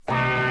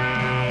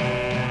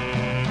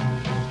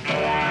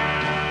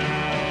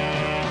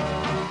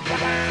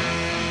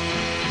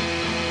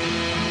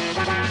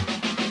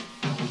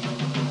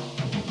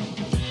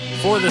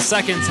the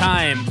second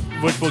time,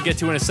 which we'll get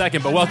to in a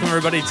second, but welcome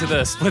everybody to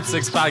the Split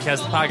Six Podcast,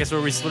 the podcast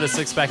where we split a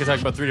six-pack and talk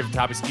about 3 different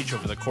topics each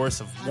over the course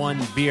of one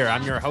beer.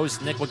 I'm your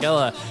host, Nick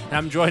Wagella, and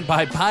I'm joined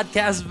by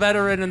podcast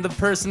veteran and the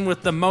person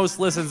with the most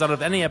listens out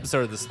of any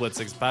episode of the Split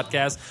Six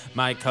Podcast.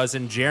 My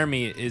cousin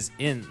Jeremy is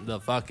in the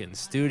fucking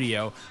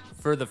studio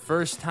for the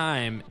first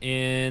time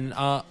in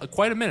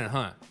quite a minute,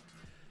 huh?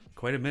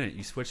 Quite a minute.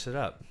 You switched it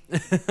up.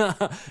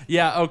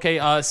 Yeah,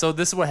 okay, so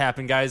this is what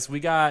happened, guys. We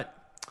got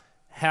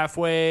not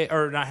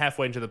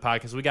halfway into the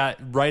podcast. We got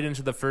right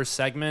into the first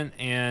segment,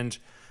 and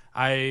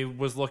I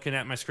was looking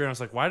at my screen. I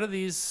was like, why do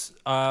these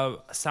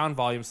sound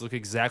volumes look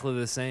exactly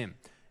the same?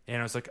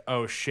 And I was like,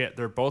 oh, shit,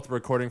 they're both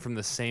recording from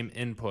the same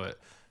input.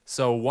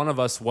 So one of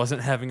us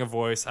wasn't having a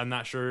voice. I'm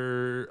not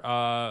sure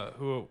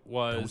who it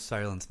was. Don't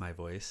silence my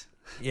voice.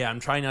 Yeah, I'm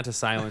trying not to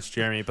silence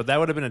Jeremy, but that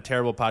would have been a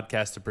terrible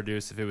podcast to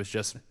produce if it was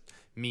just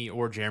me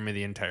or Jeremy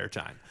the entire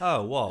time.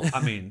 Oh, well,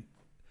 I mean,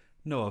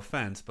 no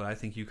offense, but I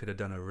think you could have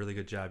done a really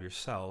good job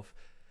yourself.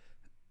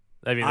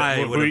 I mean,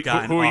 I would have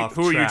gotten off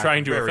who are you track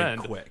trying to very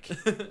offend? quick.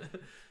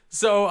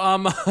 So,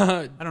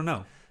 I don't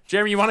know.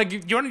 Jeremy, you want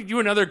to do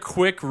another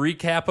quick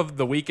recap of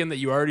the weekend that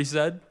you already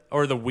said,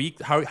 or the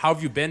week? How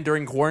have you been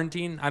during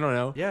quarantine? I don't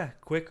know. Yeah,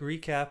 quick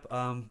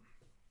recap.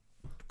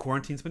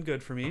 Quarantine's been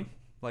good for me.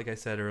 Like I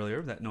said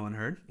earlier, that no one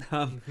heard.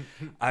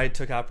 I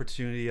took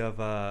opportunity of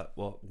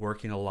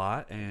working a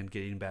lot and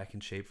getting back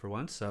in shape for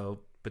once. So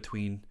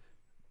between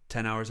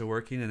 10 hours of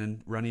working and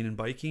then running and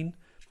biking,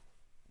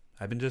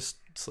 I've been just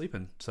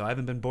sleeping. So I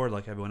haven't been bored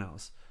like everyone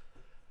else.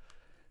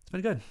 It's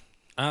been good.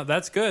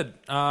 That's good.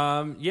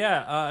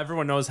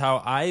 Everyone knows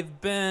how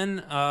I've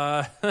been.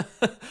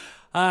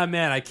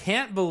 Man, I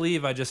can't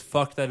believe I just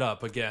fucked that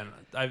up again.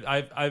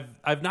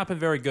 I've not been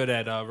very good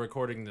at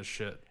recording this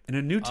shit. In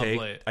a new take,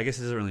 late. I guess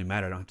it doesn't really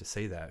matter. I don't have to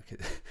say that.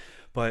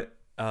 But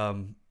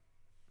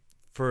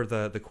for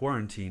the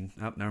quarantine,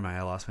 never mind.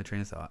 I lost my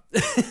train of thought.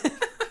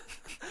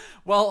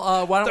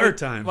 Well, why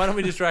don't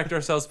we distract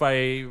ourselves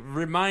by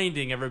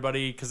reminding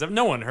everybody, because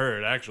no one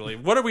heard, actually.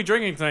 What are we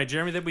drinking tonight,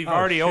 Jeremy, that we've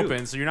already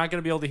opened, so you're not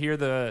going to be able to hear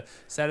the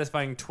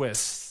satisfying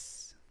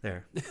twist.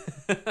 There.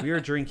 We are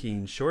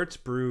drinking Shorts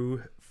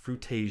Brew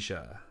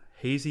Fruitasia,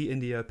 Hazy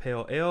India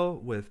Pale Ale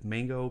with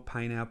mango,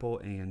 pineapple,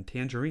 and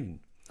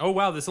tangerine. Oh,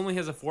 wow, this only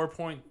has a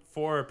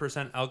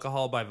 4.4%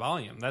 alcohol by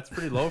volume. That's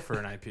pretty low for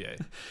an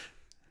IPA.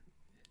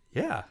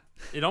 Yeah.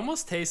 It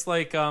almost tastes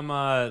like an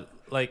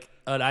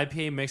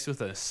IPA mixed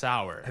with a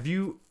sour. Have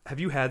you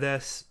had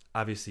this?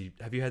 Obviously,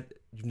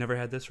 you've never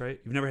had this,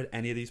 right? You've never had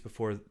any of these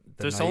before.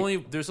 There's only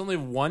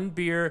one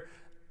beer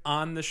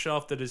on the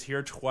shelf that is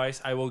here twice.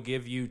 I will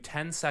give you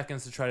 10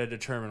 seconds to try to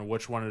determine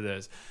which one it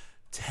is.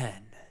 10.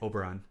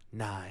 Oberon.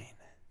 9.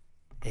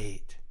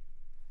 8.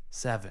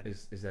 7.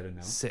 Is that a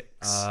no? 6.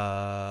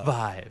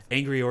 5.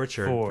 Angry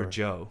Orchard 4. for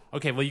Joe.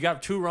 Okay, well, you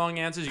got 2 wrong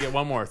answers. You get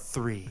one more.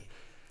 3.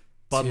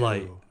 Bud 2.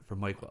 Light for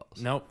Mike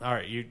Wells. Nope. All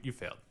right, you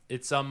failed.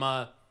 It's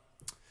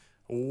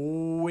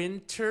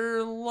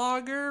Winter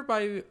Lager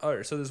by. All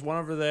right, so there's one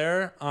over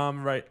there,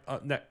 right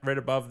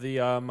above the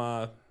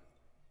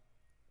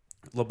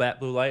Labatt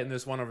Blue Light, and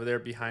there's one over there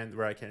behind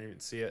where I can't even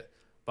see it.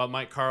 But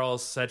Mike Carl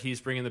said he's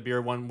bringing the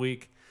beer one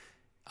week.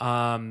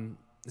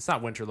 It's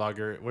not Winter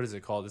Lager. What is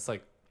it called? It's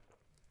like,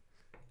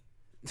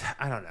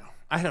 I don't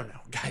know,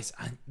 guys.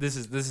 This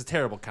is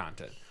terrible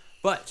content.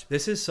 But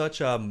this is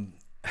such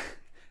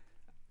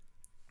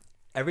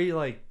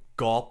every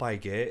gulp I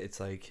get, it's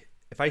like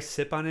if I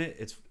sip on it,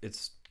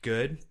 it's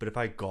good, but if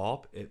I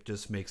gulp, it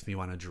just makes me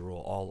want to drool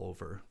all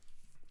over.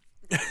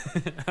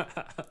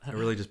 It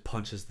really just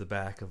punches the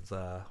back of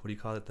the, what do you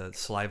call it, the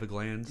saliva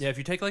glands. Yeah, even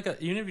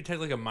if you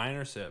take a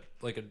minor sip,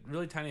 like a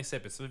really tiny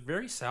sip, it's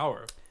very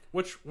sour.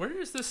 Where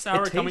is this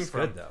sour coming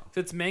from? Good, though. If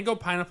it's mango,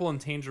 pineapple,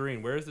 and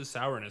tangerine, where is the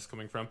sourness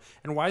coming from?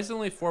 And why is it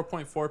only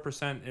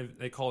 4.4% if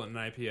they call it an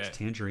IPA? Is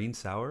tangerine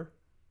sour?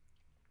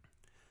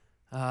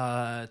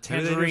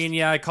 Tangerine,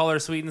 yeah, I call her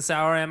sweet and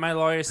sour, and my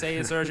lawyer say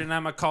it's urgent,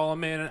 I'ma call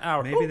him in an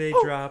hour. Maybe they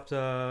dropped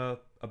a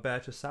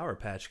batch of Sour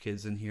Patch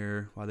Kids in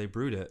here while they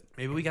brewed it.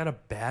 Maybe we got a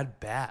bad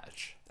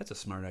batch. That's a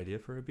smart idea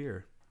for a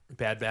beer.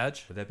 Bad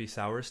batch? Would that be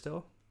sour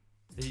still?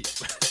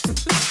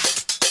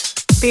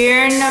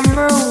 Beer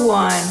number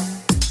 1.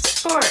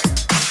 Sport.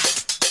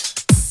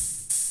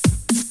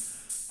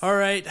 All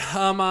right.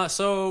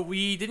 So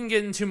we didn't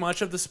get into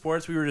much of the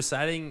sports. We were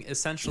deciding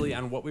essentially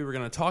on what we were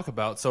going to talk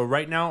about. So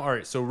right now,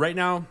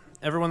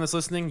 everyone that's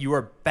listening, you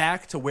are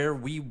back to where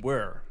we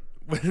were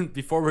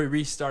before we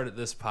restarted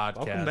this podcast.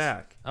 Welcome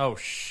back. Oh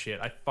shit!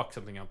 I fucked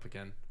something up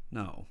again.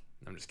 No,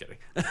 I'm just kidding.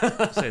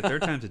 Say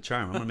third time's a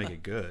charm. I'm gonna make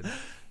it good.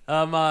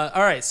 All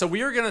right. So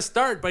we are going to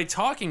start by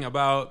talking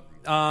about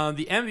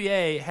the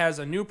NBA has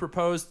a new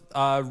proposed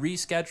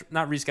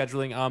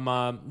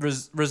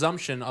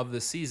resumption of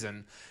the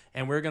season.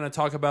 And we're going to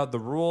talk about the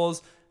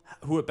rules,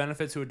 who it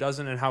benefits, who it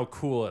doesn't, and how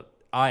cool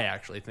I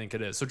actually think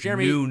it is. So,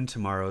 Jeremy, noon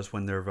tomorrow is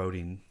when they're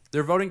voting.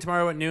 They're voting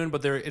tomorrow at noon,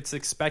 but it's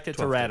expected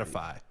to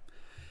ratify.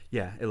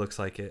 Yeah, it looks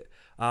like it.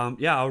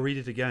 I'll read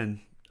it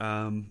again.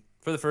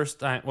 For the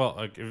first time,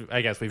 well,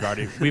 I guess we've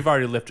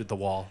already lifted the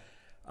wall.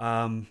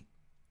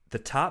 The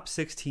top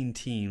 16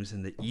 teams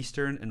in the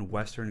Eastern and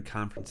Western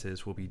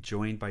conferences will be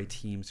joined by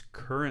teams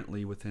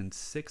currently within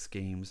 6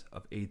 games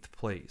of 8th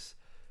place.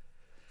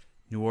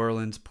 New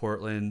Orleans,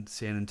 Portland,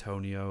 San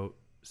Antonio,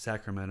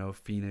 Sacramento,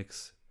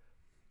 Phoenix,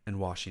 and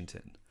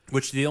Washington.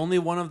 Which the only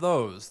one of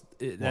those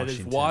that is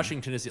Washington.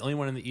 Washington is the only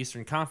one in the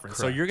Eastern Conference.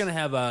 So Correct. you're going to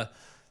have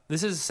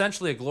this is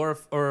essentially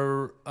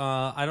a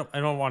I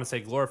don't want to say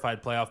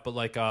glorified playoff, but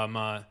like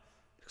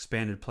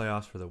Expanded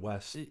playoffs for the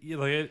West.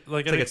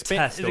 like a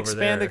test an over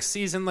expanded there.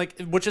 season, like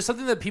which is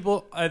something that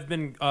people have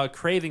been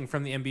craving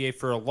from the NBA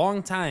for a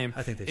long time.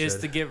 I think they is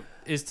should.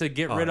 to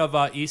get rid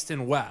of East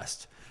and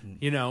West,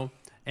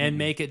 and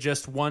make it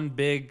just one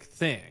big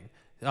thing.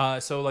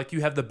 So like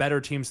you have the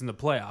better teams in the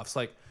playoffs.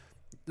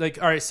 Like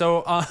all right,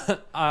 so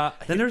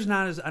Then there's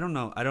not as I don't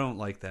know. I don't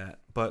like that,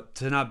 but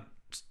to not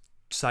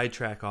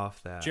sidetrack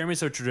off that.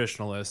 Jeremy's a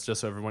traditionalist, just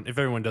so if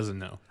everyone doesn't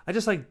know. I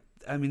just like.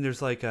 I mean,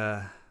 there's like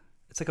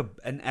it's like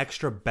an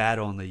extra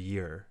battle in the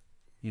year,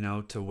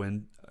 to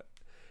win.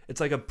 It's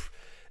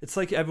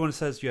like everyone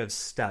says you have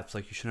steps.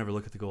 Like you should never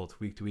look at the goal. It's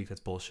week to week.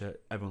 That's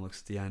bullshit. Everyone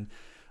looks at the end.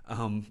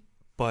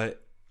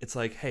 But it's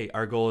like, hey,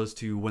 our goal is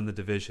to win the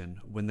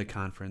division, win the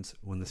conference,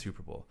 win the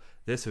Super Bowl.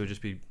 This would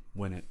just be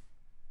win it.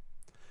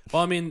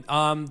 Well, I mean,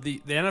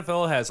 the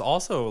NFL has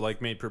also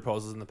like made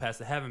proposals in the past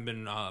that haven't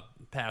been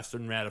passed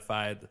and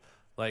ratified.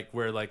 Like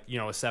where a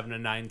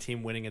 7-9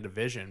 team winning a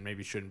division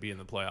maybe shouldn't be in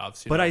the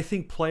playoffs. But I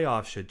think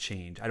playoffs should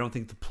change. I don't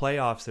think the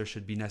playoffs there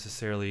should be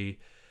necessarily.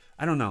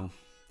 I don't know.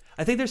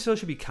 I think there still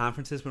should be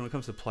conferences, but when it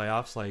comes to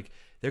playoffs, like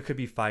there could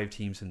be 5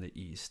 teams in the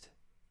East.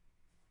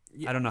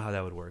 Yeah. I don't know how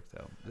that would work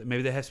though.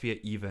 Maybe there has to be an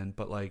even,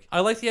 but like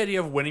I like the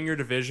idea of winning your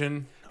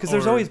division because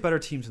there's always better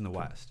teams in the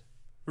West.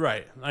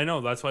 right. I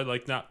know that's why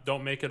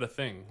don't make it a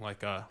thing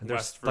like West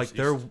versus Like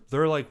their East.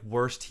 their like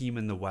worst team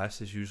in the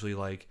West is usually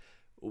like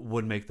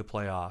would make the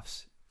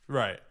playoffs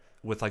Right.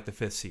 with like the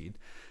 5th seed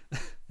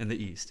in the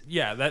East.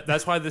 Yeah,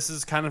 that's why this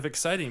is kind of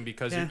exciting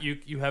because Yeah.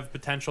 you have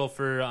potential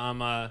for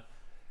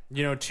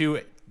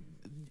to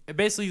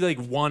basically like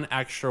one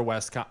extra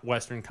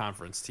Western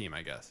Conference team,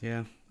 I guess.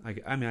 Yeah,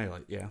 I mean I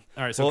like yeah.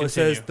 All right, so well,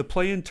 continue. it says the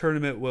play-in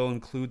tournament will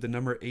include the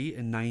number 8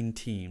 and 9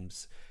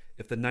 teams.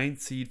 If the 9th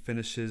seed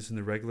finishes in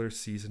the regular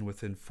season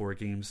within 4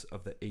 games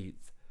of the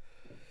 8th,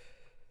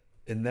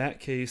 in that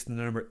case, the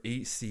number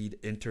 8 seed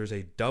enters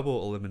a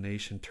double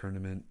elimination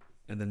tournament,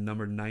 and the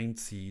number 9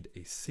 seed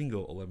a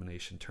single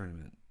elimination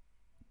tournament.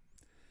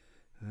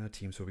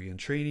 Teams will begin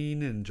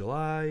training in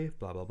July.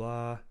 Blah blah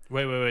blah.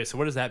 Wait. So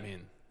what does that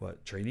mean?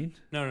 What training?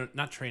 No,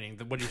 not training.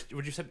 What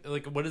you said?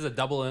 Like, what does a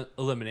double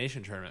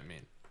elimination tournament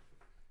mean?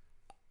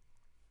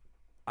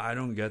 I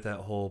don't get that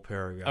whole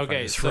paragraph. I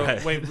Okay, just so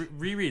read. wait,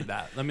 reread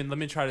that. Let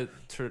me try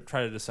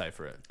to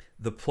decipher it.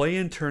 The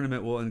play-in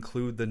tournament will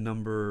include the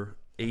number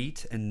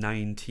 8 and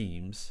 9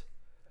 teams.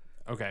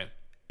 Okay.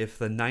 If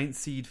the 9th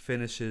seed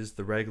finishes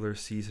the regular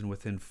season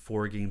within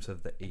 4 games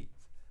of the 8th.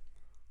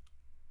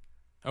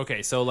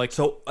 Okay, so like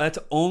So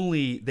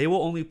they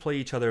will only play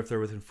each other if they're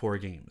within 4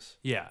 games.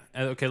 yeah.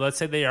 Okay, let's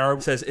say they are.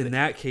 It says in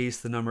that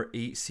case the number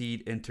 8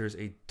 seed enters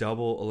a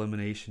double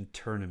elimination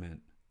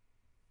tournament.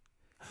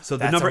 So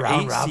the That's number a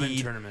round 8 robin seed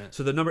tournament.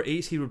 So the number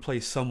 8 seed would play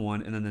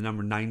someone and then the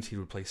number 9 seed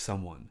would play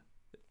someone.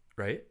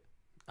 Right?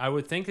 I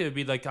would think it would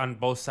be like on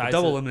both sides.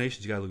 Double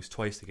eliminations you got to lose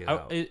twice to get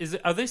out.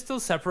 Are they still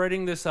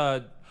separating this?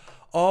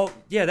 Oh,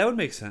 yeah, that would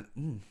make sense.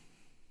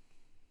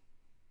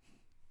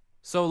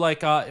 So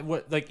like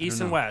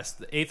East and know. West,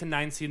 the 8th and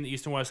 9th seed in the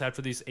East and West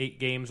after these 8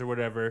 games or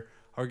whatever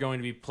are going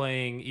to be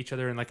playing each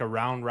other in like a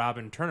round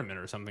robin tournament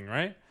or something,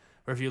 right?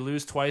 Or if you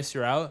lose twice,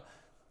 you're out.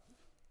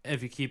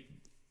 If you keep,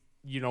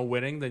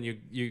 winning, then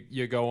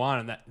you go on,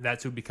 and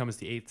that's who becomes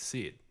the 8th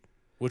seed,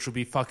 which will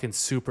be fucking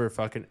super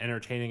fucking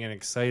entertaining and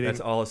exciting. That's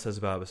all it says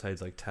about it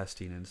besides like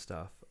testing and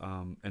stuff.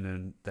 And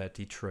then that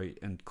Detroit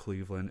and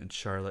Cleveland and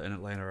Charlotte and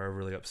Atlanta are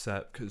really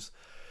upset because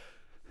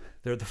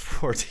they're the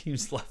 4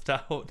 teams left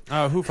out.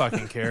 Oh, who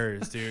fucking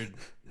cares, dude?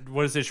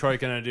 What is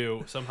Detroit gonna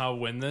do? Somehow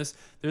win this?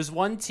 There's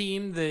one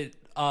team that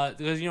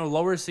because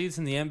lower seeds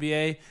in the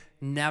NBA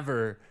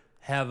never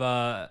have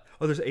a.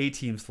 Oh, there's 8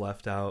 teams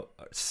left out.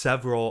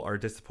 Several are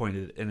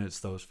disappointed, and it's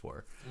those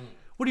 4.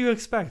 What do you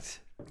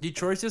expect?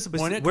 Detroit's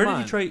disappointed. Where Come did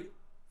on. Detroit?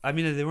 I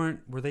mean,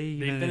 were they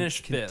even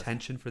finished in fifth.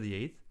 contention for the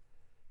 8th?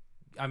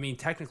 I mean,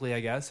 technically, I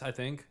guess. I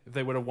think if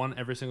they would have won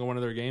every single one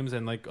of their games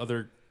and like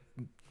other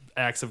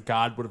acts of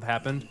God would have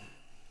happened,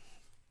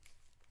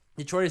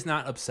 Detroit is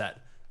not upset.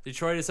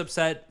 Detroit is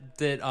upset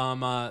that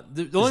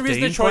the only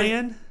reason Dame Detroit.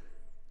 playing?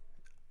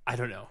 I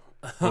don't know.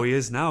 Oh, he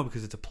is now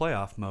because it's a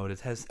playoff mode. It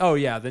has. Oh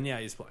yeah, then yeah,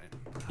 he's playing.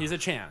 He's a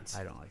chance.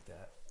 I don't like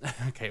that.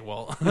 Okay,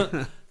 well,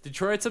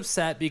 Detroit's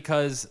upset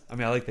because I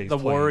mean, I like that he's the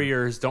playing.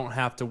 Warriors don't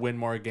have to win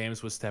more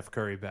games with Steph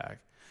Curry back.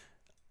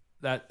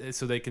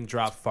 So they can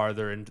drop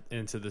farther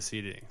into the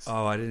seedings.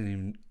 Oh, I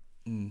didn't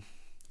even.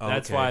 Oh,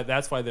 that's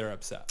okay. why they're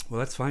upset. Well,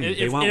 that's fine. If,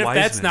 They want if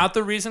Wiseman. that's not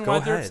the reason Go why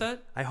ahead. they're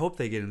upset, I hope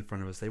they get in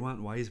front of us. They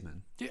want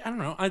Wiseman. dude, I don't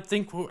know. I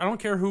don't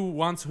care who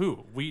wants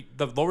who.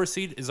 The lower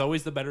seed is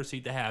always the better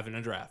seed to have in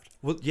a draft.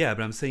 Well, yeah,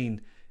 but I'm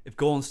saying if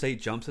Golden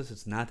State jumps us,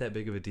 it's not that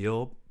big of a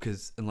deal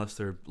because unless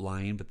they're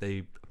lying, but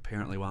they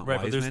apparently want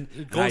Right, Wiseman.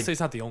 but Golden State's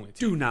not the only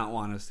team. Do not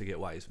want us to get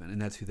Wiseman,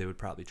 and that's who they would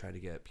probably try to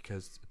get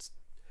because it's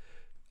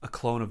a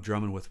clone of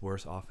Drummond with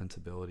worse offense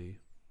ability.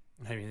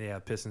 I mean, yeah,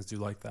 Pistons do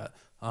like that.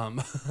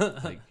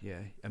 Like, yeah,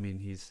 I mean,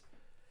 he's.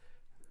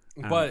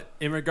 But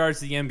in regards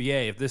to the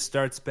NBA, if this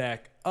starts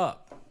back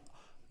up,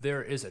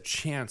 there is a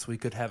chance we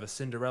could have a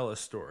Cinderella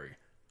story.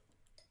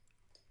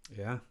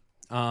 Yeah.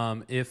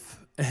 If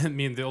I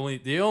mean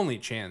the only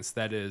chance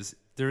that is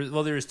there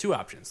is two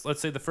options. Let's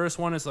say the first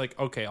one is like,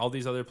 okay, all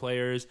these other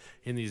players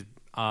in these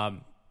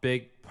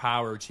big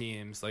power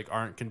teams like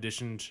aren't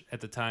conditioned at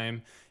the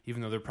time,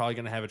 even though they're probably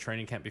going to have a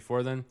training camp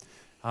before then,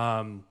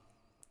 and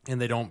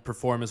they don't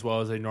perform as well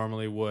as they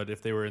normally would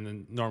if they were in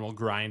the normal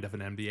grind of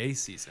an NBA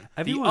season.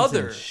 Everyone's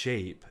in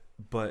shape,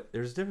 but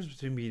there's a difference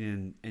between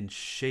being in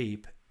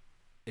shape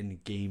in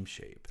game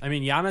shape. I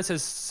mean, Giannis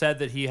has said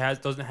that he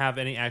doesn't have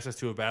any access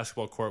to a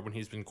basketball court when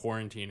he's been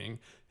quarantining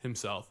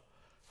himself.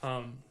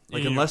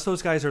 Unless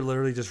those guys are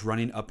literally just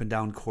running up and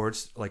down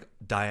courts, like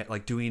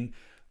doing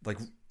like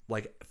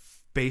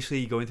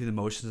basically going through the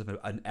motions of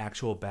an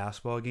actual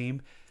basketball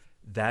game.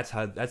 That's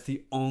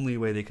the only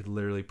way they could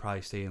literally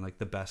probably stay in like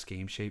the best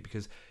game shape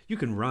because you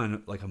can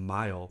run like a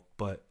mile,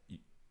 but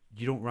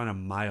you don't run a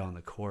mile on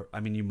the court. I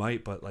mean, you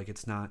might, but like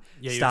it's not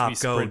stop,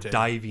 go, sprinting,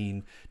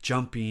 diving,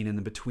 jumping, and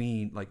in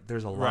between. Like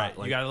there's a lot. Right,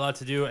 like, you got a lot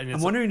to do. And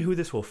I'm wondering who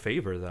this will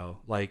favor though.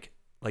 Like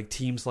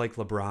teams like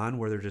LeBron,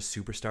 where they're just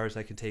superstars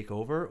that can take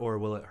over, or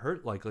will it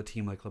hurt like a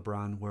team like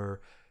LeBron, where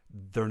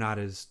they're not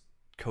as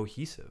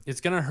cohesive? It's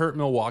gonna hurt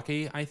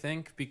Milwaukee, I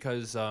think,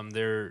 because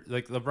they're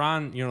like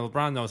LeBron. You know,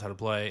 LeBron knows how to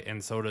play,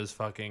 and so does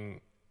fucking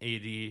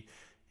AD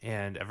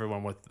and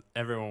everyone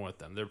with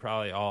them. They're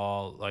probably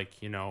all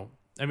like, you know.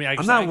 I mean,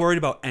 I'm not worried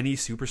about any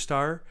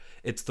superstar.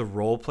 It's the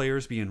role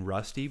players being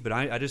rusty, but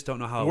I just don't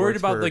know how. Worried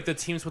about like the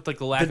teams with like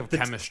the lack of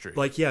chemistry.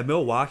 Like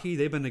Milwaukee,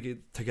 they've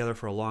been together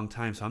for a long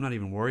time, so I'm not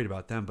even worried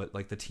about them. But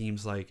like the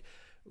teams like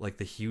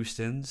the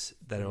Houstons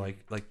that are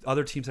like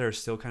other teams that are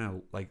still kind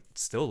of like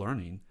still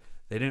learning.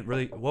 They didn't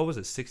really. What was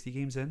it? 60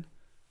 games in.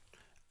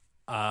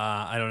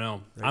 I don't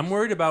know. I'm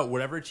worried about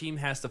whatever team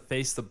has to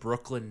face the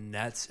Brooklyn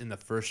Nets in the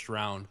first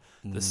round,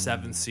 the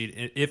 7th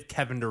seed, if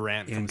Kevin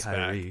Durant comes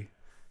back.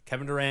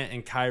 Kevin Durant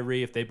and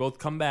Kyrie, if they both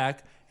come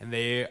back and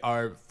they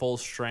are full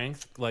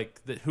strength, like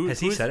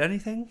has he said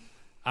anything?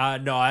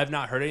 No, I have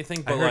not heard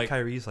anything. But I heard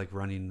Kyrie's like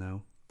running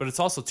though. But it's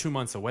also 2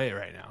 months away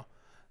right now.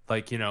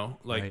 Like, you know,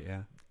 like right,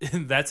 yeah.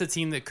 That's a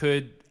team that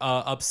could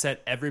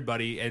upset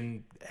everybody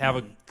and have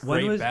a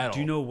great battle. Do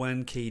you know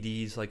when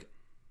KD's like?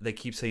 They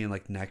keep saying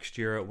like next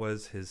year it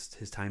was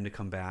his time to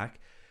come back,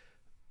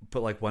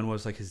 but like when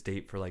was like his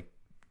date for like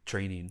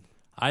training?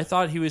 I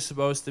thought he was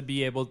supposed to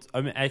be able to.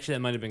 I mean, actually, that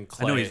might have been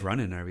Clay. I know he's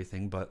running and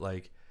everything, but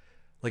like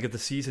if the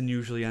season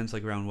usually ends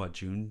like around what,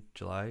 June,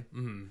 July?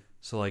 Mm-hmm.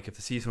 So like if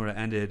the season would have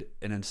ended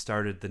and then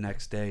started the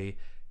next day,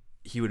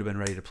 he would have been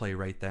ready to play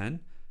right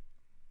then.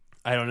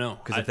 I don't know.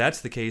 Because if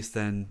that's the case,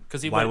 then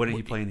why wouldn't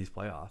he play in these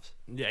playoffs?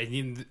 Yeah,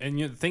 and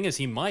the thing is,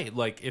 he might.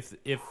 Like if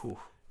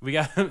we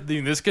got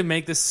this could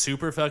make this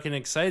super fucking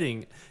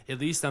exciting, at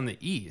least on the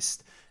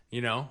East.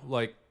 You know,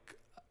 like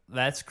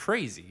that's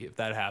crazy if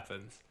that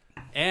happens.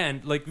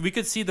 And like we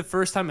could see the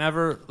first time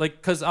ever, like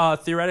because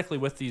theoretically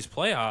with these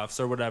playoffs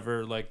or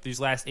whatever, like these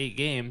last 8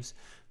 games,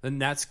 the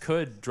Nets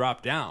could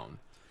drop down,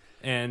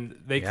 and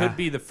they could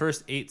be the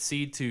first 8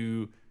 seed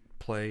to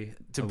play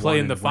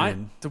in the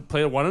final, to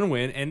play a 1 and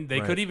win, and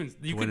they could even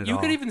you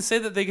could even say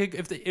that they could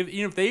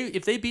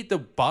if they beat the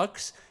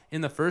Bucks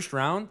in the first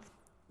round.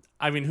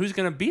 I mean, who's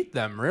going to beat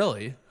them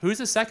really? Who's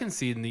the 2nd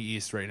seed in the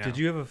East right now? Did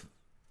you have a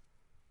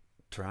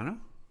Toronto?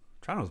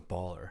 Toronto's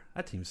baller.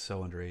 That team's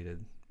so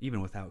underrated. Even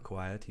without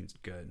Kawhi, that team's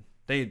good.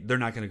 They're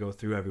not going to go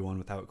through everyone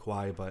without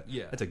Kawhi, but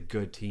that's a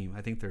good team.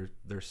 I think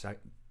they're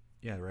second.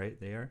 Yeah, right.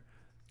 They are.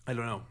 I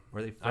don't know.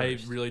 Were they first? I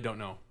really don't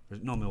know.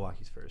 No,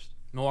 Milwaukee's first.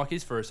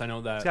 Milwaukee's first. I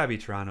know that. It's got to be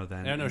Toronto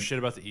then. I don't know shit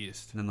about the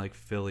East. And then like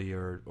Philly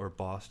or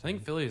Boston. I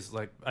think Philly's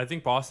like. I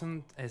think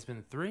Boston has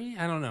been 3.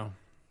 I don't know.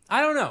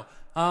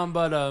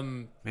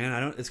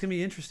 Man, it's gonna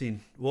be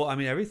interesting. Well, I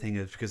mean, everything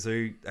is because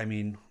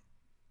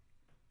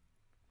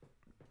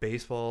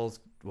baseball's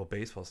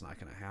not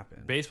gonna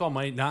happen. Baseball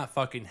might not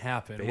fucking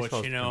happen.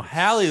 Baseball's which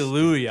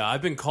hallelujah!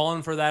 I've been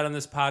calling for that on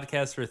this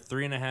podcast for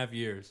 3.5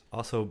 years.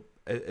 Also,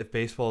 if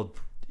baseball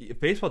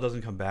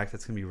doesn't come back,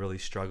 that's gonna be really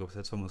struggle. Because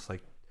that's almost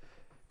like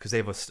because they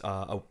have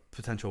a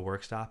potential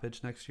work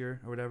stoppage next year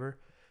or whatever.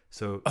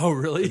 So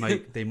really?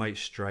 They might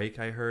strike.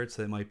 I heard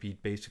so it might be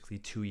basically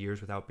 2 years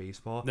without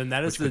baseball. Then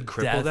that is the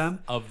death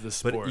of the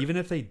sport. But even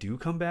if they do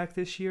come back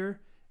this year,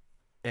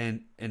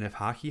 and if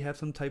hockey have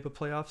some type of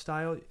playoff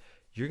style,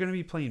 you're going to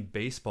be playing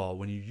baseball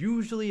when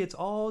usually it's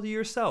all to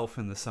yourself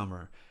in the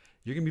summer.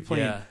 You're going to be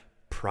playing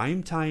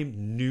primetime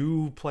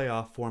new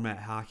playoff format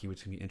hockey,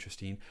 which is going to be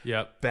interesting.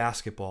 Yep.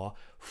 Basketball,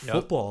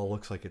 football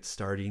looks like it's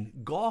starting.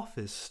 Golf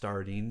is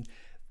starting.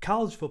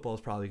 College football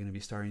is probably going to be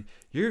starting.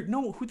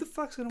 Who the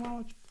fuck's going to want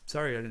to watch?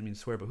 Sorry, I didn't mean to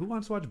swear, but who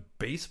wants to watch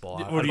baseball?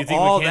 What do you think?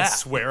 We can't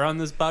swear on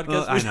this podcast?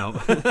 Well, I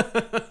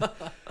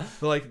know.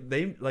 But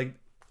like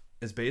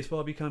is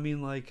baseball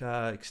becoming like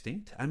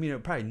extinct? I mean,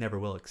 it probably never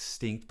will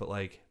extinct, but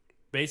like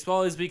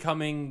Baseball is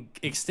becoming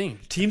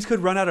extinct. teams could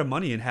run out of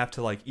money and have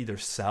to like either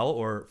sell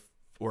or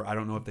I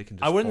don't know if they can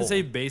just I wouldn't fold.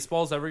 say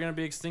baseball's ever going to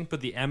be extinct,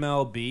 but the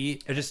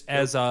MLB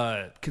as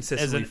an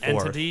consistently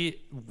fourth.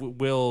 entity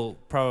will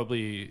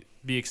probably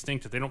be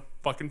extinct if they don't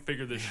fucking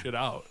figure this shit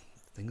out.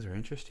 Things are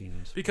interesting in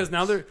sports. Because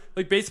now they're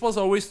like baseball's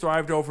always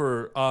thrived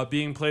over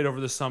being played over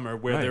the summer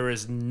where Right. there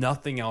is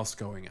nothing else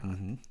going on.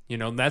 Mm-hmm. You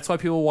know, and that's why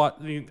people watch.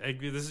 I mean,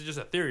 this is just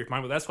a theory of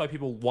mine, but that's why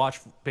people watch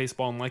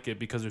baseball and like it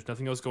because there's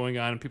nothing else going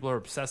on and people are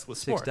obsessed with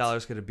sports.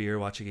 $6, get a beer,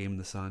 watch a game in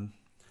the sun.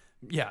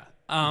 Yeah,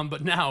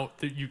 but now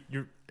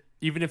you're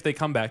even if they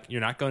come back, you're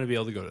not going to be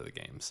able to go to the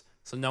games.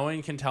 So no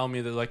one can tell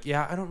me they're like,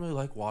 yeah, I don't really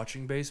like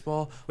watching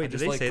baseball. Wait, I did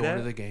just they like say going that?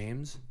 to the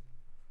games.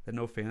 That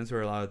no fans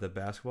were allowed at the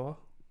basketball.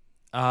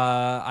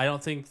 I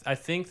don't think. I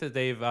think that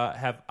they've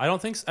have. I don't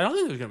think there's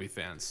going to be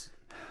fans.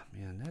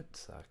 Man, that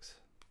sucks.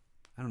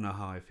 I don't know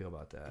how I feel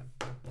about that.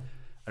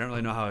 I don't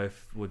really know how I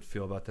would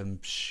feel about them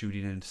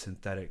shooting in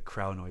synthetic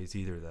crowd noise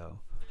either, though.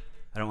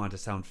 I don't want it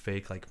to sound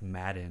fake like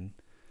Madden,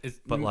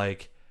 but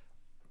like,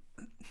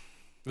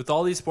 with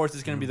all these sports,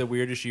 it's going to be the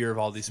weirdest year of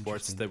all these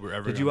sports that we're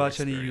ever. did you gonna watch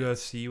any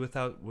experience. UFC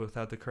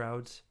without the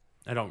crowds?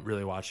 I don't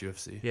really watch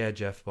UFC. Yeah,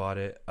 Jeff bought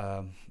it.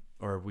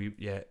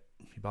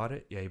 He bought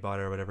it. Yeah, he bought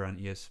it or whatever on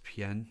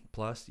ESPN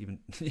Plus. Even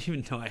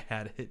though I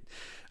had it,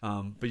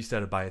 but you still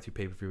had to buy it through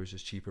pay-per-view, which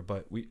is cheaper.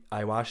 But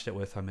I watched it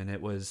with him, and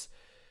it was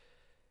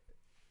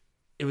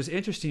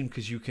interesting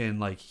because you can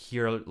like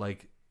hear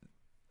like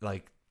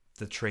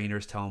the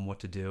trainers tell him what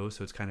to do,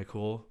 so it's kind of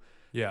cool.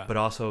 Yeah, But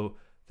also,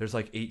 there's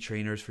like 8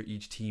 trainers for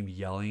each team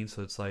yelling,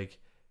 so it's like,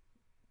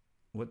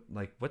 what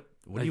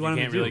do you want him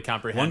to can't do? really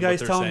comprehend. One guy's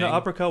what telling him they're to saying.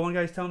 uppercut, one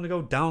guy's telling him to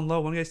go down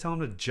low, one guy's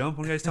telling him to jump,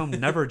 one guy's telling him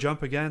never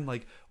jump again.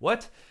 Like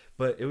what?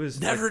 But it was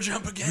Never like,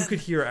 jump again. You could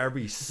hear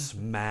every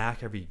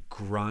smack, every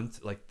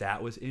grunt. Like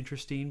that was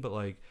interesting. But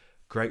like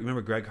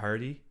remember Greg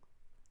Hardy,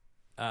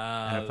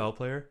 NFL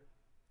player?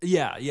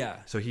 Yeah.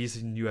 So he's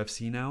in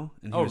UFC now.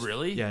 And he Oh, was,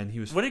 really? Yeah, and he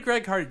was. What did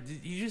Greg Hart?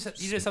 You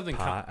did something.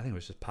 Pot. I think it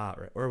was just pot,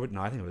 right? Or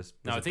no, I think it was.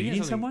 No, I it think it was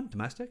beating something- someone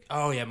domestic.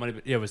 Oh yeah,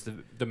 it was the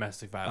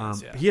domestic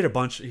violence. Yeah. He had a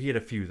bunch. He had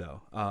a few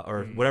though,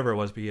 or whatever it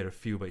was. But he had a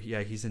few. But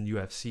yeah, he's in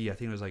UFC. I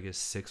think it was like his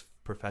 6th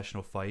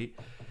professional fight,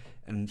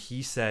 and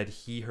he said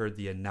he heard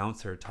the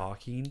announcer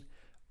talking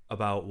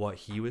about what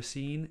he was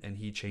seeing, and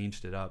he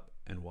changed it up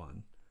and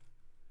won.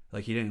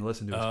 Like he didn't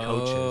listen to his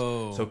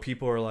coaches. So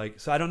people are like,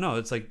 so I don't know.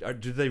 It's like,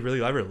 do they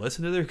really ever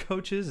listen to their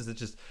coaches? Is it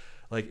just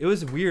like it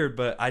was weird?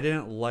 But I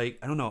didn't like.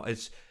 I don't know.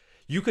 It's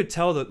you could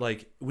tell that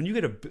like when you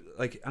get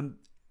I'm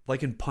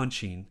like in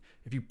punching.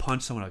 If you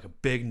punch someone like a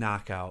big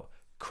knockout,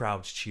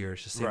 crowds cheer.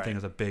 It's the same thing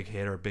as a big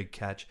hit or a big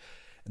catch,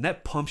 and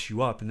that pumps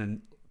you up. And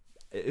then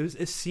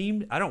it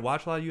seemed, I don't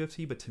watch a lot of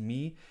UFC, but to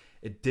me,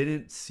 it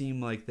didn't seem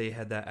like they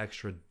had that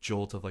extra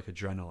jolt of like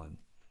adrenaline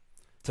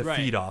to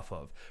feed off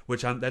of.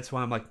 That's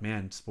why I'm like,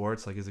 man,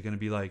 sports, like, is it going to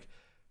be like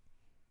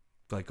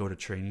go to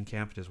training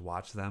camp and just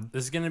watch them?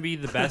 This is going to be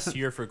the best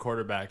year for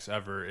quarterbacks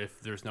ever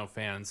if there's no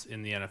fans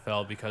in the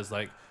NFL because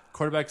like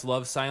quarterbacks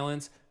love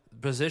silence.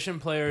 Position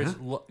players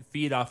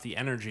feed off the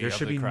energy There of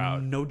should the be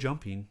crowd. no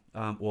jumping.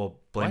 Blame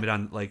What? it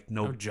on like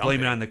No blame jumping.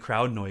 it on the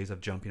crowd noise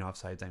of jumping off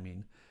sides. I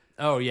mean,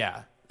 Oh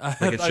yeah.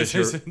 Like it's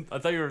just I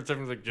thought you were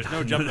saying like just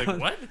no jumping. Like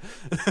what?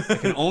 I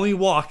can only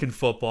walk in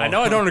football. I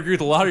know I don't agree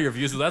with a lot of your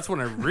views, but that's one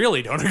I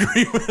really don't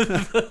agree with.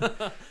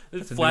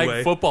 It's a new flag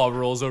way. football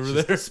rules over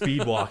there.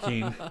 Speed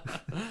walking.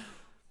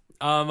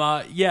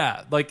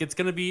 Yeah, like it's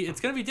gonna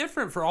be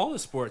different for all the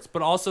sports,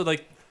 but also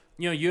like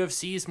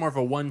UFC is more of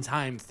a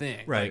one-time thing.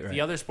 Right, Like, right.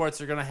 The other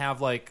sports are gonna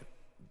have like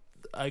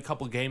a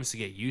couple games to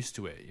get used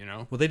to it.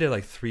 Well, they did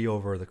like 3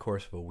 over the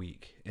course of a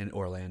week in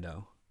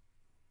Orlando.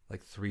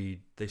 Like 3,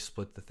 they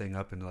split the thing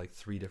up into like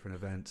 3 different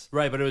events.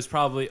 Right, but it was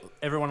probably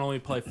everyone only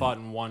fought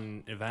in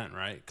one event,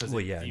 right? Because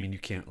Well, yeah, I mean, you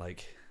can't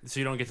like so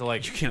you don't get to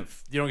like you can't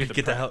you don't get to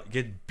get the prep. hell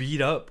get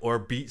beat up or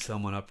beat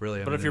someone up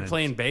really. But if you're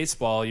playing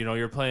baseball,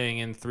 you're playing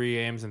in 3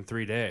 games in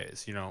 3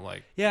 days.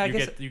 Like Yeah, I you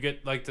guess- get you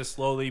get like to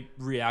slowly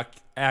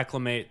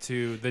acclimate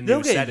to the they'll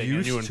new get setting, a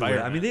used new to it.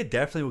 environment. I mean, they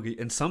definitely will get,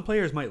 and some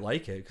players might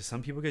like it because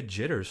some people get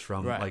jitters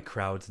from Right. like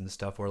crowds and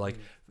stuff, or like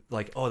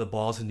oh, the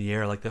ball's in the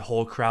air, like the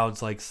whole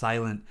crowd's like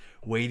silent,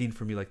 waiting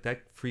for me. Like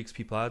that freaks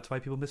people out. That's why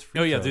people miss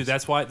free Oh yeah, throws. dude.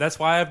 That's why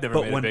I've never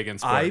But been when big in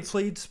sports. I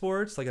played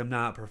sports, like I'm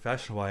not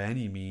professional by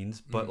any means,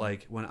 but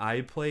like when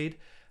I played,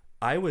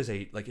 I was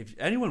if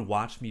anyone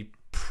watched me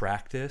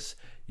practice,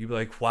 you'd be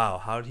like, wow,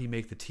 how did he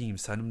make the team?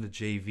 Send him to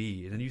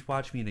JV. And then you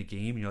watch me in a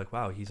game and you're like,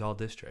 wow, he's all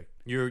district.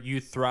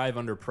 You thrive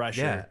under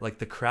pressure. Yeah, like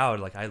the crowd,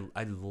 like I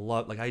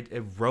love, like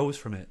it rose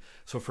from it.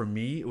 So for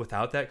me,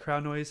 without that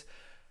crowd noise,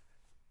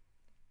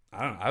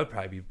 I don't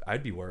know,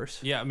 I'd be worse.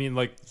 Yeah, I mean,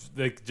 like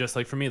just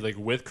like for me, like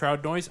with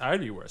crowd noise, I'd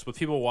be worse. With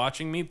people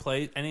watching me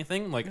play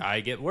anything, like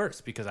I get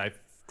worse because I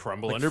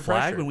crumble Like under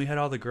flag pressure. when we had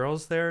all the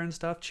girls there and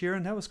stuff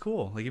cheering, that was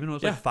cool. Like even though it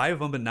was like Yeah. 5 of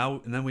them, but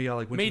now and then we all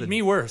like went to Made the,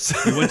 me worse.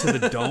 we went to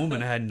the dome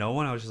and it had no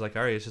one. I was just like,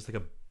 all right, it's just like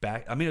a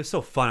back. I mean, it was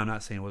still fun. I'm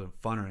not saying it wasn't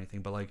fun or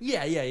anything, but like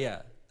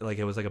yeah. like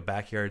it was like a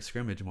backyard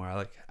scrimmage more.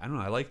 I don't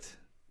know. I liked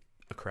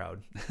a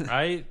crowd.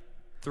 I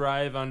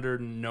thrive under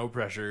no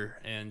pressure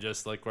and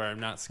just like where I'm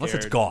not scared.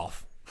 Unless it's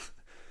golf.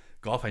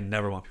 Golf, I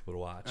never want people to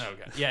watch.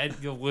 Okay. Yeah,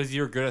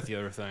 you're good at the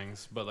other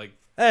things, but like,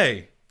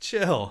 Hey,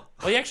 chill.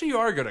 well, actually, you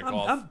are good at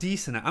golf. I'm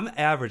decent. I'm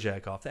average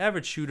at golf. The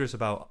average shooter's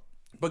about.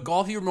 But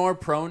golf, you're more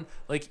prone.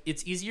 Like,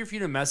 it's easier for you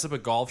to mess up a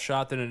golf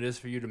shot than it is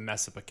for you to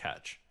mess up a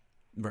catch.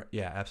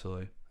 Yeah,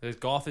 absolutely. Like,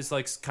 golf is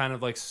like kind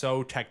of like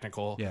so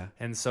technical. Yeah.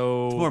 And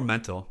so It's more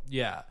mental.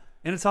 yeah.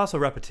 And it's also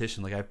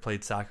repetition. Like, I've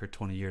played soccer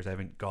 20 years. I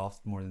haven't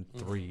golfed more than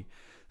 3.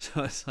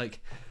 So it's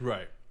like,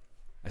 Right.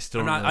 I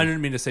still I'm don't not, really- I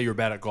didn't mean to say you're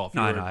bad at golf.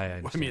 No, You're- no, I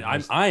mean,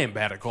 understand. I am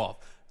bad at golf.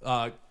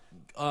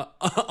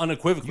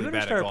 Unequivocally You better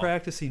bad at start golf.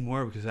 practicing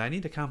more because I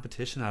need a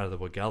competition out of the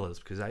Wagellas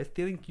because I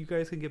think you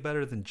guys can get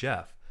better than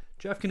Jeff.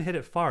 Jeff can hit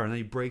it far and then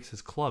he breaks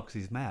his club because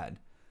he's mad.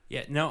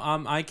 Yeah, no,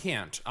 I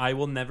can't. I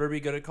will never be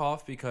good at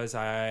golf because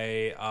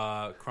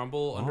I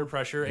crumble under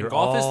pressure. And You're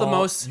golf is the all-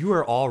 most. You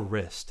are all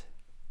wrist.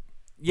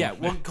 Yeah,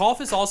 well,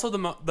 golf is also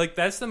the like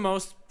that's the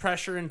most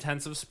pressure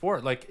intensive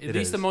sport. Like at It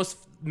least is. the most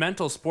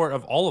mental sport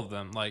of all of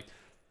them. Like,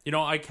 you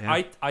know,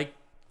 Yeah. I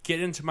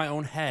get into my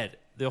own head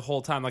the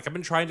whole time. Like I've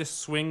been trying to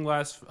swing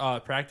less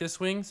practice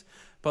swings,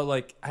 but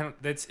like I don't.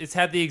 It's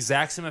had the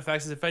exact same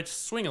effects as if I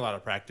just swing a lot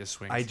of practice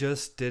swings. I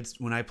just did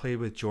when I played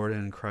with Jordan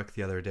and Kruk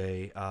the other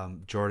day.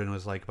 Jordan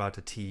was like about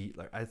to tee.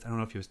 Like I don't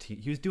know if he was tee.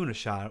 He was doing a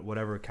shot,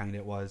 whatever kind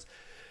it was,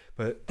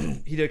 but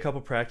he did a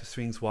couple practice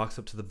swings. Walks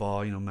up to the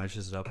ball,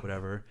 measures it up,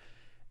 whatever,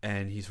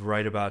 and he's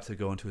right about to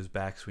go into his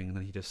backswing, and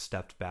then he just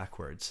stepped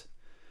backwards,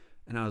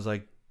 and I was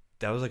like,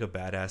 that was like a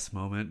badass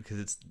moment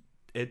because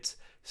it's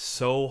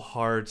so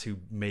hard to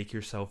make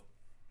yourself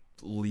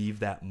leave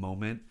that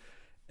moment,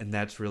 and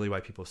that's really why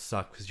people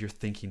suck because you're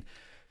thinking,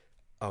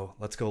 oh,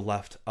 let's go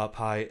left up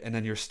high, and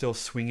then you're still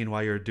swinging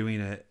while you're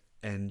doing it,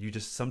 and you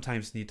just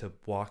sometimes need to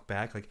walk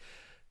back. Like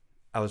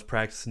I was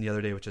practicing the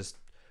other day with just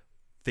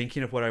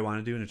thinking of what I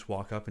want to do and just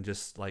walk up and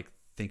just like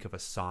think of a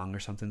song or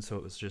something, so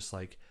it was just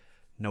like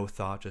no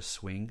thought, just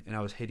swing, and I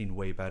was hitting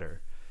way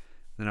better.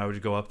 Then I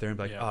would go up there and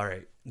be like, Yeah. all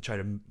right, and try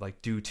to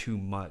like do too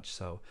much.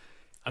 So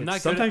I'm not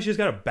good sometimes you just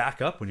gotta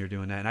back up when you're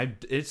doing that, and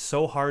it's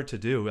so hard to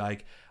do.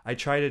 Like I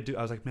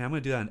was like, man, I'm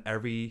gonna do that on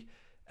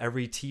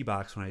every tee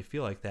box when I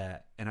feel like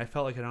that, and I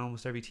felt like it on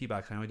almost every tee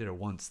box. I only did it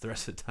once the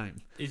rest of the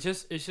time. It's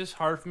just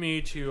hard for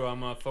me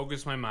to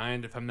focus my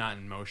mind if I'm not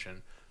in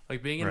motion.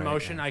 Like being in Right,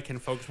 motion, yeah. I can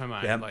focus my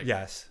mind. Yeah, like,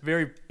 yes,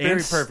 very and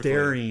perfectly.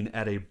 staring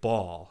at a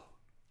ball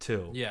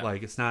too. Yeah.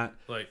 Like it's not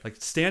Like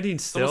standing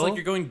it's still. almost like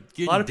you're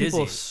getting a lot of dizzy.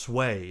 people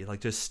sway, like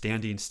just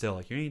standing still.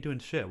 Like you ain't doing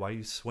shit. Why are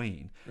you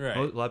swaying? Right.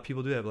 A lot of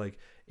people do that. But like,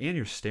 and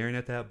you're staring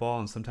at that ball,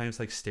 and sometimes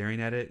like staring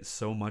at it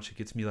so much it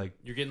gets me like,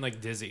 You're getting like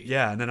dizzy.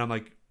 yeah. And then I'm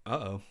like,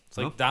 oh. It's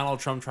like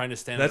Donald Trump trying to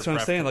stand. That's at what a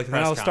I'm saying. Like then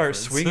press I'll start conference.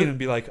 swinging and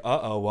be like,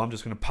 well, I'm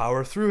just gonna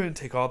power through it and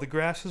take all the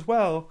grass as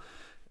well.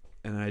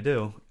 And I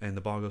do, and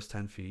the ball goes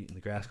 10 feet, and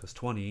the grass goes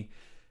 20,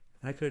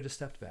 and I could have just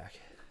stepped back.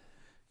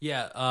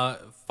 Yeah,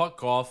 fuck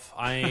golf.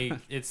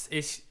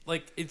 It's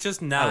like it's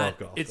just I not. love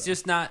golf, it's though.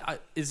 just not.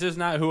 It's just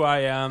not who I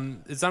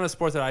am. It's not a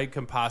sport that I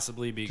can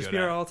possibly be Just good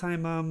be our at.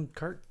 all-time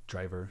cart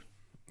driver.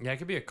 Yeah, I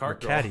could be a Or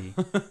cart girl. caddy.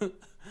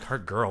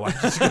 Cart girl. Why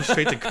just go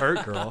straight to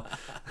cart girl?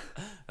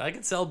 I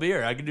could sell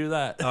beer. I could do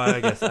that. Oh,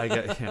 I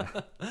get.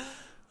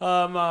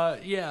 Yeah.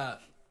 Yeah.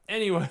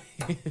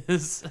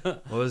 Anyways,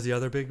 What was the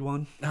other big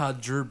one?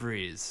 Drew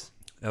Brees.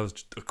 That was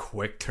just a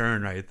quick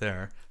turn right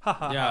there. Ha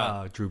ha Yeah.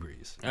 ha. Drew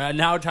Brees.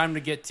 Now time to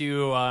get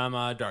to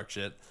dark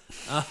shit.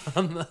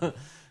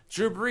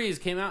 Drew Brees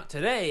came out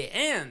today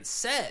and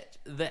said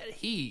that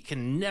he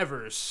can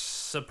never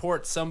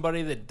support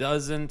somebody that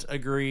doesn't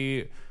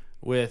agree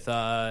with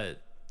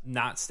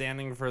not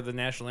standing for the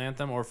national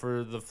anthem or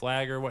for the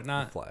flag or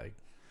whatnot. Flag.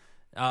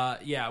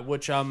 Yeah,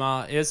 which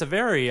is a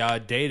very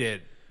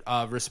dated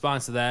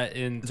response to that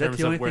in Is that terms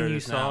the only of where thing it you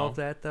is saw now. of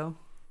that though?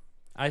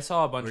 I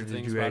saw a bunch Or of did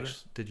things you about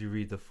it, did you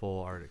read the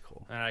full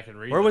article? and I can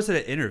read. Or it. was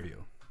it an interview?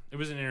 It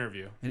was an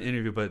interview. An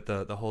interview, but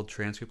the whole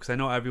transcript, because I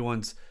know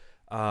everyone's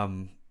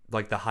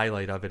like the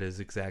highlight of it is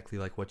exactly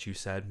like what you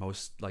said.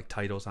 Most like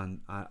titles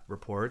on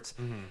reports.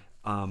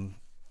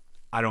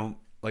 I don't,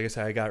 like I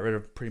said, I got rid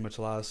of pretty much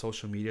a lot of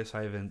social media, so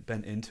I haven't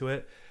been into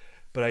it.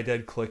 But I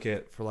did click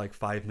it for like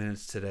 5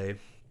 minutes today,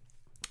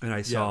 and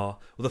I saw.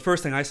 Well, the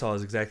first thing I saw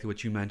is exactly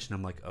what you mentioned.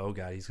 I'm like, oh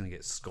god, he's gonna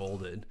get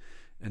scolded,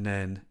 and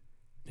then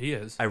He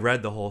is. I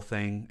read the whole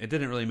thing. It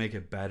didn't really make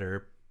it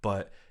better,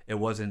 but it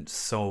wasn't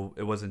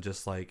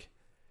just like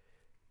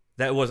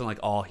that wasn't like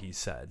all he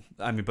said.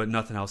 I mean, but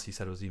nothing else he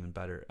said was even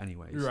better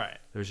anyways. Right.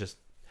 There was just,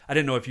 I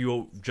didn't know if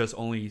you just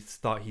only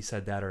thought he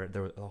said that or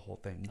there was the whole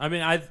thing. I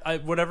mean,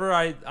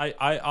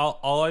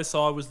 all I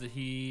saw was that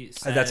he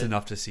said, That's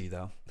enough to see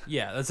though.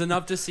 Yeah, that's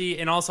enough to see.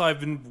 And also, I've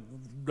been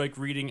like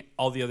reading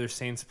all the other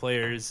Saints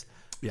players'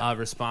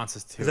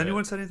 responses to Has it.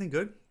 anyone said anything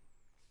good?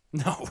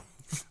 No.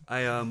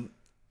 I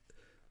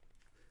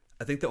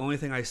think the only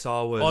thing I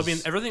saw was, Well, I mean,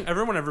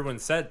 everyone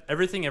said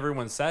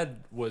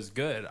was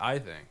good, I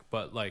think,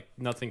 but like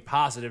nothing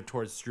positive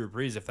towards Drew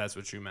Brees, if that's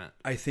what you meant.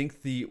 I think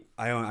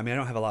I don't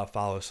have a lot of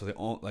followers, so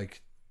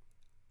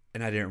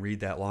and I didn't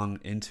read that long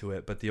into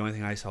it, but the only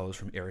thing I saw was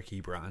from Eric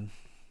Ebron.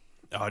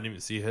 Oh, I didn't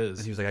even see And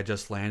his. he was like, I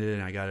just landed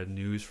and I got a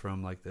news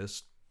from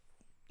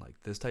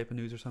this type of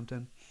news or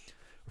something,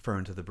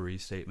 referring to the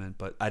Breeze statement.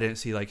 But I didn't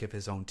see like if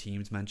his own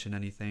teams mentioned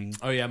anything.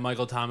 Oh yeah,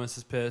 Michael Thomas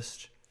is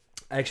pissed.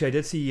 Actually, I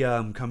did see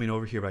coming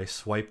over here, but I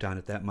swiped on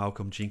it that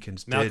Malcolm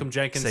Jenkins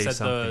Jenkins say said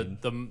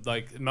something.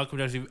 Malcolm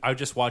Jenkins. I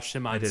just watched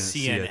him on didn't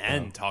see it,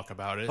 CNN though. talk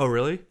about it. Oh,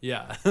 really?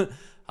 Yeah.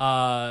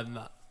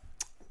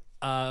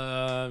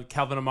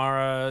 Calvin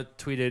Amara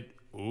tweeted,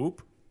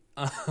 "Oop."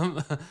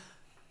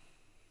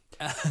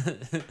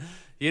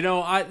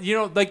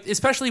 Like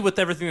especially with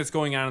everything that's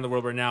going on in the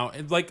world right now,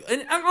 and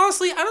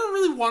honestly, I don't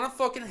really want to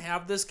fucking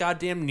have this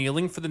goddamn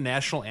kneeling for the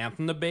national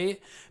anthem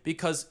debate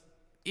because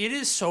it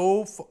is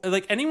so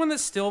like anyone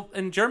that's still,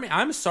 and Jeremy,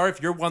 I'm sorry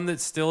if you're one that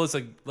still is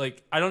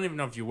like I don't even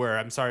know if you were.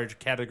 I'm sorry to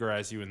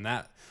categorize you in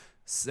that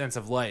sense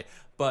of light,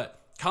 but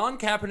Colin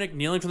Kaepernick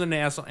kneeling for the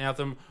national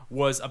anthem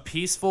was a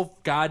peaceful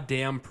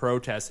goddamn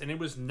protest, and it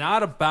was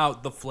not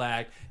about the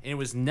flag, and it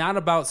was not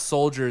about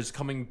soldiers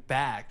coming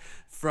back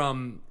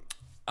from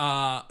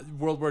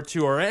World War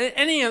II or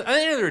any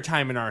other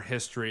time in our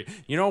history.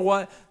 You know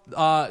what?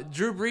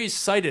 Drew Brees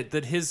cited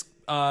that his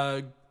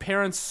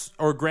parents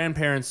or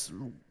grandparents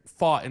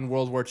fought in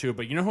World War II,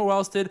 but you know who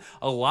else did?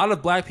 A lot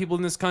of black people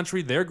in this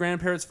country, their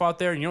grandparents fought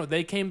there, and you know what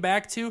they came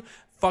back to?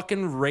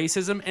 Fucking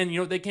racism. And you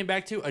know what they came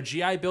back to? A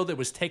GI Bill that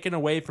was taken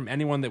away from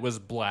anyone that was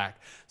black.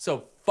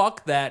 So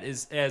fuck that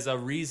as a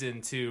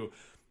reason to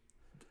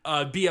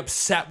be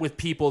upset with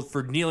people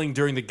for kneeling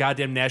during the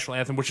goddamn national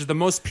anthem, which is the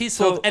most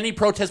peaceful of any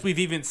protest we've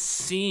even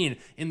seen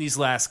in these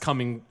last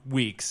coming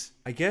weeks.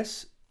 I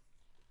guess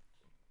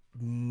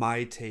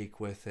my take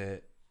with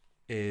it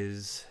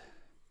is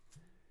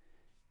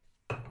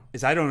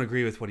I don't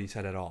agree with what he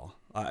said at all.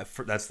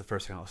 That's the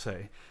first thing I'll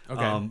say.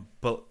 Okay.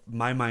 But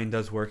my mind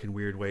does work in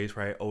weird ways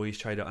where I always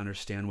try to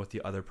understand what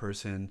the other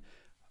person,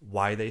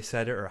 why they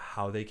said it or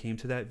how they came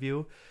to that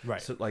view.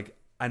 Right. So like,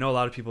 I know a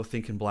lot of people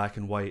think in black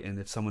and white, and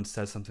if someone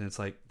says something that's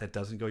like that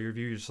doesn't go your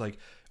view, you're just like,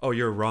 oh,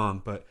 you're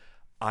wrong. But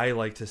I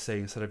like to say,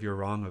 instead of you're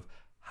wrong, of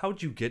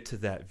how'd you get to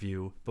that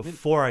view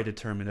before I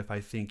determine if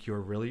I think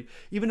you're really,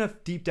 even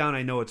if deep down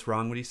I know it's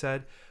wrong what he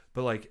said,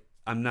 but like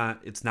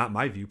it's not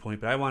my viewpoint,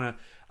 but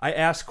I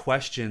ask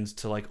questions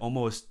to like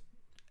almost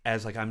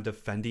as like I'm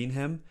defending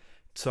him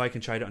so I can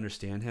try to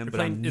understand him,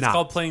 It's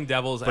called playing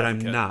devil's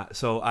advocate. I'm not.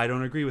 So I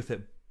don't agree with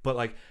it. But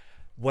like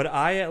what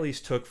I at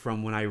least took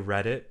from when I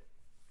read it,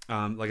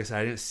 like I said,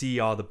 I didn't see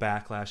all the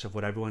backlash of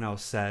what everyone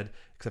else said,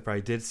 except for I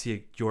did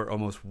see your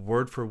almost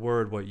word for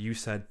word what you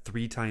said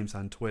 3 times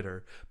on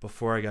Twitter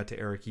before I got to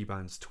Eric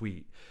Ebon's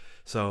tweet.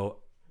 So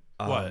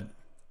what?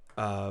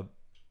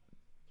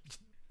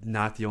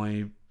 Not the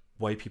only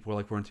white people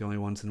weren't the only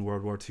ones in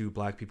World War II.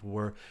 Black people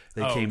were.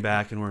 They came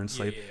back and were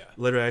enslaved. Yeah.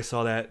 Literally, I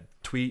saw that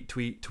tweet,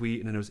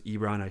 and then it was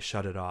Ebron. I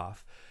shut it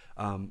off.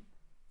 And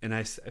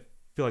I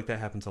feel like that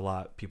happens a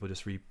lot. People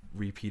just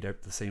repeat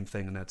the same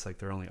thing, and that's like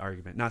their only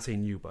argument. Not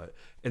saying you, but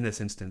in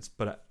this instance,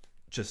 but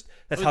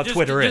that's how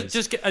Twitter is.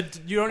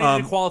 You don't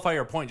need to qualify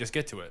your point. Just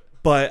get to it.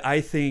 But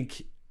I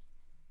think,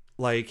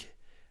 like,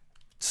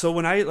 so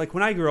when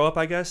I grew up,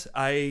 I guess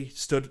I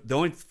stood. The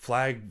only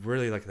flag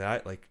really like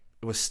that, like,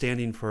 it was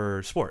standing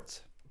for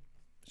sports.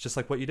 It's just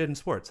like what you did in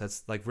sports.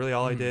 That's like really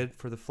all I did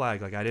for the flag.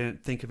 Like I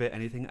didn't think of it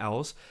anything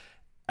else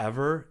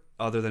ever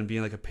other than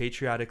being like a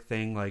patriotic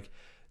thing. Like,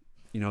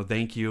 you know,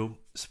 thank you,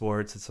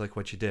 sports. It's like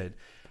what you did.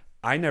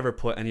 I never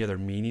put any other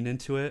meaning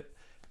into it.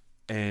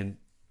 And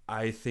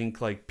I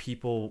think like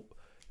people,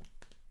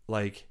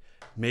 like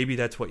maybe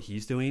that's what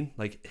he's doing.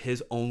 Like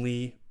the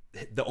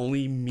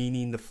only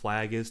meaning the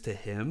flag is to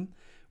him,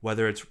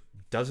 whether it's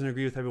doesn't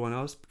agree with everyone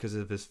else because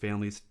of his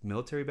family's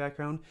military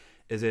background,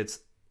 is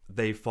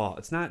they fought.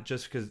 It's not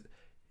just because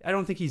I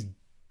don't think he's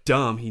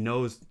dumb. He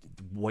knows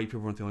white people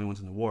weren't the only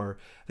ones in the war.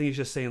 I think he's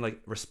just saying like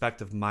respect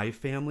of my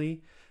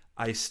family,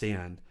 I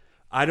stand.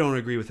 I don't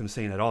agree with him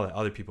saying at all that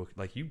other people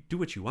like you do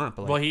what you want.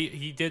 But like, well,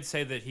 he did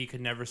say that he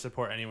could never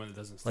support anyone that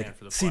doesn't stand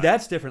for the flag. See,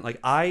 that's different. Like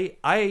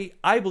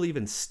I believe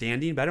in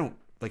standing, but I don't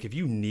like if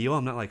you kneel,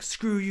 I'm not like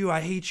screw you,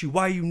 I hate you.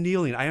 Why are you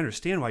kneeling? I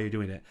understand why you're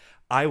doing it.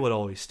 I would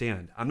always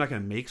stand. I'm not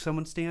going to make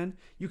someone stand.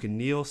 You can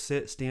kneel,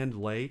 sit, stand,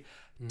 lay.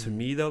 To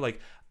me, though, like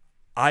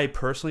I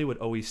personally would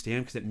always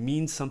stand because it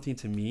means something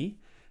to me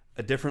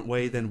a different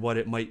way than what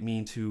it might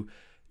mean to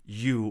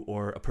you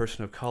or a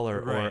person of color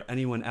or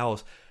anyone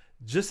else.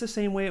 Just the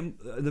same way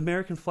the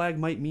American flag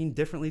might mean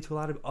differently to a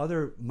lot of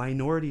other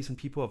minorities and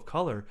people of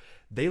color.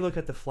 They look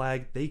at the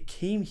flag. They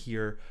came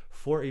here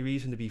for a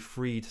reason to be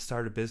free, to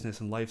start a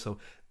business in life. So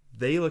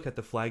they look at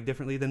the flag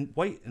differently than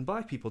white and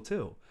black people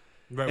too.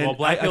 Right. And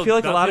Well, I feel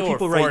like a lot of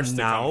people right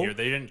now,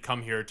 they didn't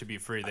come here to be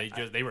free.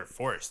 They were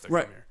forced to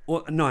right. come here.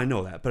 Well, no, I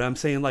know that, but I'm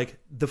saying like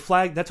the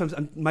flag. That's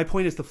what my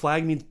point is. The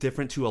flag means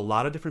different to a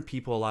lot of different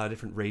people, a lot of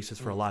different races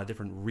for a lot of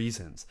different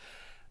reasons.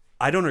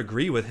 I don't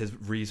agree with his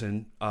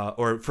reason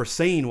or for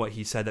saying what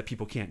he said that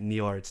people can't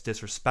kneel or it's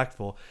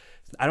disrespectful.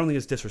 I don't think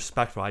it's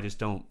disrespectful. I just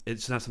don't.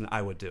 It's not something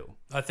I would do.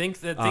 I think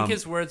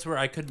his words were,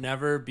 "I could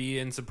never be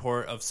in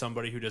support of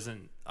somebody who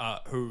doesn't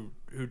who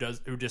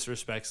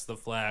disrespects the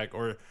flag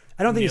or."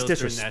 I don't think it's kneels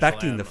during the national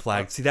disrespecting the anthem.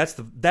 flag. See,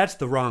 that's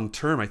the wrong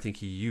term. I think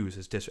he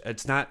used.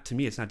 It's not, to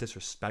me. It's not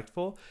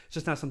disrespectful. It's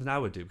just not something I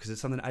would do because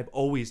it's something I've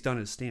always done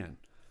as Stan.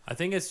 I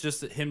think it's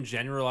just him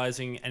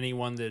generalizing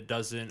anyone that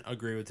doesn't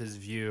agree with his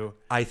view.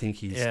 I think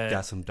he's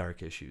got some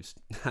dark issues.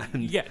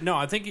 Yeah, no,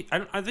 I think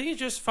he's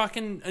just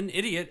fucking an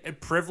idiot, a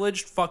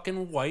privileged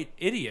fucking white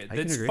idiot.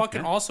 That's agree,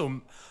 fucking yeah.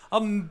 also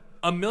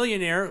a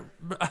millionaire.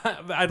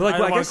 I don't I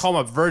want guess- to call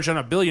him a virgin,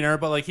 a billionaire,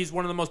 but like he's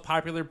one of the most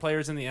popular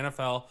players in the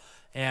NFL,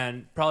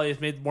 and probably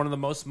has made one of the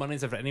most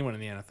monies of anyone in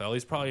the NFL.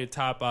 He's probably a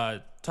top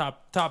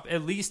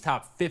at least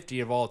top 50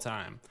 of all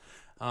time.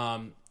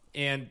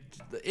 And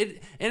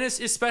it's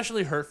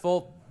especially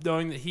hurtful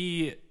knowing that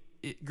he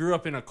grew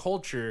up in a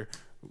culture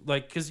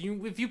like, because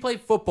if you play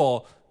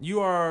football,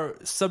 you are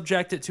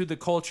subjected to the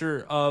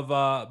culture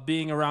of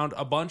being around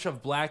a bunch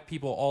of black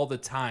people all the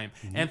time,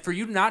 and for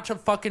you not to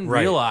fucking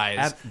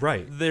realize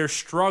their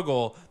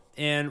struggle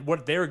and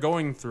what they're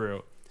going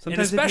through.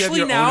 Sometimes and especially if you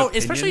have your now, own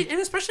opinion,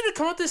 especially to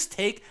come out this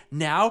take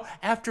now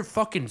after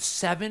fucking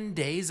 7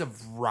 days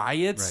of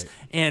riots,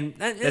 and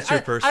That's your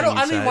first thing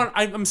you said.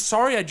 I'm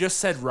sorry, I just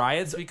said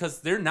riots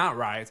because they're not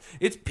riots.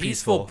 It's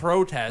peaceful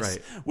protests.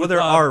 Right. Well, there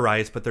are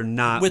riots, but they're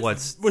not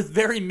with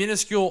very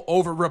minuscule,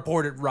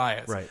 over-reported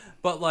riots. Right.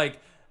 But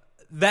like,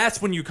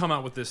 that's when you come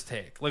out with this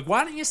take. Like,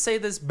 why didn't you say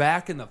this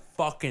back in the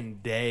fucking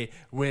day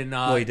when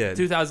he did.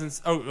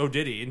 2000? Oh,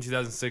 did he in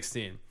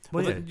 2016?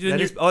 Well, yeah.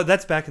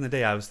 That's back in the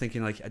day. I was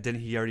thinking, like,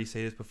 didn't he already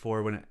say this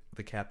before when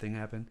the cap thing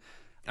happened?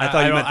 I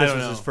thought you meant this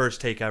was his first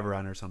take ever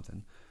on or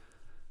something.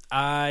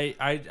 I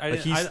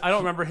don't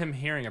remember him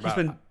hearing about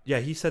it. Yeah,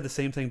 he said the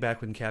same thing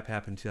back when cap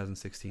happened in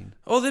 2016.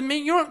 Oh, then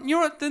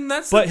then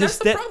that's But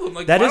the problem.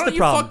 Like, that why is don't the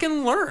problem. you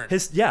fucking learn?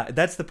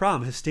 That's the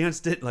problem. His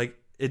stance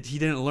he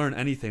didn't learn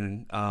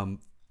anything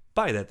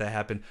by that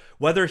happened.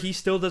 Whether he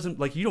still doesn't,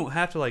 like, you don't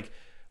have to like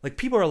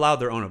people are allowed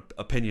their own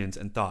opinions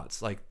and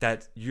thoughts, like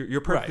that.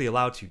 You're perfectly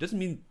allowed to. Doesn't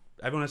mean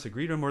everyone has to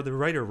agree to them or they're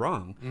right or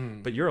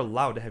wrong, but you're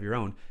allowed to have your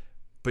own.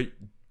 But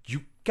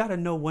you got to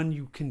know when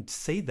you can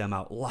say them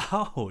out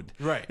loud,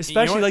 right?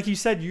 Especially like you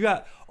said, you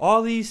got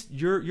all these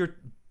probably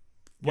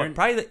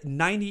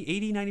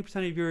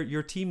 90% of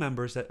your team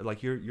members that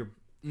like your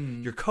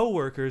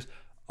coworkers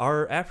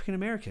are African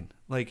American.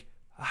 Like,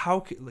 how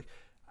could like.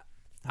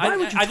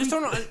 I just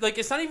don't know. Like,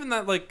 it's not even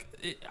that. Like,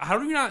 how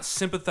do you not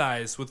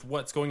sympathize with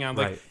what's going on?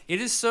 Like, it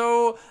is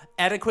so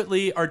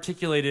adequately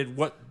articulated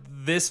what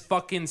this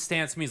fucking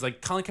stance means. Like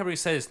Colin Kaepernick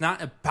said, it's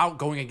not about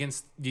going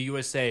against the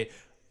USA.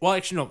 Well,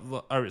 actually,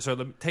 no. All right, so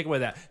let me take away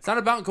that. It's not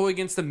about going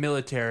against the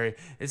military.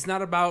 It's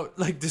not about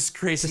like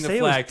disgracing the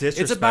flag.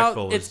 It's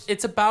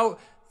about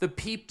the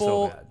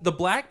people, the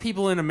black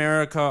people in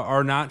America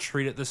are not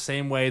treated the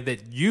same way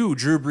that you,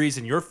 Drew Brees,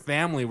 and your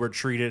family were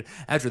treated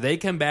after they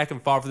came back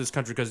and fought for this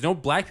country. Because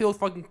black people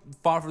fucking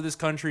fought for this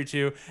country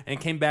too and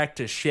came back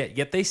to shit.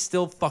 Yet they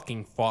still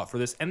fucking fought for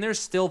this, and they're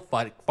still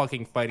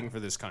fucking fighting for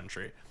this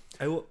country.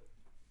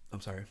 I'm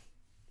sorry.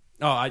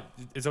 Oh,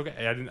 it's okay.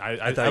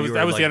 That was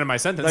like, the end of my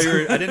sentence. I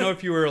didn't know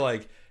if you were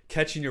like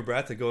catching your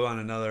breath to go on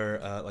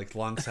another like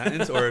long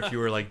sentence, or if you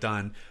were like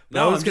done. But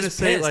No, I was I'm gonna just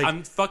say pissed. like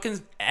I'm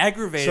fucking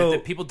aggravated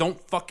that people don't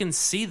fucking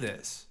see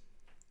this.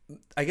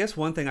 I guess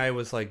one thing I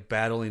was like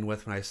battling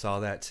with when I saw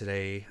that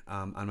today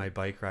on my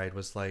bike ride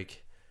was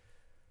like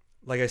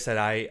I said,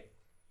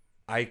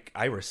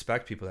 I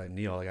respect people that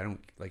kneel. Like, I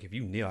don't like if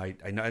you kneel, I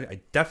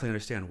definitely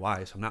understand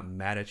why. So I'm not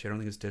mad at you. I don't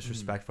think it's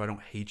disrespectful. I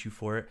don't hate you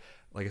for it.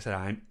 Like I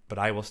said, but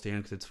I will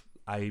stand because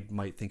I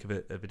might think of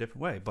it a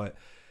different way. But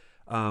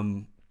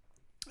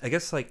I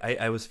guess like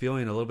I was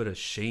feeling a little bit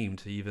ashamed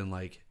to even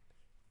like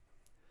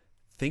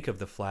think of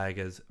the flag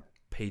as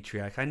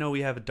patriotic. I know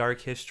we have a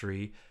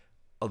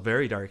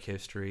very dark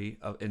history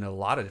in a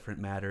lot of different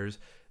matters,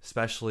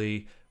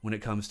 especially when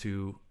it comes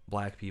to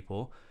black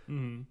people.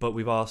 But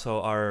we've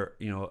also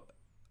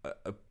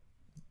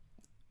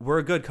we're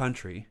a good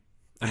country.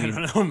 I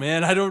don't know,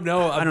 man. I don't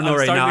know. I don't know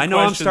right now. I know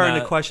I'm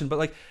starting to question, but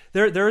like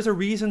there is a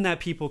reason that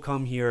people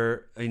come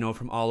here,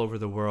 from all over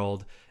the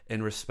world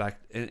and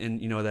respect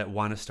and that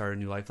want to start a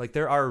new life. Like,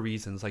 there are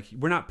reasons. Like,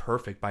 we're not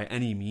perfect by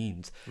any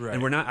means, right.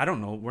 And we're not. I don't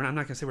know. I'm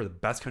not gonna say we're the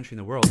best country in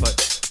the world,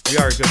 but we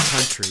are a good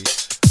country.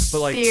 But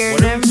like, Fear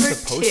what are we number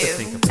supposed to 2,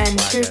 think of the flag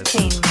as?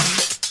 entertainment.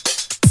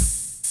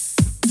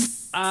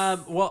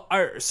 Well,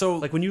 all right, so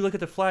like when you look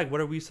at the flag,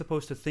 what are we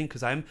supposed to think?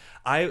 Because like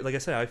I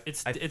said,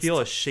 I feel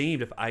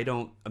ashamed if I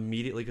don't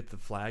immediately get the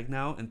flag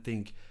now and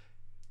think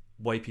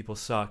white people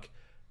suck,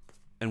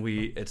 and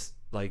it's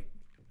like,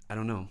 I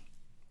don't know.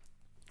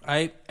 all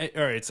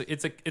right,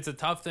 it's a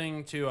tough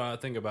thing to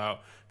think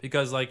about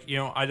because like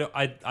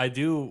I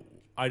do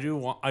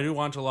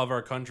want to love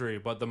our country,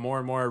 but the more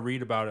and more I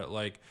read about it,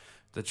 like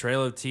the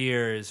Trail of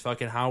Tears,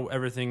 fucking how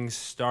everything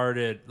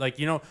started. Like,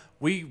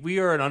 we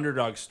are an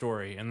underdog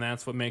story, and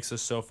that's what makes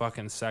us so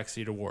fucking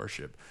sexy to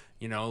worship.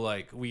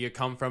 Like, we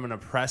come from an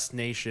oppressed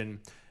nation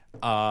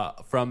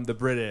from the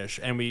British,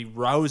 and we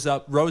rose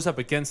up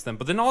against them.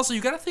 But then also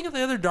you got to think of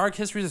the other dark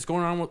history that's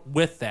going on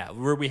with that,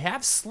 where we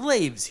have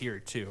slaves here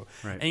too,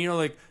 Right. and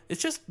like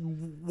it's just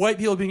white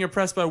people being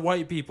oppressed by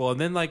white people, and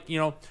then like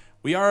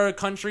we are a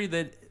country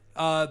that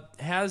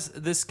has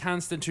this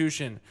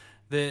constitution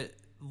that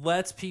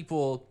lets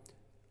people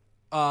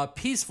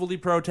peacefully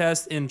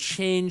protest and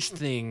change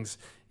things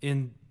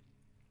in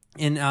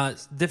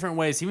different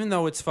ways, even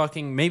though it's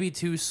fucking maybe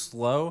too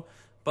slow.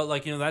 But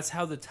like that's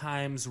how the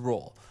times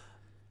roll.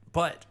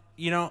 But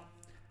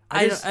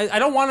I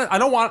don't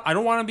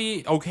want to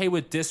be okay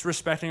with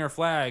disrespecting our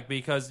flag,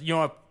 because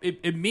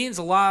it means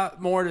a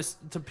lot more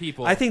to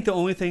people. I think the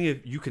only thing if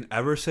you can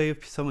ever say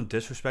if someone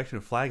disrespecting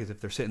a flag is if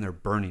they're sitting there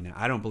burning it.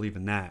 I don't believe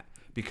in that,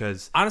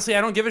 because honestly,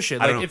 I don't give a shit.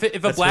 Like if a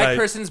That's black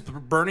person's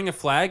burning a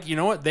flag, you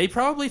know what? They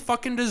probably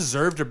fucking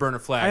deserve to burn a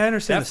flag. I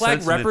understand that the flag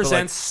sentiment, but,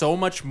 represents like, so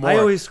much more. I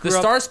always the grew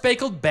up- Star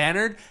Spangled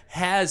Banner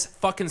has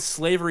fucking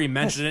slavery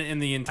mentioned in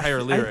the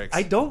entire lyrics.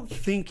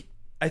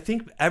 I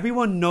think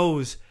everyone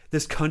knows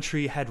this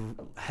country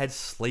had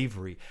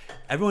slavery.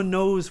 Everyone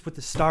knows with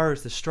the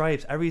stars, the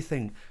stripes,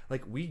 everything.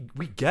 Like we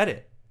get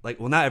it. Like,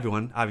 well, not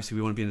everyone. Obviously,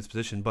 we wouldn't be in this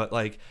position, but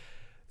like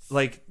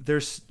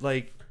there's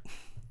like,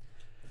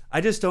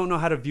 I just don't know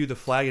how to view the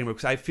flag anymore,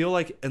 because I feel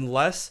like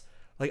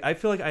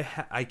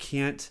I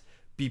can't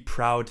be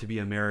proud to be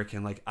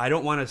American. Like, I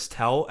don't want to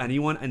tell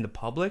anyone in the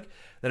public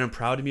that I'm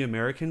proud to be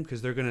American,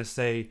 because they're gonna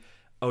say,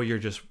 "Oh, you're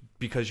just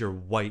because you're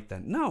white."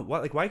 Then no,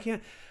 why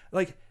can't,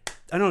 like,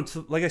 I don't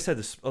know. Like I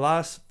said, a lot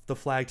of the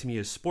flag to me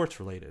is sports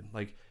related.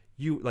 Like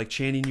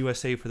chanting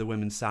USA for the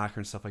women's soccer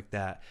and stuff like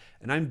that.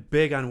 And I'm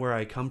big on where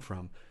I come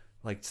from,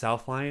 like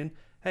South Lyon.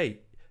 Hey,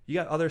 you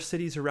got other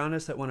cities around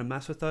us that want to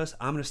mess with us.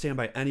 I'm going to stand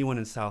by anyone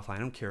in South Lyon.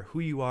 I don't care who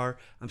you are.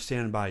 I'm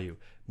standing by you.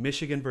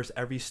 Michigan versus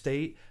every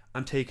state,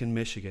 I'm taking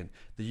Michigan.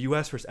 The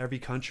U.S. versus every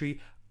country,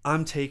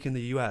 I'm taking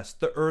the U.S.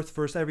 The Earth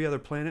versus every other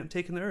planet, I'm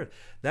taking the Earth.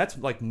 That's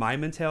like my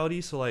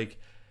mentality. So like,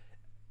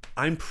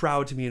 I'm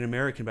proud to be an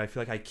American, but I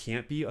feel like I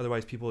can't be.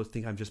 Otherwise, people would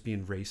think I'm just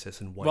being racist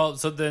and white. Well,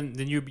 so then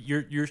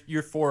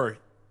you're for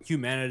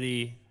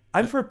humanity.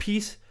 I'm for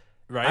peace.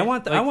 Right. I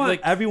want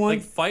everyone,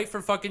 like fight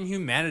for fucking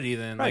humanity.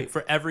 Then Right. like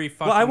for every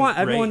fucking. Well, I want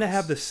everyone to race.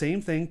 have the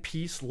same thing: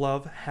 peace,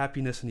 love,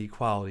 happiness, and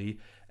equality.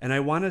 And I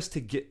want us to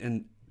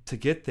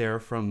get there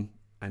from.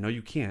 I know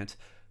you can't,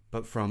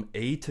 but from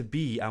A to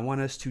B, I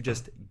want us to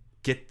just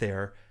get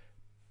there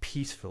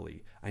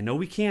peacefully. I know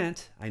we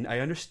can't. I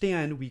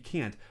understand we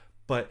can't,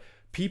 but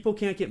people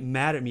can't get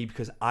mad at me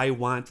because I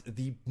want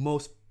the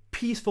most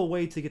peaceful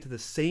way to get to the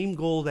same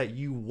goal that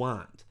you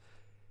want.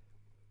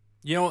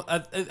 I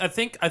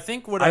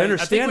think what I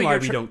understand I think why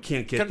what we you're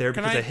can't get there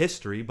because of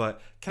history,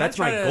 but that's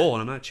my goal,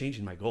 and I'm not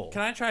changing my goal.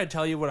 Can I try to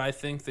tell you what I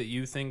think that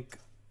you think,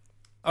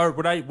 or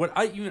what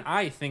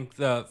I think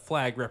the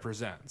flag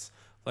represents?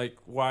 Like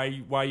why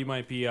you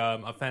might be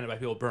offended by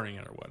people burning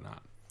it or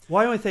whatnot.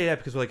 Well, I only say that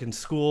because like in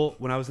school,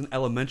 when I was in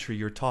elementary,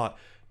 you're taught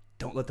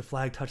don't let the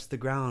flag touch the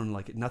ground.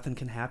 Like nothing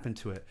can happen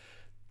to it.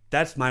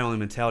 That's my only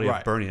mentality Right.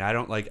 of burning. I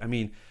don't like. I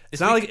mean,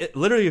 it's not like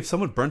literally if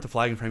someone burnt the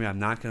flag in front of me, I'm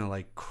not gonna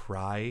like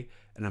cry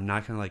and I'm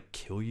not gonna like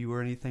kill you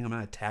or anything. I'm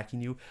not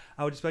attacking you.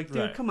 I would just be like, dude,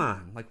 Right. come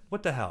on, like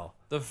what the hell?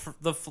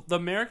 The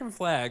American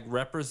flag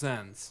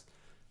represents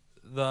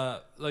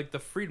the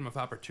freedom of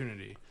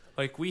opportunity.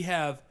 Like we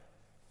have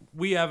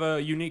a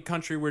unique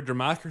country where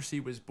democracy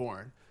was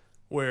born,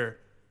 where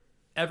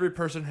every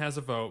person has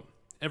a vote,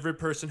 every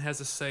person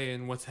has a say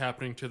in what's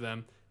happening to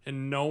them,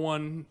 and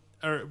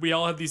we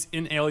all have these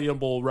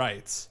inalienable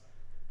rights.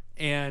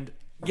 And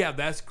yeah,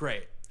 that's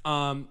great.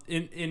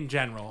 In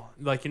general,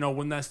 like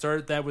when that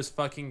started, that was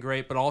fucking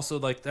great. But also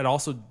like that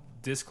also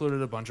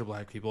discluded a bunch of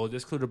black people, it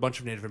discluded a bunch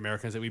of Native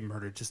Americans that we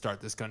murdered to start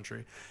this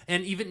country,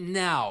 and even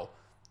now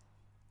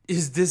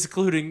is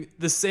discluding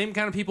the same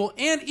kind of people,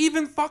 and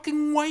even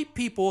fucking white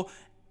people,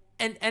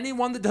 and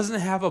anyone that doesn't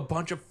have a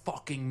bunch of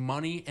fucking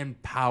money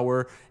and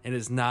power and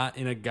is not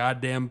in a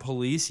goddamn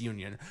police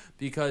union,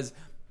 because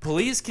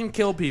police can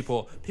kill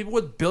people. People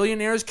with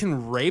billionaires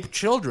can rape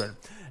children.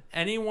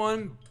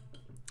 Anyone.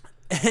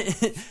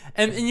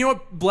 and you know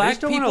what? Black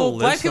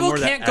people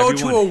can't go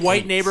to a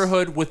white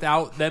neighborhood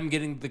without them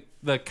getting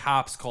the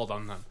cops called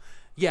on them.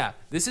 Yeah,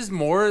 this is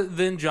more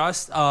than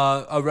just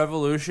a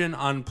revolution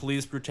on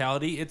police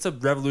brutality. It's a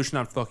revolution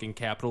on fucking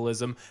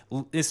capitalism,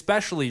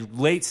 especially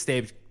late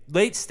stage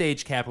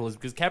capitalism,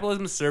 because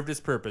capitalism served its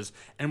purpose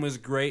and was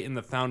great in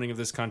the founding of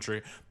this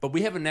country. But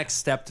we have a next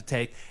step to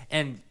take,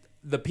 and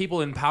the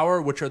people in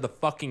power, which are the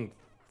fucking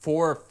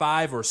 4 or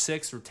 5 or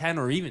 6 or 10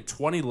 or even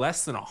 20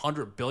 less than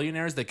 100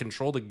 billionaires that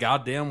control the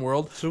goddamn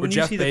world. So where when you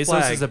Jeff see the Bezos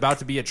flag, is about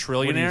to be a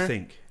trillionaire. What do you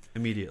think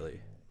immediately?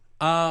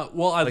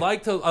 Well, I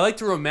like to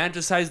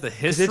romanticize the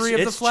history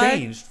of the flag.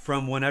 It's changed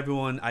from when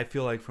everyone, I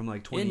feel like from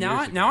like 20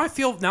 years ago.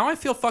 Now I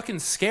feel fucking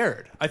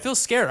scared. I feel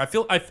scared.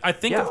 I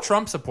think of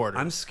Trump supporters.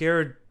 I'm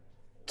scared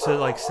to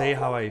like say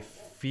how I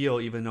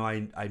feel, even though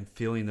I'm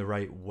feeling the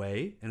right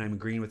way and I'm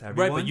agreeing with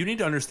everyone. Right, but you need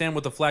to understand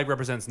what the flag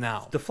represents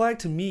now. The flag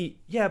to me,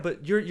 yeah,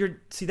 but you're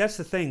see, that's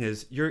the thing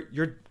is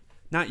you're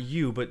not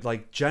you, but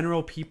like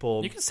general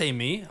people. You can say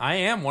me. I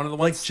am one of the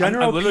Like ones.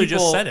 general I literally people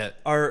just said it.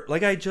 are,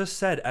 like I just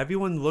said,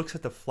 everyone looks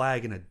at the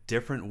flag in a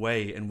different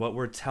way, and what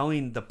we're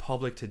telling the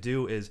public to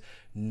do is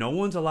no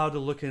one's allowed to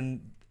look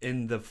in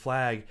the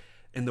flag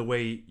in the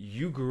way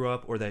you grew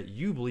up or that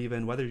you believe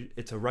in, whether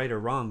it's a right or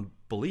wrong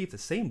belief, the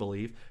same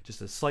belief,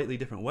 just a slightly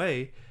different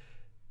way.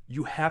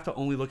 You have to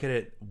only look at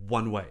it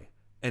one way,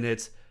 and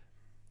it's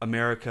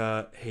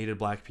America hated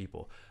black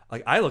people.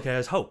 Like I look at it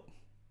as hope.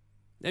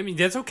 I mean,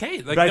 that's okay.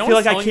 Like, But I no feel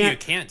one's like I telling you can't.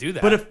 can't do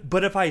that.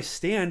 But if I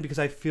stand because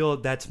I feel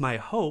that's my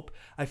hope,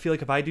 I feel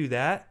like if I do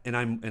that and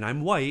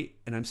I'm white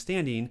and I'm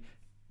standing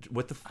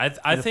with the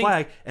I the think-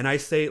 flag and I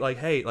say like,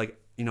 hey, like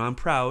I'm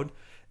proud,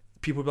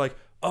 people will be like,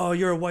 oh,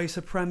 you're a white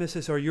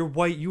supremacist or you're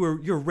white, you're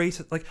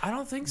racist. Like I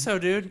don't think so,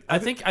 dude. I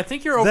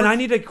think you're over. then I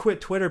need to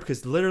quit Twitter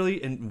because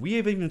literally, and we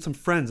have even some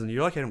friends, and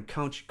you're lucky I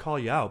don't call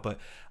you out, but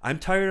I'm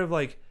tired of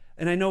like.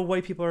 And I know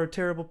white people are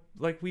terrible.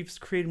 Like we've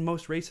created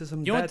most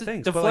racism, You know bad what, the-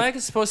 things. the but, flag like,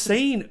 is supposed to-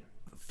 saying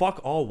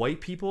fuck all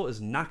white people is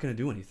not going to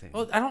do anything.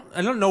 Well,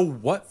 I don't know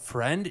what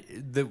friend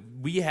that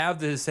we have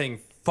that is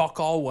saying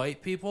fuck all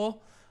white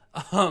people,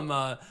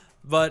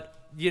 but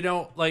you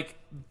know, like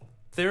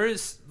there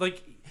is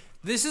like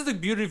this is the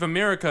beauty of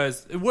America.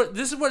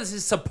 This is what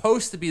is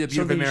supposed to be the beauty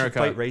Something of you should America.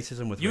 fight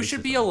racism with You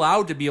should be racism.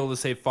 allowed to be able to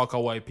say fuck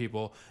all white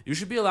people. You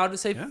should be allowed to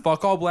say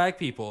fuck all black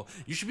people.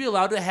 You should be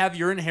allowed to have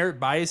your inherent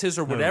biases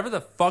or whatever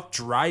the fuck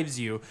drives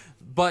you.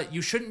 But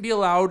you shouldn't be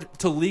allowed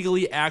to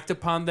legally act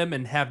upon them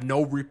and have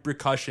no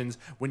repercussions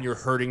when you're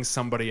hurting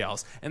somebody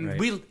else. And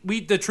Right. we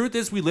the truth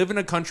is we live in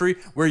a country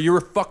where you're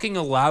fucking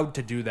allowed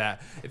to do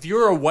that. If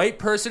you're a white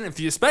person,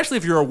 especially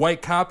if you're a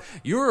white cop,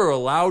 you're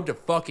allowed to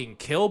fucking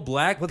kill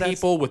black that's-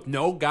 people with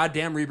no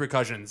goddamn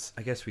repercussions.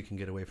 I guess we can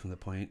get away from the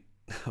point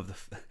of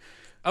the.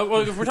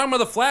 Well, if we're talking about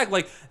the flag,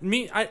 like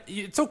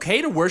it's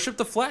okay to worship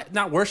the flag.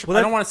 Not worship. Well,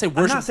 I don't want to say I'm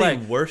worship. not the flag.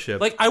 saying worship.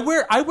 Like I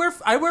wear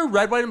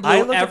red, white, and I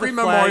blue look at every the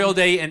flag- Memorial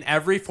Day and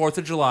every 4th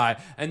of July.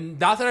 And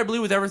not that I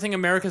believe with everything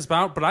America's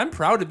about, but I'm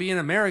proud to be an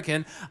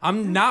American.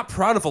 I'm not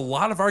proud of a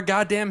lot of our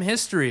goddamn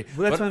history.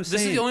 Well, that's But what I'm This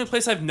is saying. the only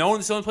place I've known.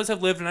 It's the only place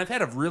I've lived, and I've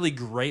had a really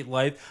great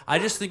life. I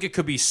just think it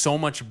could be so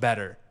much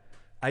better.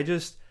 I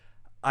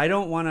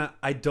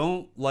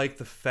don't like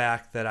the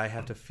fact that I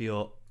have to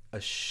feel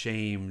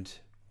ashamed.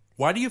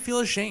 Why do you feel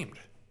ashamed?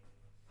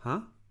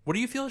 Huh? What do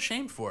you feel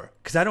ashamed for?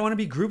 Because I don't want to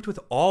be grouped with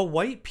all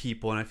white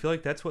people, and I feel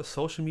like that's what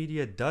social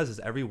media does. Is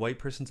every white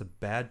person's a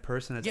bad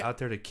person that's Yeah. out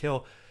there to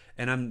kill,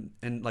 and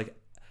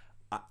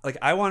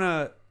I want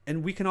to,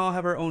 and we can all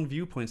have our own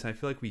viewpoints, and I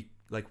feel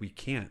like we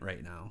can't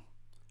right now.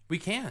 We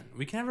can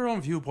have our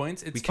own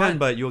viewpoints. It's We can, fine.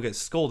 but you'll get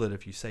scolded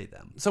if you say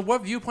them. So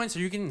what viewpoints are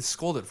you getting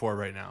scolded for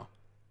right now?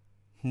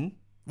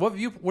 What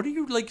are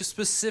you like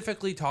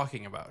specifically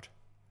talking about?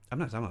 I'm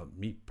not talking about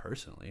me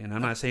personally, and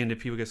I'm not saying that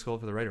people get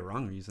scolded for the right or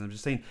wrong reason. I'm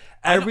just saying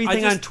I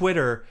everything just- on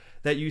Twitter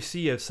that you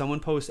see, if someone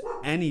posts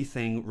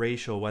anything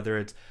racial, whether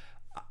it's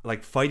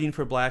like fighting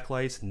for black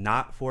lives,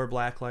 not for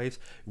black lives,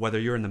 whether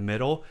you're in the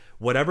middle,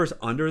 whatever's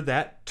under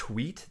that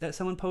tweet that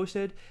someone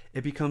posted,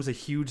 it becomes a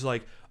huge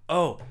like,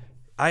 oh,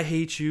 I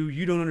hate you.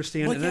 You don't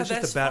understand. Well, and yeah, that's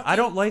just that's a bad. I fucking-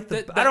 don't like the.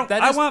 that- I don't.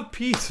 that I is- want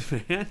peace,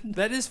 man.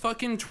 That is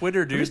fucking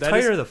Twitter, dude. just That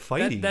tired is- of the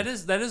fighting. That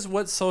is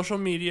what social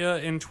media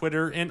and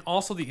Twitter and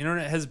also the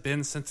internet has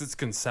been since its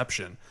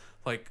conception.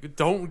 Like,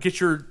 don't get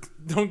your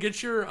Maybe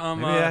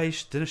I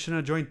shouldn't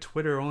have joined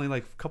Twitter only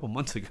like a couple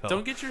months ago.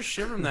 don't get your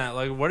shit from that.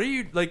 Like, what are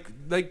you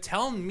like?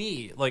 Tell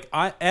me, like,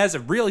 I as a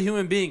real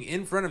human being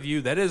in front of you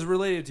that is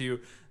related to you,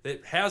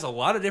 that has a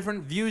lot of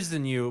different views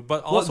than you,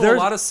 but also a there's-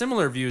 lot of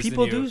similar views.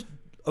 People than you. do.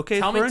 Okay,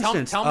 Tell for me- tell-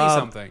 instance, tell me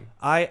something.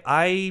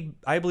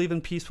 I believe in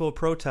peaceful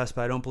protest,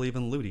 but I don't believe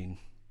in looting.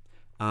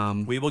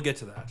 We will get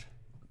to that.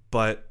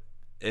 But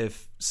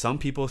if some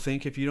people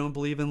think if you don't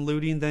believe in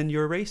looting, then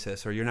you're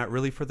racist or you're not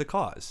really for the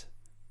cause.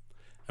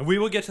 And we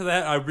will get to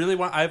that. I really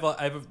want. I have a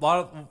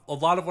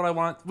lot of what I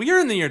want. We are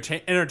in the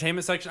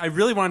entertainment section. I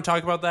really want to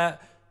talk about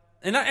that.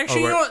 And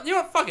actually, Oh, you know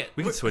what? Fuck it.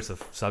 We can switch the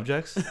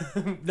subjects.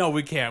 No,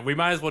 we can't. We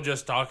might as well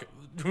just talk.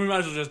 We might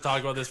as well just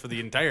talk about this for the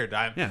entire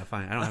time. Yeah,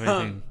 fine. I don't have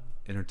anything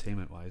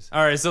entertainment wise.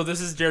 All right. So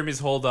this is Jeremy's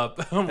hold up.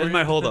 That's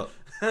my hold up.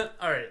 All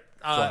right.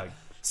 Flag.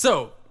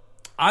 So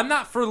I'm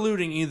not for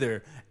looting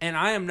either, and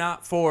I am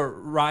not for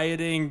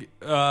rioting.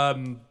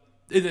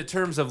 In the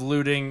terms of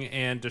looting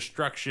and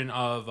destruction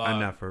of I'm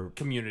not for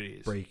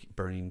communities.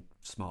 burning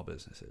small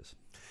businesses.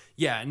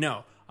 Yeah,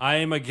 no, I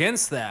am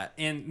against that.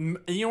 And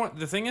you know what?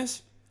 The thing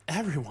is,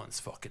 everyone's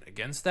fucking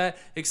against that,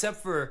 except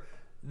for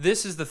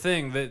this is the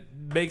thing that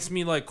makes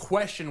me like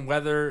question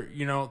whether,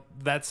 you know,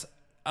 that's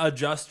a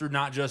just or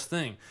not just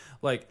thing.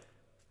 Like,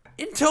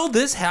 until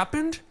this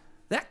happened,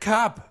 that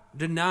cop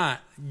did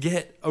not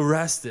get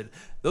arrested.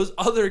 Those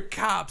other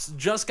cops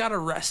just got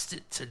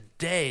arrested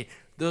today.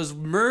 Those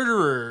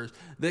murderers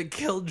that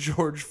killed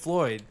George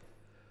Floyd.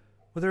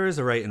 Well, there is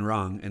a right and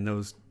wrong, and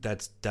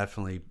that's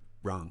definitely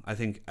wrong. I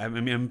think. I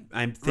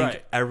think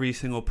Right. every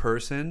single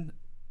person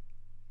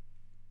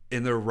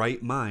in their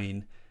right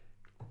mind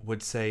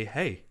would say,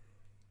 "Hey,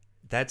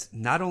 that's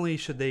not only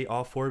should they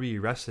all four be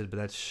arrested, but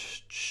that's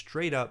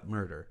straight up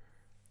murder."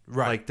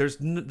 Right. Like there's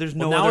no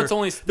now other it's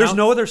only- there's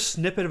now- no other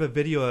snippet of a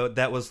video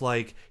that was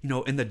like,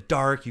 in the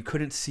dark, you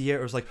couldn't see it.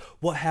 It was like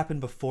what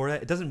happened before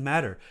that. It doesn't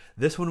matter.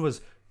 This one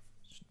was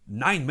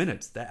 9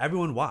 minutes that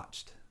everyone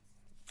watched.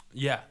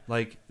 Yeah.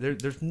 Like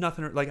there's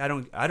nothing like I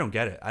don't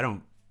get it. I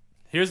don't.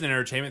 Here's an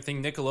entertainment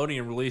thing.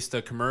 Nickelodeon released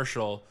a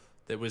commercial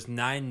that was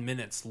 9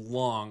 minutes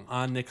long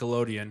on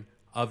Nickelodeon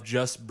of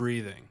just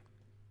breathing.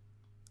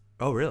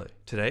 Oh really?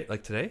 Today?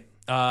 Like today?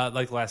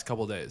 Like the last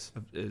couple days.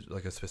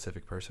 Like a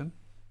specific person?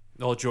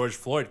 Well, George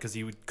Floyd, because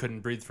he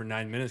couldn't breathe for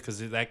 9 minutes because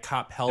that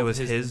cop held It was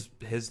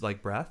his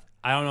like breath.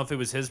 I don't know if it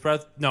was his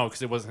breath. No,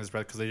 because it wasn't his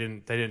breath because they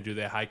didn't do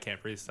that high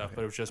can't breathe stuff.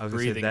 But it was just I was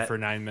gonna say breathing for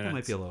 9 That minutes.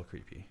 might be a little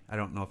creepy. I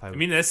don't know if I would. I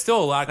mean, that's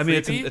still a lot. I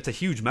mean, creepy, it's a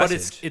huge but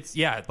message. it's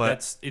yeah,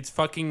 but- it's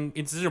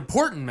an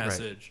important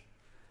message.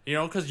 You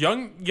know, because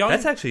young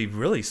That's actually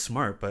really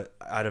smart. But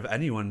out of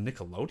anyone,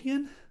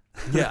 Nickelodeon,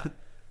 yeah,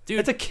 dude.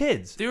 it's a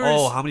kids. There's-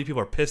 Oh, how many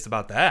people are pissed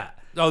about that?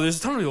 Oh, there's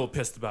a ton of people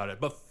pissed about it,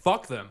 but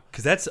fuck them.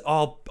 Because that's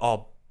all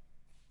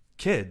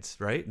kids,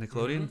 right?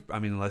 Nickelodeon. I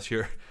mean, unless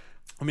you're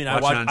I mean,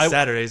 watching on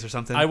Saturdays or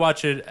something. I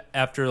watch it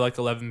after like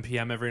 11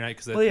 p.m. every night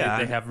because Well, yeah,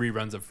 they have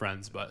reruns of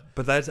Friends. But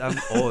but that's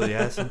oh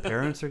yeah, some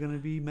parents are gonna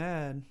be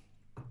mad.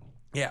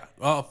 yeah,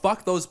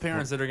 fuck those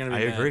parents that are gonna be.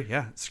 I mad. agree.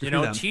 Yeah, screw You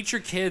know, them. teach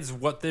your kids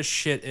what this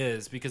shit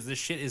is because this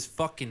shit is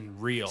fucking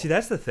real. See,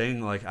 that's the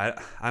thing. Like, I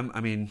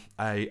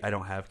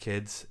don't have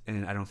kids,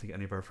 and I don't think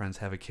any of our friends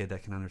have a kid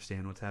that can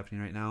understand what's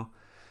happening right now.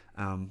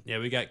 Yeah,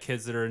 we got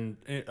kids that are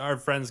our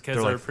friends' kids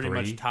They're are like pretty 3.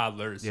 much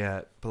toddlers.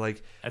 Yeah, but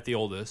like, At the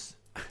oldest.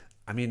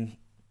 I mean,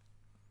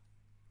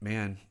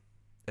 man,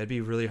 it'd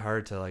be really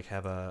hard to like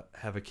have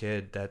a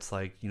kid that's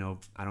like,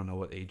 I don't know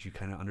what age you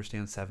kind of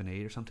understand, 7,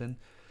 8 or something,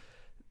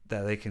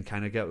 that they can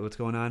kind of get what's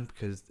going on,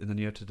 because and then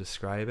you have to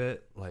describe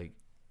it like.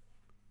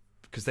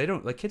 Because they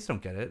don't, like, kids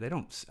don't get it. They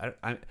don't.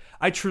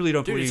 I truly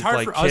don't Dude, it's believe hard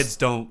like for us- kids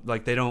don't,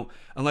 like, they don't,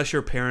 unless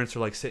your parents are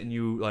like sitting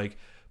you like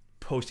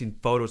posting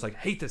photos like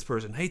hate this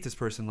person.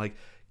 Like,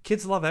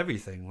 kids love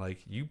everything. Like,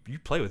 you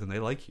play with them, they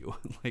like you.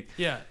 Like,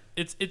 Yeah,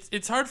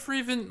 it's hard for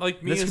even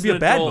like me. this as could be a an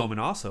bad adult. moment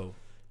also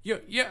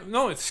Yeah,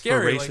 no, it's for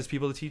scary. racist like-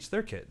 people to teach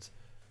their kids.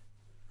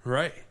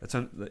 right? That's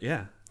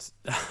yeah.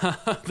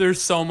 There's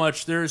so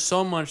much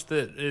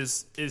that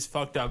is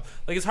fucked up.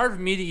 Like, it's hard for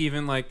me to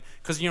even like,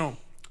 because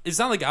it's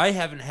not like I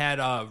haven't had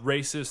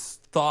racist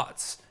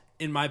thoughts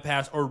in my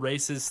past or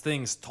racist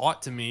things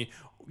taught to me.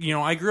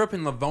 I grew up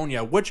in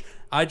Livonia, which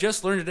I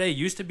just learned today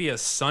used to be a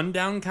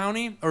sundown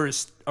county or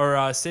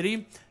a city.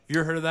 Have you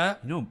ever heard of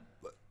that?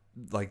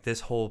 Like,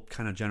 this whole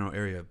kind of general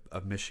area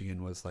of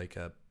Michigan was like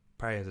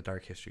probably has a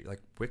dark history.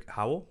 Like,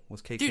 Howell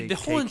was KKK Dude, the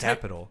whole entire-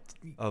 capital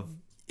of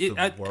It,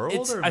 the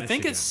world. Or I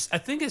think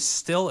Michigan? it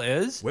still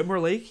is.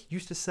 Whitmore Lake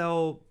used to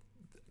sell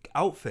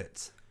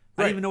outfits.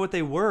 I Right. didn't even know what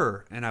they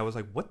were, and I was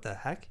like, "What the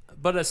heck?"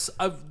 But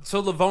so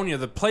Livonia,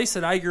 the place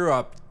that I grew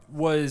up,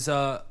 was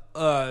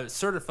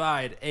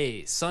certified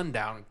a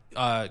sundown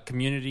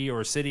community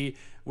or city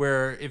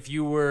where if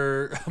you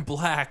were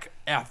black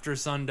after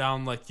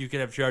sundown, like, you could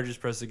have charges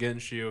pressed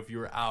against you if you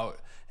were out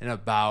and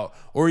about,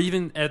 or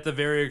even at the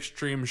very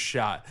extreme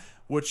shot,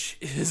 which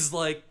is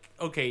like,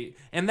 okay,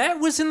 and that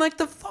was in like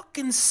the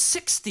fucking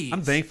 60s.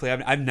 I'm thankfully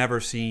I've never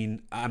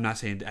seen. I'm not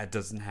saying that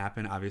doesn't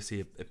happen. Obviously,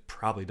 it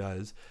probably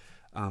does.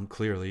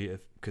 Clearly,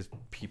 because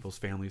people's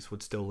families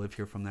would still live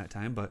here from that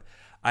time, but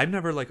I've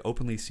never like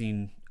openly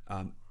seen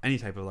any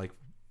type of like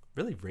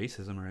really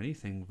racism or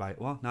anything.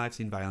 Well, no, I've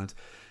seen violence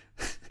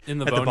in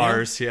the at the Livonia?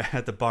 bars. Yeah,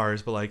 at the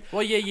bars, but like,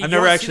 Well, yeah, I've you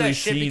never don't see actually that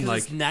shit seen because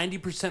like.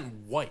 it's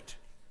 90% white.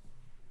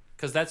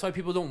 Because that's why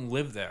people don't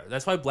live there.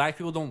 That's why black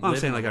people don't I'm live.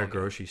 saying in like our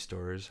Livonia. grocery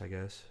stores, I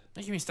guess.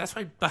 What do you mean? That's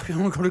why black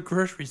people don't go to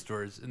grocery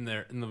stores in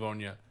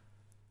Livonia.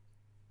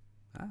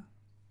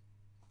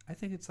 I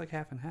think it's like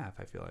half and half.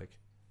 I feel like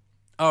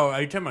Oh,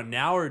 are you talking about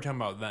now or are you talking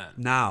about then?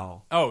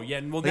 now. Oh, yeah.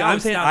 Well, Like, now I'm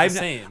it's saying not I've the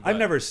same. I've but-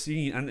 never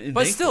seen, and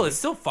But still, thankfully- it's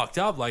still fucked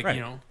up. Like,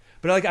 Right.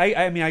 But like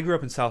I mean, I grew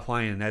up in South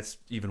Lyon, and that's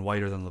even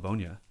whiter than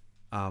Livonia.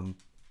 And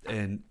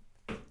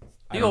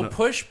I you don't go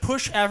know-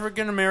 push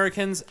African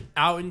Americans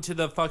out into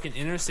the fucking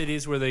inner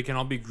cities where they can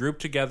all be grouped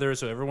together,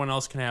 so everyone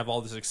else can have all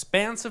this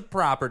expansive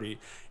property.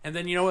 And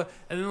then what?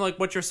 And then like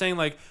what you're saying,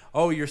 like,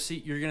 oh, you're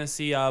gonna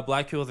see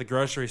black people at the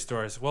grocery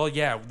stores. Well,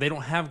 yeah, they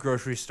don't have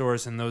grocery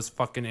stores in those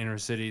fucking inner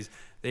cities.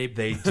 They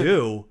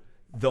do.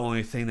 The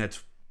only thing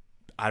that's,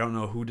 I don't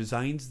know who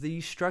designs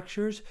these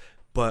structures,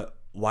 but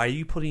why are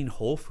you putting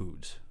Whole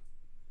Foods?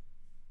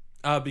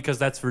 Because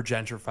that's for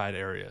gentrified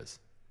areas.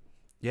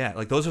 Yeah,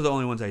 like those are the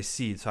only ones I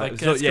see. So, Like,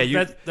 so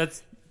yeah,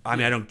 that's I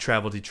mean, I don't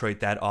travel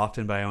Detroit that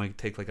often, but I only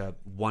take like a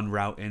one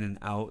route in and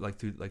out, like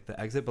through like the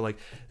exit. But like,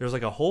 there's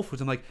like a Whole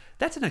Foods. I'm like,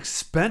 that's an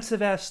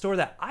expensive ass store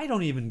that I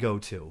don't even go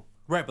to.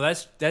 right,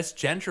 but that's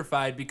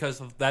gentrified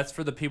because that's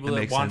for the people That that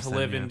makes want sense to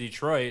live then, in yeah.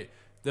 Detroit.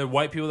 The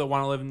white people that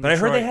want to live in But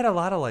Detroit. I heard they had a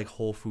lot of like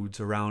Whole Foods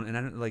around, and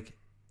I don't like.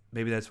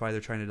 Maybe that's why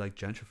they're trying to like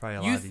gentrify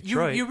a lot of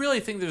Detroit. You really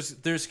think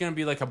there's going to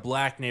be like a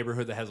black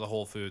neighborhood that has a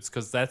Whole Foods?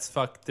 Because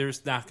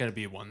there's not going to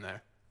be one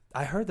there.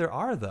 I heard there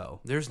are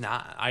though. There's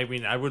not. I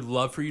mean, I would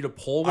love for you to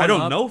pull one I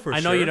don't up. know for I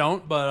know sure. you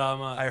don't, but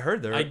I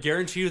heard there. I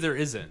guarantee you there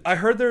isn't. I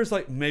heard there's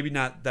like maybe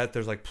not that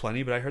there's like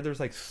plenty, but I heard there's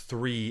like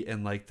 3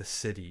 in like the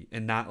city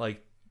and not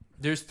like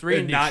There's 3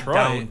 in not Detroit.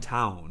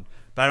 downtown.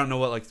 But I don't know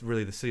what like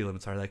really the city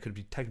limits are. That could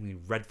be technically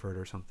Redford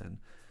or something.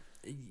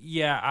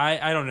 Yeah,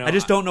 I don't know. I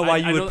just don't know why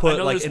you would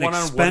put like there's an one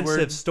on expensive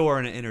Woodward. store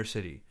in an inner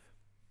city.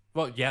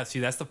 Well, yeah. See,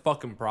 that's the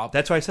fucking problem.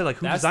 That's why I said like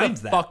who That's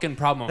designs the that? fucking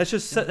problem. That's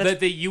just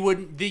that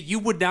you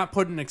would not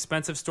put an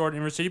expensive store in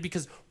inner city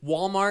because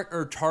Walmart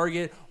or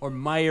Target or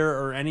Meijer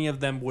or any of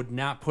them would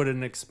not put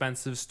an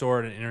expensive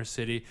store in an inner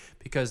city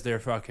because they're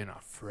fucking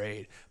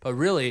afraid. But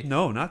really,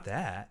 No, not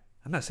that.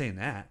 I'm not saying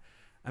that.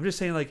 I'm just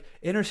saying like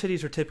inner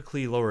cities are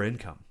typically lower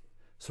income.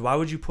 So why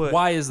would you put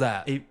why is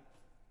that? I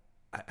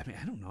mean,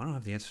 I don't know. I don't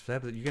have the answer for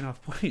that, but you're getting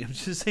off point. I'm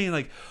just saying,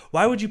 like,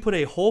 why would you put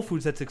a Whole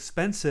Foods that's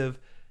expensive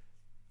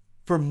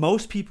for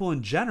most people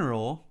in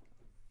general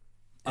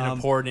In a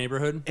poor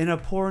neighborhood? in a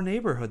poor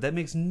neighborhood? That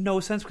makes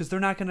no sense because they're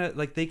not gonna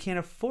like they can't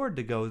afford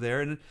to go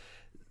there, and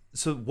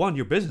so one,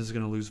 your business is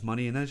gonna lose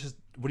money, and then it's just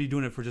what are you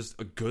doing it for?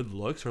 Just a good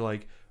looks or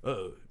like,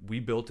 we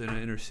built in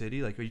an inner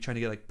city? Like, are you trying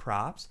to get like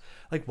props?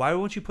 Like, why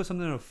won't you put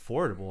something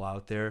affordable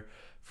out there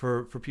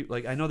for people?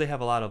 Like, I know they have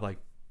a lot of like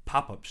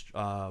pop-ups.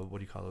 What do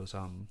you call those?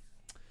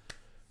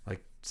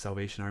 Like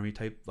Salvation Army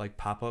type like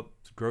pop-up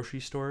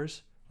grocery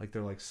stores. Like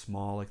they're like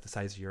small, like the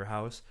size of your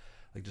house,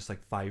 like just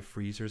like 5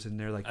 freezers in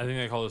there. Like I think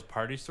they call those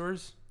party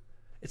stores.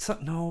 it's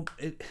not, no,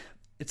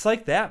 it's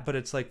like that, but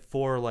it's like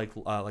for like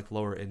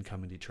lower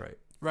income in Detroit.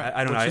 Right.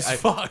 I don't know. Which is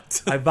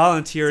fucked. I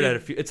volunteered See, at a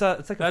few. It's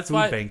like a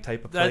food bank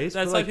type of place.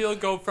 That's but, why like, people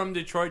go from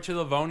Detroit to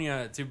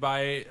Livonia to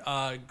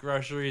buy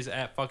groceries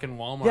at fucking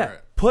Walmart. yeah,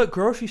 put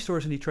grocery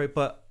stores in Detroit,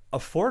 but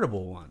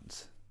affordable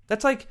ones.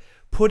 That's like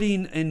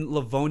putting in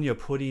Livonia,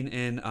 putting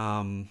in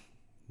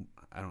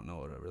I don't know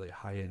what a really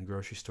high end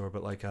grocery store,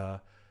 but like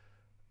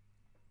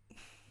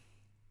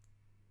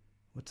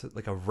what's it,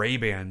 like a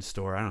Ray-Ban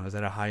store? I don't know. Is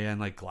that a high end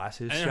like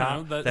glasses I don't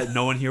shop know, that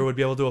no one here would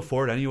be able to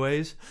afford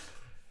anyways?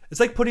 It's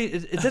like putting.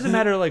 It doesn't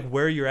matter like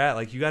where you're at.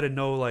 Like you got to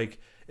know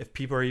like if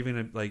people are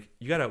even like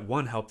you got to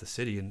one help the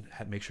city and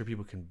make sure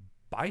people can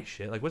buy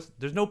shit. Like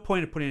there's no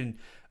point of putting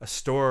a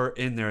store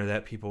in there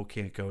that people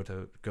can't go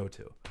to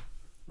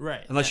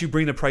Right. unless you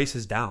bring the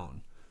prices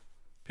down.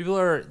 People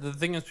are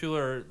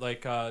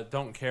like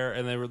don't care,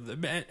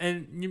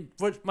 and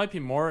what might be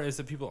more is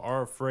that people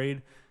are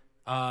afraid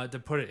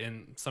to put it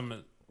in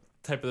some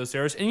type of those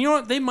areas, and you know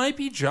what? They might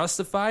be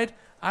justified.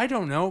 I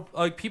don't know.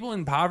 Like people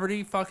in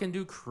poverty fucking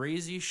do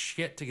crazy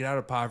shit to get out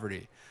of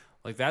poverty.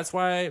 Like that's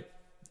why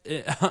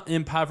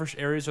impoverished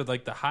areas are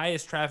like the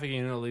highest trafficking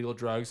in illegal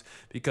drugs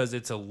because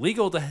it's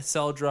illegal to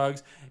sell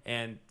drugs,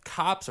 and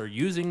cops are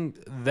using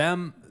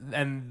them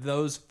and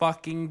those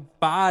fucking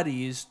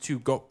bodies to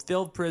go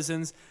fill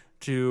prisons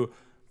to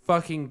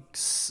fucking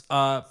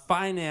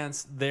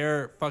finance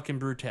their fucking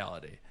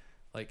brutality.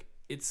 Like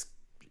it's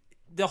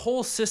the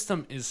whole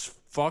system is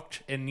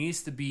fucked and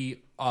needs to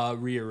be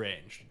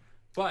rearranged.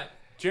 But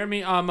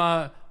Jeremy,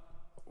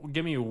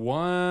 give me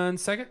 1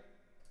 second.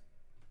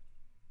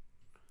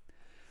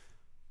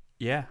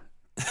 Yeah.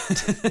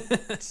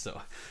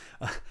 So,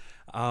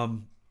 I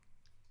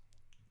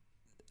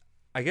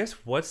guess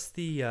what's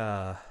the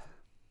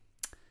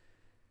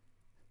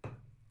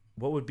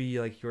what would be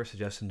like your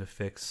suggestion to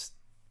fix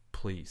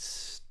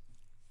police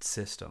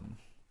system?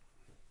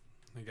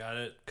 I got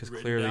it 'Cause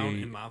written clearly- down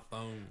in my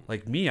phone.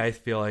 Like me, I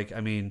feel like,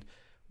 I mean,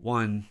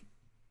 one,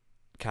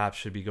 cops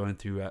should be going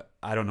through,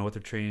 I don't know what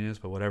their training is,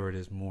 but whatever it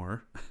is,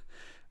 more.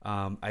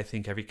 I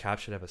think every cop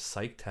should have a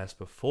psych test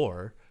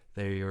before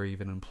they are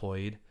even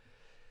employed.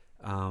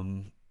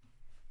 And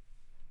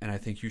I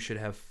think you should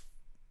have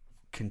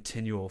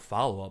continual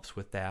follow-ups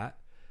with that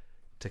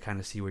to kind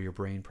of see where your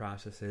brain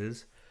process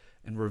is,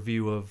 and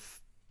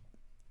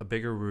a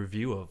bigger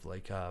review of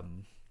like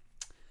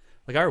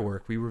our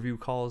work. We review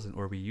calls,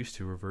 or we used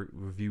to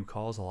review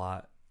calls a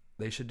lot.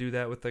 They should do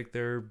that with like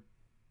their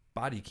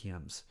body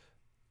cams.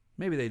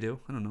 Maybe they do.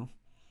 I don't know.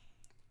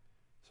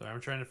 So I'm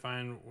trying to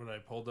find what I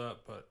pulled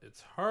up, but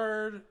it's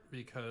hard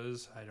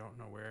because I don't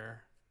know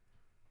where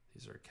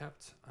these are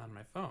kept on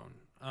my phone.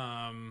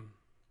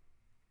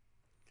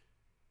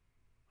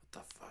 What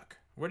the fuck?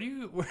 Where do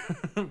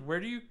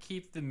you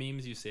keep the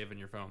memes you save on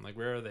your phone? Like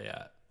where are they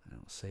at? I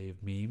don't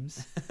save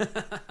memes.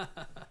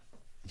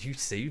 You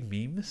save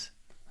memes?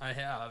 I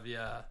have,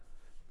 yeah.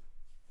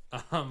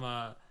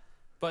 But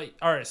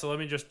all right, so let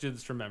me just do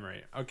this from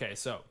memory. Okay,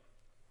 so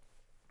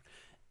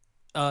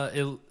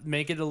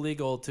make it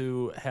illegal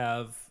to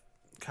have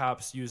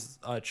cops use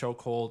a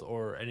chokehold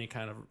or any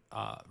kind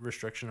of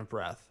restriction of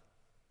breath.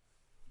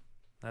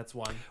 That's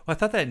one. Well, I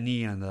thought that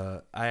knee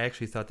I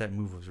actually thought that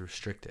move was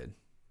restricted.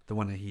 The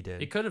one that he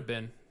did. It could have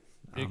been.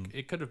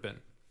 It could have been.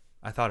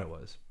 I thought it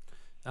was.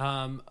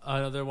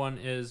 Another one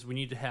is we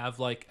need to have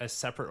like a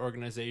separate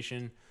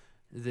organization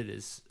that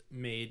is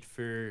made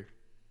for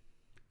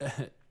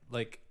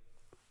like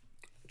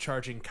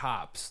charging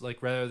cops,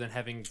 like rather than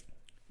having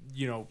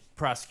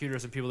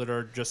prosecutors and people that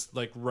are just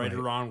like right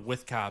or wrong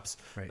with cops.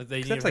 Right. But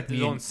they 'Cause need that's like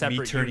their own me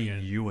separate turning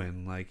union. you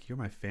in. Like, you're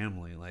my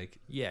family. Like,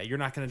 Yeah, you're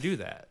not going to do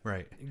that.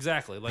 right.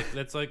 Exactly. Like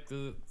that's like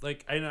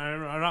I'm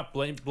not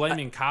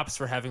blaming cops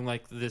for having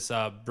like this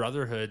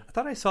brotherhood. I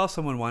thought I saw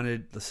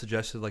someone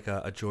suggested like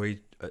a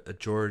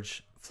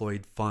George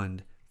Floyd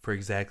fund for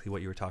exactly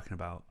what you were talking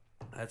about.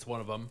 That's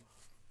one of them.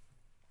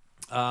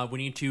 We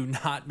need to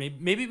not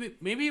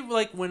maybe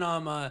like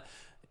when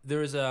there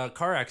was a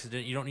car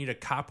accident, you don't need a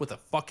cop with a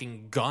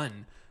fucking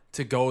gun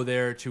to go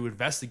there to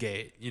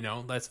investigate.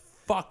 That's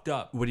fucked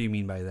up. What do you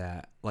mean by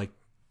that? Like,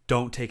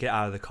 don't take it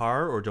out of the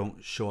car or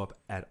don't show up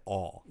at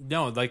all?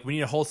 No, like we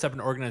need a whole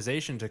separate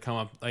organization to come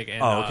up like.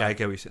 And, okay, I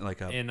get what you're saying.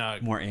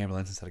 Like more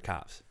ambulance instead of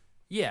cops.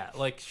 Yeah,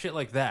 like shit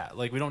like that.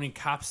 Like we don't need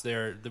cops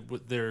there.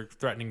 They're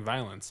threatening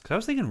violence. Because I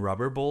was thinking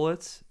rubber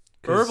bullets.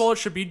 Rubber bullets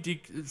should be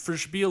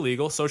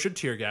illegal. So should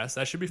tear gas.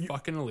 That should be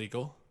fucking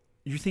illegal.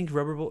 You think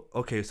rubber bullet?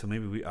 Okay, so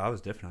maybe I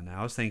was different on that.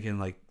 I was thinking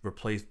like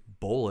replace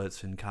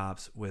bullets in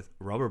cops with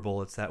rubber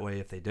bullets. That way,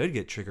 if they did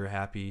get trigger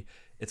happy,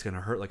 it's gonna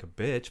hurt like a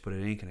bitch, but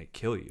it ain't gonna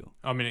kill you.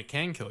 I mean, it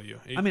can kill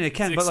you. It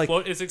can,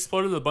 but it's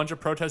exploded a bunch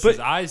of protesters'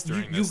 eyes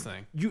during this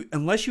thing.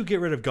 Unless you get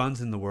rid of guns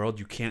in the world,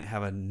 you can't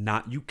have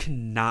you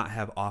cannot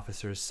have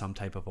officers some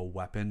type of a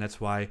weapon. That's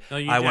why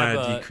I want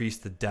to decrease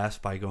the deaths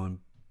by going.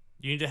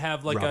 You need to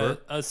have like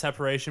a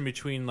separation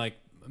between like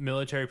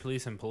military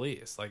police and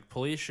police. Like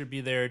police should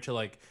be there to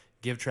like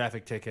give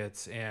traffic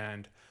tickets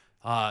and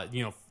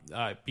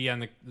be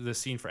on the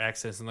scene for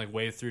accidents and like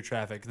wave through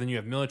traffic. Then you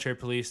have military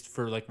police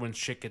for like when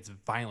shit gets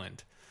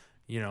violent,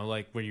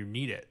 like when you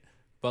need it.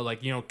 But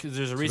like because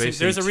there's a reason.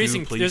 There's a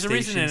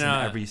reason in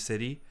every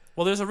city.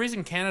 Well, there's a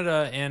reason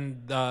Canada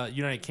and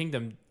United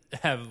Kingdom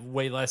have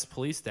way less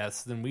police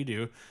deaths than we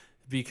do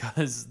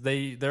because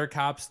their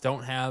cops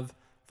don't have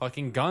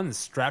fucking guns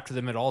strapped to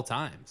them at all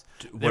times.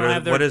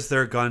 What is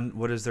their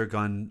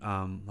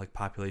gun like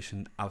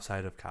population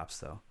outside of cops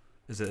though?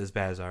 Is it as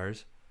bad as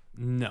ours?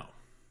 No.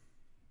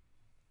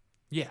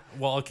 Yeah.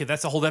 Well, okay,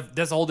 that's a whole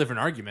different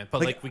argument.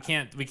 But like we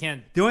can't.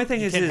 The only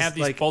thing you is can't have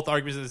these like, both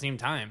arguments at the same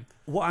time.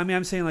 Well, I mean,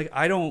 I'm saying like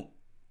I don't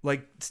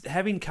like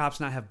having cops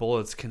not have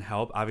bullets can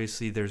help.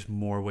 Obviously, there's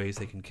more ways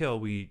they can kill.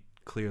 We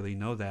clearly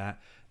know that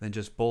than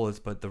just bullets.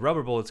 But the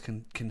rubber bullets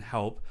can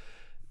help.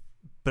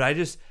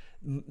 But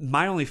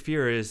my only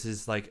fear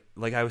is like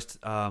I was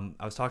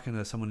talking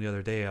to someone the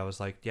other day. I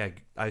was like, yeah,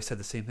 I said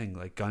the same thing.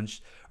 Like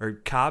guns or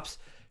cops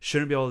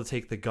shouldn't be able to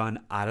take the gun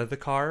out of the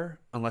car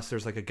unless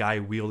there's like a guy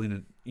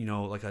wielding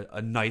like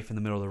a knife in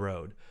the middle of the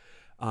road.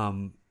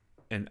 And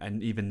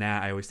even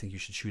that, I always think you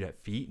should shoot at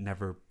feet,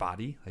 never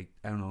body. Like,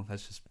 I don't know,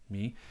 that's just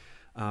me.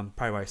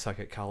 Probably why I suck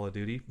at Call of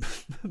Duty,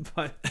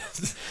 but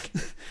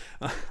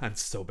I'm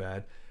so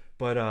bad.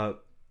 But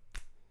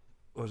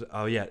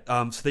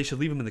so they should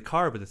leave them in the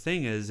car. But the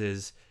thing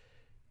is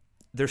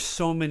there's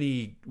so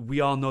many.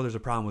 We all know there's a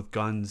problem with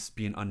guns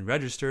being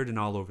unregistered and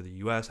all over the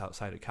U.S.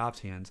 outside of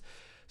cops' hands.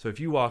 So if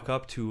you walk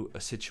up to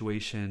a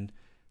situation,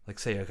 like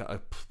say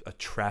a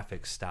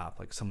traffic stop,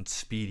 like someone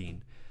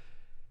speeding,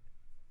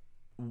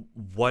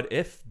 what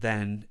if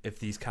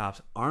these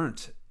cops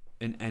aren't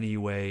in any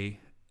way,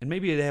 and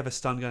maybe they have a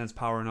stun gun that's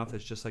power enough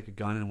that's just like a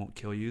gun and won't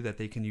kill you that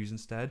they can use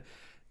instead,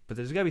 but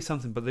there's got to be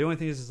something. But the only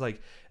thing is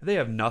like if they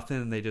have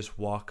nothing and they just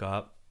walk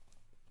up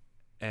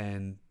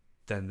and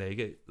then they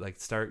get like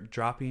start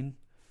dropping.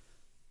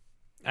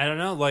 I don't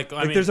know. Like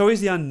I mean, there's always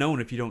the unknown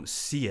if you don't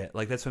see it.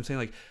 Like that's what I'm saying.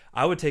 Like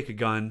I would take a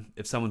gun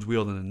if someone's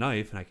wielding a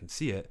knife and I can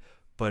see it.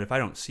 But if I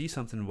don't see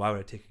something, why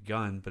would I take a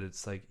gun? But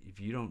it's like if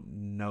you don't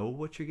know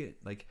what you're getting,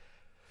 like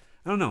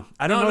I don't know.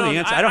 I don't know the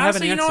answer. I don't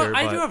honestly, have an answer.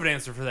 I do have an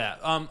answer for that.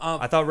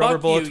 I thought rubber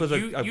bullets was a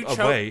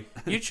way.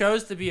 You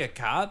chose to be a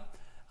cop,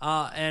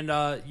 and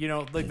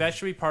like that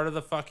should be part of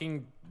the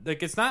fucking.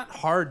 Like it's not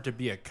hard to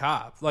be a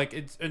cop. Like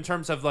it's in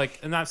terms of like,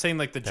 I'm not saying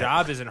like the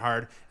job isn't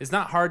hard. It's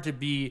not hard to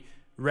be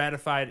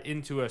ratified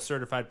into a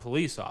certified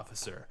police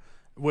officer,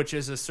 which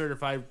is a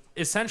certified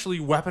essentially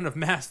weapon of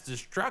mass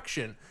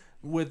destruction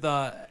with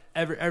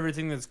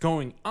everything that's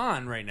going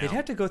on right now. They'd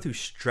have to go through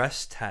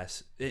stress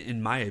tests,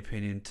 in my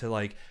opinion, to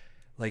like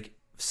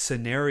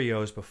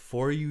scenarios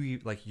before you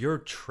like your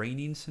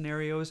training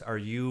scenarios. Are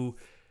you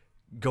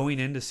going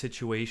into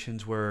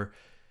situations where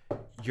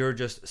you're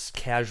just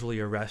casually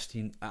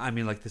arresting? I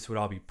mean, like this would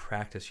all be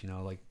practice,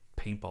 like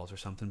paintballs or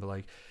something, but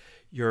like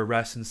you're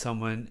arresting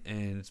someone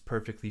and it's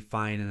perfectly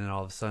fine, and then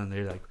all of a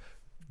sudden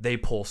they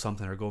pull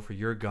something or go for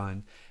your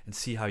gun and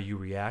see how you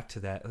react to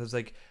that. It was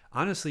like,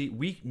 honestly,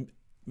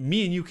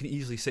 me and you can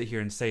easily sit here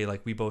and say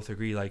like we both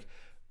agree like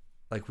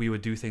we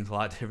would do things a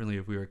lot differently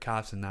if we were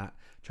cops and not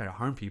try to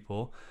harm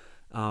people.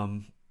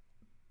 But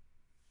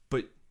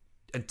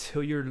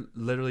until you're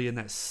literally in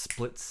that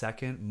split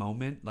second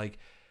moment, like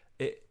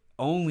it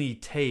only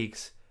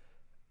takes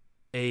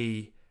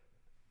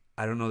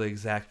I don't know the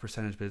exact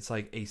percentage, but it's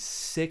like a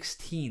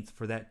 16th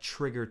for that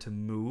trigger to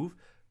move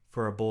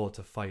for a bullet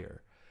to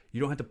fire. You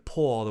don't have to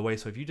pull all the way.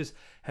 So if you just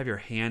have your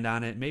hand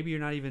on it, maybe you're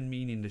not even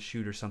meaning to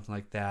shoot or something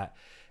like that,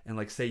 and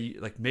like say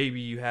like maybe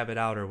you have it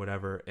out or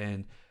whatever,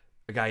 and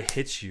a guy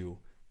hits you,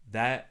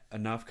 that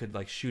enough could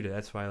like shoot it.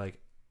 That's why like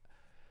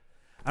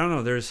I don't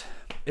know.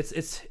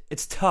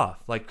 It's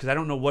tough. Like because I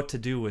don't know what to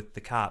do with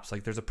the cops.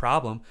 Like there's a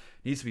problem,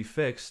 it needs to be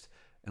fixed,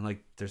 and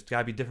like there's got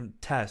to be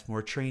different tests,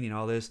 more training,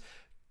 all this,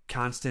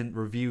 constant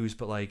reviews.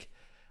 But like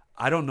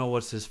I don't know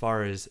what's as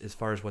far as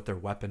what they're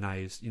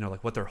weaponized.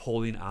 Like what they're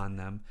holding on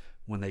them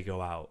when they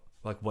go out.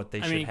 Like what they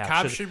should have.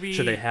 Cops should be...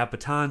 they have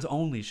batons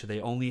only? Should they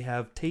only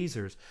have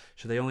tasers?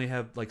 Should they only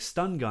have like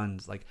stun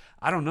guns? Like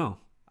I don't know.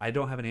 I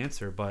don't have an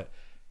answer, but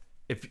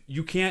if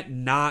you can't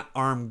not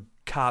arm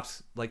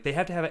cops, like they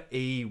have to have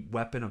a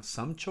weapon of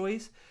some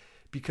choice,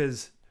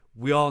 because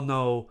we all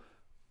know,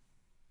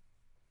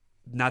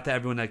 not that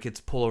everyone that gets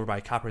pulled over by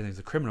a cop or anything is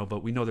a criminal,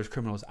 but we know there's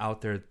criminals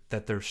out there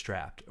that they're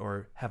strapped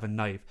or have a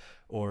knife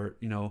or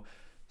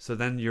so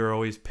then you're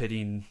always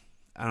pitting,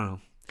 I don't know.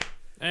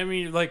 I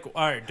mean, like,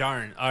 all right,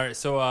 darn. All right,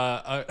 so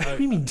What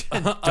do you mean,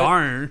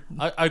 darn?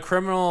 A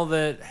criminal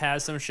that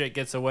has some shit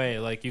gets away.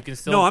 Like, you can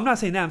still... No, I'm not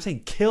saying that. I'm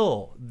saying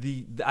kill.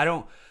 I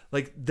don't...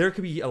 Like, there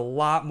could be a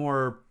lot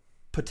more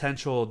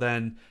potential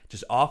than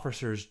just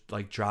officers,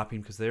 like, dropping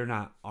because they're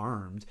not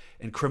armed.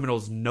 And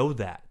criminals know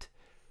that.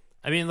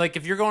 I mean, like,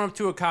 if you're going up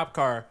to a cop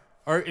car,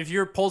 or if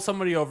you're pull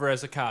somebody over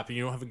as a cop and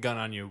you don't have a gun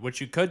on you, what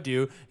you could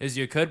do is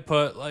you could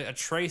put, like, a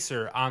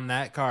tracer on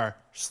that car,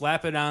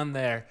 slap it on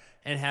there,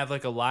 and have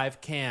like a live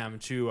cam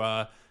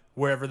to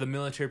wherever the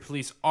military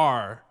police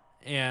are,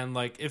 and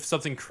like if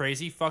something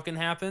crazy fucking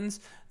happens,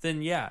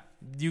 then yeah,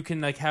 you can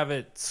like have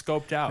it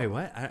scoped out. Wait,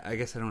 what? I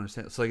guess I don't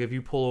understand. So like if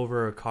you pull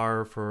over a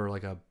car for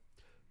like a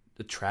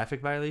traffic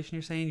violation,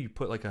 you're saying you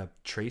put like a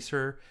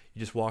tracer, you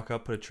just walk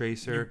up, put a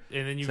tracer,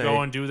 and then you say,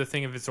 go and do the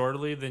thing. If it's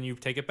orderly, then you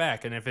take it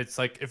back. And if it's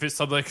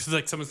something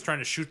like someone's trying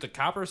to shoot the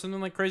cop or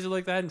something like crazy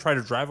like that and try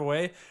to drive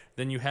away,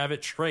 then you have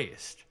it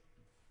traced.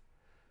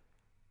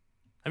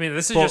 I mean,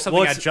 this is just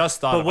something I just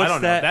thought of. I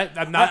don't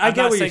know. I'm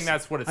not saying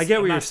that's what it's... I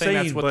get what you're saying,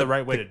 that's what the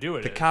right way to do it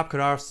is. The cop could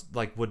also,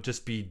 like, would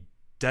just be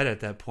dead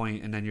at that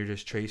point, and then you're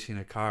just tracing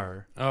a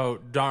car. Oh,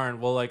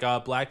 darn. Well, like,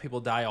 black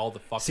people die all the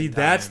fucking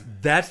time. See,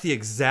 that's the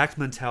exact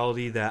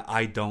mentality that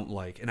I don't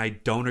like, and I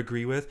don't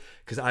agree with,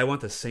 because I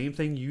want the same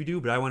thing you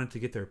do, but I want it to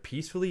get there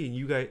peacefully, and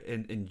you guys,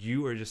 and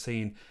you are just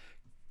saying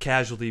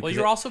casualty. Well,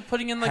 you're also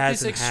putting in, like,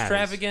 these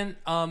extravagant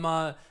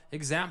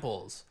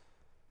examples.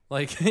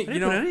 Like, I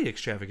didn't put any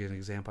extravagant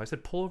example. I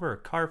said pull over a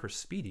car for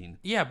speeding.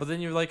 Yeah, but then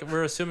you're like,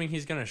 we're assuming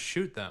he's gonna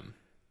shoot them.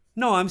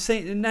 No, I'm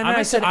saying, and then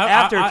I said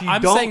after. If you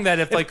I'm don't, saying that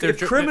if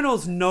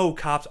criminals know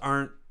cops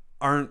aren't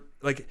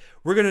like,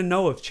 we're gonna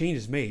know if change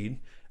is made,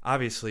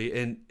 obviously,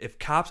 and if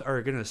cops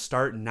are gonna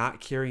start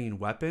not carrying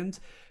weapons,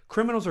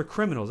 criminals are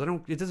criminals.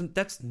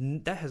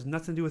 That has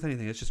nothing to do with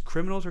anything. It's just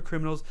criminals are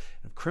criminals.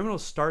 If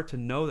criminals start to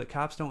know that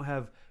cops don't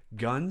have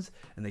guns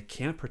and they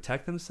can't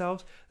protect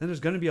themselves, then there's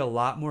going to be a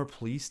lot more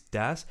police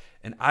deaths.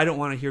 And I don't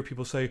want to hear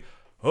people say,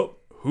 oh,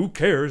 who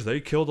cares, they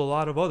killed a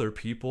lot of other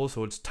people,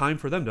 so it's time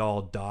for them to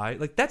all die.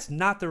 Like, that's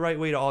not the right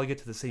way to all get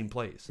to the same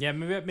place. Yeah,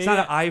 maybe it's not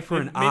an eye for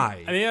an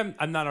eye. I mean,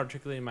 I'm not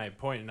articulating my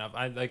point enough.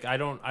 I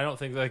don't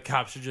think that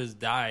cops should just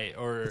die.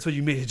 Or that's what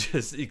you made.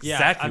 Just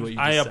exactly what you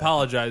just said. I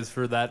apologize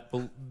for that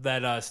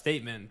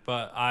statement,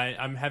 but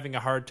I'm having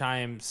a hard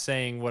time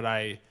saying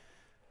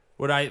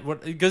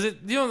because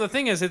the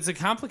thing is, it's a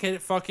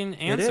complicated fucking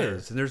answer. It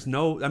is, and there's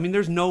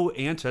no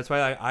answer. That's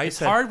why I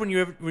said it's hard when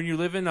you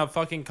live in a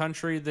fucking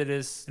country that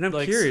is. And I'm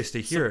like, curious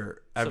to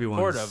hear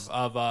everyone's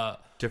supportive of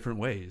different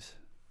ways.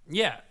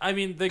 Yeah, I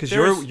mean, because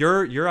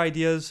your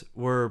ideas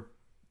were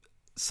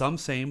some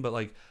same, but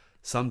like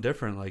some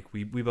different. Like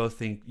we both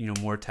think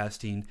more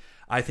testing.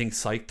 I think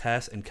psych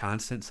tests and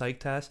constant psych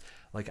tests.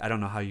 Like I don't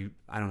know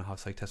how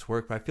psych tests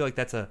work, but I feel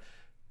like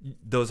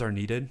those are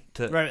needed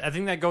to. Right, I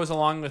think that goes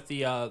along with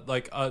the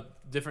like a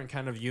different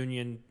kind of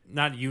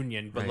not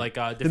union, but right. Like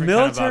a different the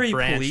military kind of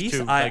branch police.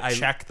 To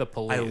check the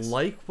police. I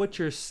like what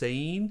you're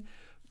saying,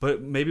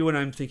 but maybe when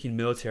I'm thinking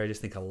military, I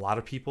just think a lot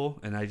of people,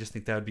 and I just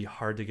think that would be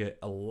hard to get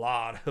a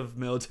lot of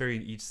military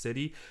in each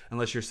city,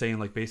 unless you're saying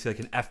like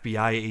basically like an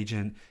FBI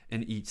agent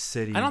in each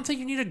city. I don't think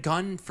you need a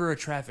gun for a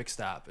traffic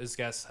stop.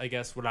 I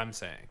guess what I'm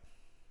saying.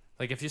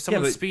 Like if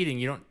someone's speeding,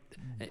 you don't.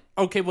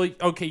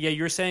 Okay, yeah,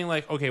 you're saying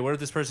like, okay, what if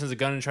this person has a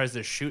gun and tries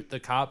to shoot the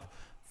cop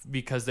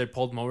because they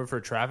pulled him over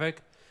for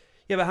traffic?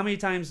 Yeah, but how many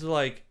times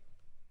like,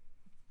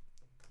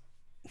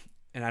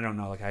 and I don't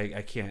know, like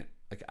I can't,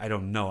 like I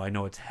don't know. I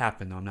know it's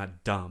happened. I'm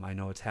not dumb. I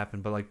know it's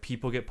happened. But like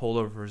people get pulled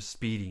over for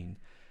speeding,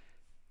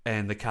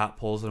 and the cop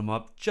pulls them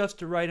up just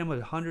to write them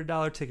a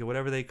 $100 ticket,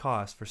 whatever they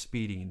cost for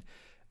speeding,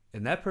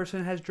 and that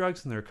person has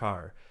drugs in their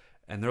car,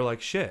 and they're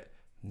like, shit.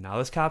 Now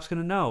this cop's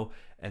gonna know,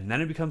 and then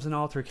it becomes an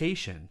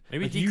altercation.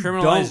 Maybe like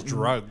decriminalize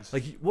drugs.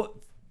 Like what?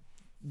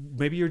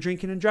 Maybe you're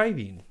drinking and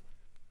driving.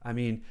 I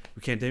mean,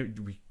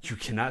 you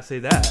cannot say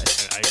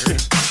that. I agree.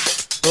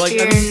 But like,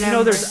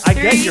 I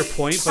get your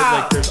point, but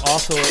like, there's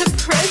also a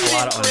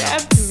lot of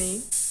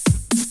unknowns.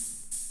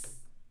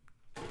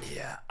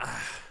 Yeah, I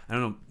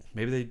don't know.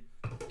 Maybe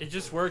it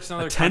just works in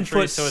other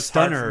 10-foot so it's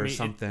stunner hard for me, or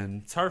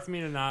something. It's hard for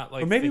me to not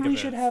like. Or maybe think we of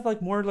should it. have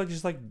like more like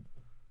just like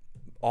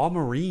all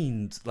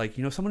Marines, like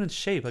someone in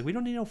shape. Like we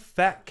don't need no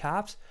fat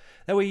cops.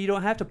 That way you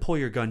don't have to pull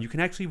your gun. You can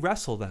actually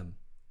wrestle them.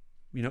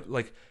 You know,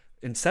 like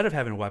instead of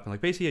having a weapon,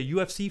 like basically a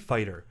UFC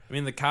fighter. I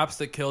mean, the cops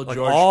that killed Like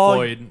George all-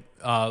 Floyd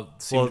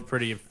seemed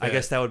pretty fit. I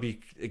guess that would be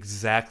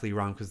exactly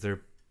wrong because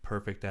they're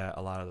perfect at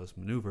a lot of those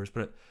maneuvers.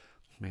 But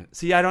man,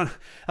 see, I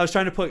was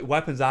trying to put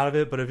weapons out of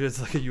it, but if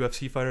it's like a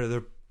UFC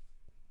fighter,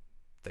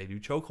 they do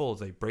chokeholds,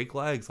 they break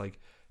legs, like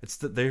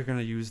they're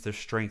gonna use their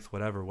strength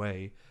whatever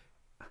way.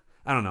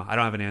 I don't know. I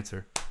don't have an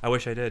answer. I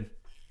wish I did.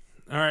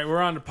 All right,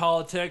 we're on to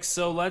politics.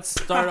 So let's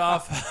start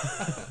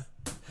off.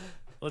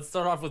 Let's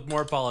start off with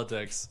more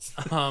politics.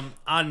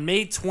 On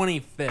May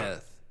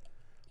 25th,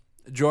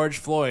 George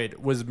Floyd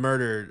was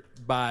murdered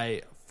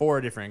by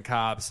 4 different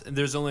cops, and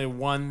there's only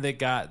one that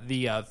got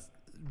the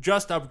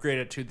just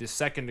upgraded to the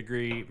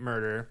second-degree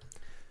murder.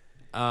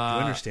 Do you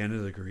understand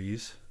the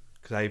degrees?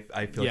 Because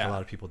I feel like Yeah. a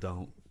lot of people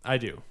don't, I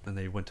do, and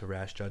they went to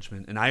rash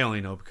judgment. And I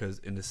only know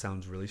because, and this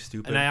sounds really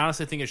stupid, and I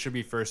honestly think it should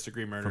be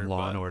first-degree murder. from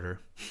Law but- and Order.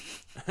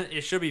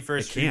 It should be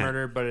first-degree can't.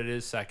 murder, but it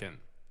is second.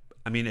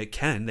 I mean, they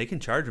can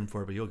charge them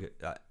for it, but you'll get.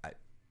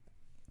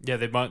 Yeah,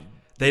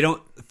 They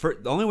don't. The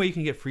only way you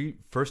can get free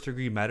first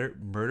degree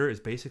murder is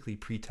basically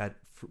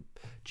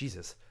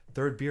Jesus.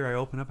 Third beer I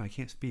open up and I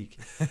can't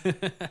speak.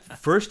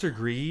 First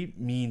degree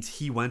means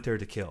he went there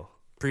to kill.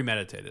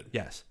 premeditated.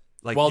 Yes.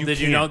 Like, Well, did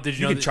you know you that-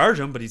 can charge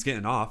him, but he's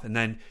getting off, and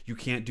then you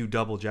can't do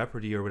double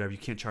jeopardy or whatever. You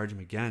can't charge him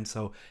again,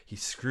 so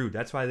he's screwed.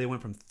 That's why they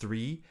went from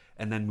 3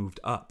 and then moved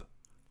up.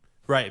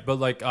 Right, but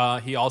like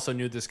he also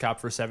knew this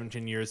cop for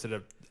 17 years at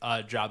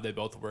a job they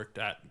both worked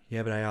at.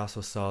 Yeah, but I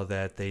also saw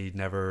that they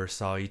never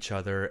saw each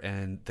other,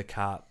 and the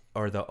cop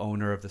or the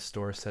owner of the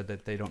store said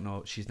that they don't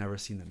know. She's never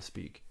seen them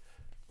speak.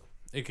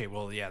 Okay,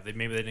 well, yeah,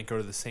 maybe they didn't go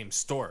to the same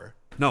store.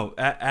 No,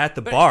 at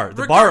the But bar,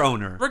 the bar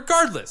owner,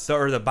 regardless.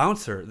 or the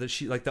bouncer,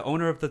 the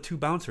owner of the 2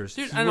 bouncers.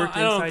 Dude, He I know. worked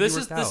inside, he This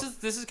worked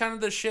out. is kind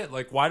of the shit.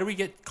 Like, why do we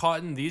get caught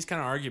in these kind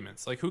of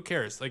arguments? Like, who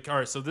cares? Like, all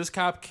right, so this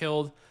cop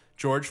killed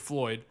George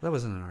Floyd. That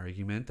wasn't an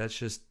argument. That's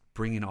just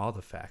bringing all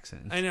the facts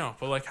in. I know,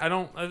 but like, I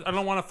don't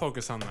want to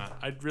focus on that.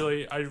 I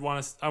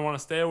want to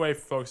stay away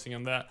from focusing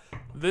on that.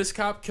 This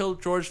cop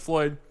killed George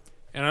Floyd,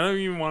 and I don't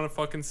even want to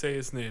fucking say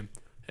his name.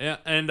 Yeah,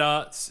 and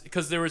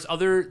because there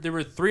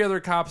were 3 other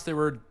cops that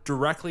were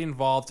directly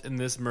involved in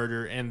this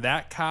murder, and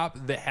that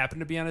cop that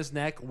happened to be on his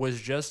neck was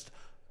just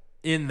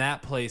in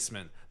that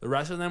placement. The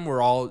rest of them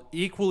were all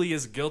equally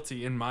as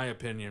guilty, in my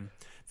opinion,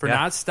 for Yeah.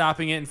 not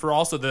stopping it, and for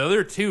also the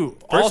other 2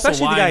 Or also especially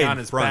the lying guy on in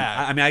his front.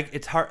 back. I mean,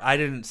 it's hard. I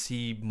didn't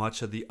see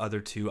much of the other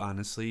 2,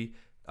 honestly,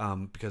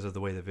 because of the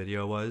way the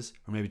video was,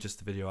 or maybe just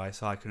the video I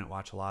saw. I couldn't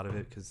watch a lot of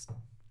it because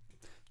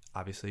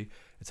obviously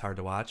it's hard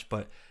to watch.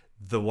 But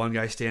the one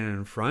guy standing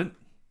in front,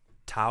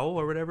 Tao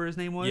or whatever his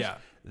name was, Yeah.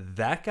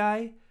 that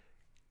guy.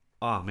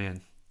 Oh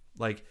man,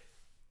 like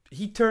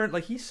he turned,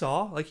 like he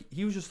saw, like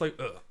he was just like,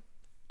 ugh.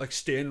 Like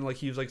standing like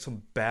he was like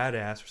some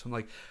badass or something.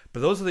 Like,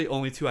 but those are the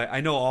only 2. I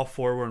know all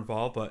 4 were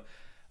involved, but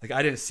like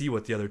I didn't see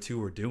what the other 2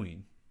 were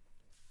doing.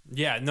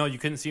 Yeah, no, you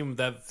couldn't see him.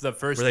 The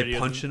first Were they video.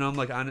 punching him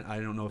like on? I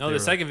don't know. If No, they the were,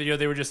 second video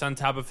they were just on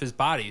top of his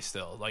body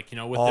still, like, you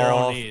know, with their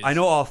own knees. I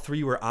know all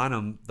 3 were on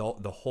him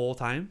the whole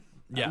time.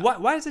 Yeah.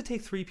 Why does it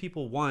take 3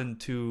 people?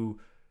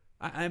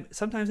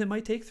 Sometimes it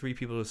might take 3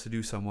 people to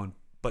seduce someone,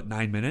 but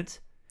 9 minutes.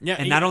 Yeah,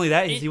 And not only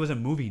that, he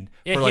wasn't moving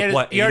Yeah, for he, like had,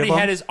 what? he 8 already of them?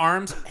 had his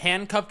arms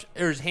handcuffed,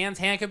 or his hands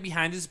handcuffed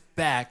behind his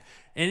back.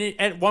 And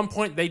at one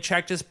point, they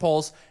checked his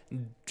pulse,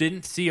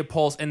 didn't see a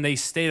pulse, and they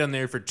stayed on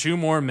there for 2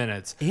 more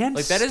minutes. and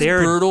like, that is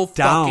stared brutal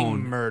down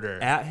fucking murder.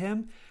 at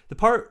him. The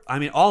part, I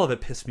mean, all of it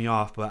pissed me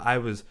off, but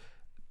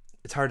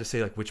it's hard to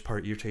say like which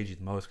part irritated you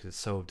the most because it's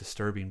so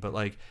disturbing. But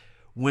like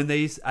when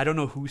I don't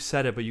know who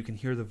said it, but you can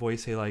hear the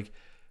voice say like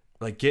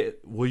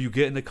will you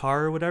get in the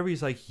car or whatever?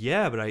 He's like,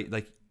 yeah, but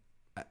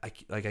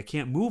I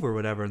can't move or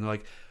whatever. And they're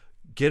like,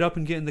 get up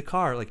and get in the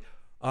car. Like,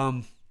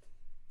 and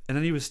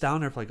then he was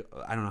down there for like,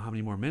 I don't know how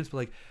many more minutes, but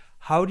like,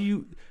 how can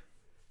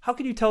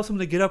you tell someone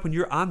to get up when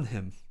you're on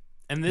him?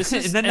 And this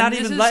is, And then not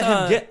even let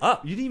him get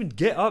up. You didn't even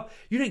get up.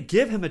 You didn't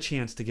give him a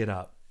chance to get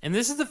up. And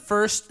this is the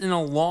first in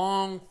a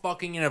long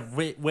fucking, in a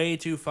way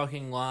too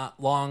fucking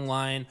long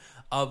line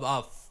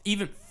of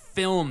even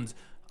filmed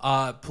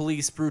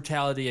police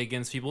brutality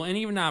against people, and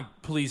even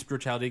not police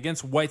brutality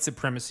against white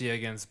supremacy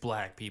against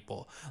black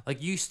people.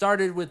 Like, you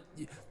started with,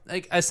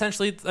 like,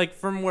 essentially, like,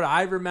 from what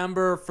I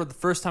remember, for the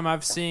first time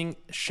I've seen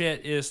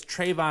shit is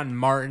Trayvon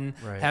Martin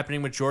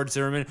happening with George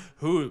Zimmerman,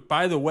 who,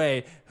 by the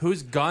way,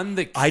 whose gun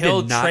that I did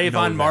killed not know Trayvon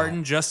that.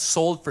 Martin just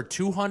sold for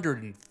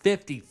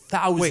 $250,000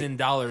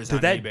 on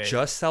Did that eBay.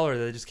 just sell or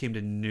that just came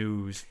to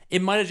news?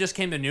 It might have just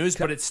came to news,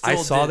 but it still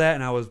I saw did. that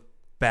and I was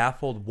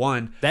baffled.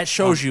 One, That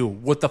shows you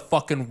what the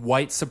fucking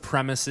white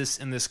supremacists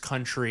in this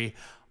country,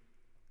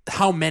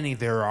 how many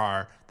there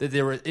are. That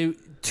there were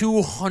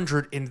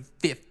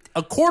 250,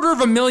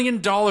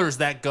 $250,000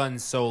 that gun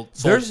sold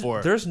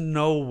for. there's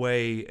no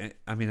way.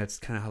 I mean, that's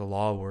kind of how the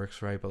law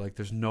works, right? But like,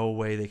 there's no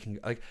way they can,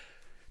 like,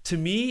 to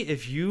me,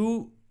 if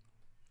you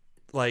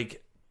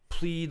like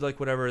plead like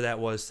whatever that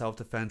was,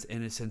 self-defense,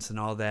 innocence, and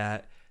all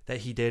that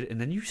he did, and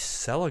then you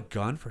sell a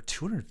gun for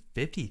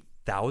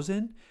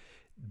 $250,000,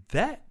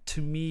 that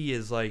to me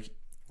is like,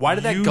 Why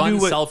did that you gun knew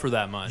what- sell for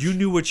that much? You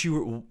knew what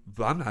you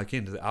were. I'm not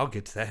getting to that. I'll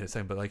get to that in a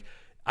second. But like,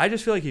 I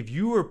just feel like if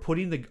you were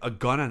putting a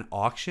gun on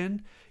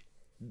auction,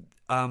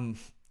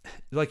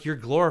 like you're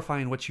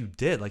glorifying what you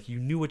did. Like you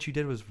knew what you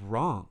did was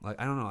wrong. Like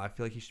I don't know. I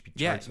feel like you should be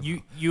charged. yeah,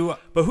 somehow. you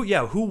But who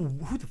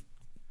the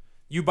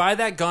you buy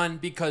that gun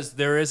because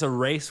there is a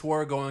race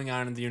war going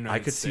on in the United I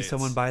could States. see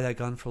someone buy that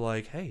gun for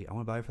like, hey, I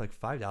want to buy it for like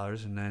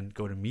 $5 and then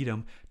go to meet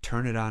him,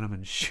 turn it on him,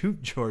 and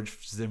shoot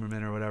George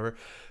Zimmerman or whatever.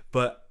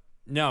 But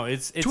No,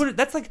 it's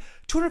that's like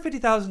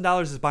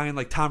 $250,000 is buying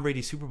like Tom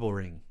Brady's Super Bowl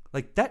ring.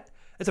 Like that,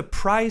 it's a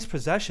prized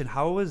possession.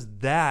 How is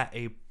that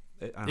a?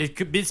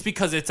 it's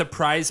because it's a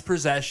prized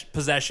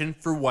possession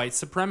for white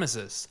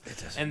supremacists,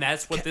 and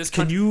that's what this.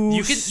 Can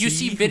you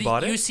see who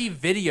bought it? You see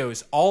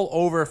videos all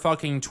over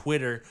fucking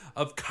Twitter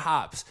of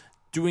cops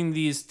doing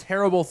these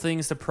terrible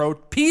things to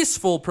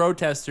peaceful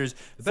protesters,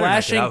 better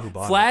not get out who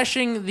bought it.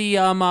 flashing the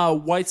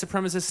white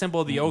supremacist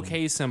symbol, the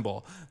OK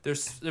symbol. They're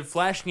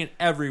flashing it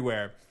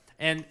everywhere,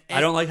 and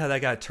I don't like how that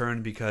got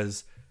turned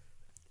because,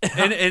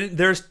 and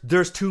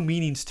there's two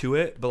meanings to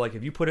it. But like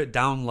if you put it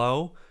down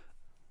low,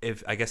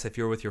 if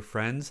you're with your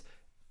friends,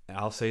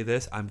 I'll say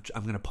this: I'm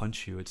gonna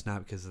punch you. It's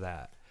not because of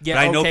that. Yeah, but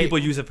I know okay. people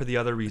use it for the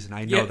other reason.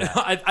 I know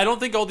that. I don't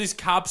think all these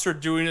cops are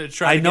doing it to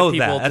try I to know get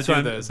people that. That's to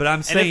what do I'm- this. but I'm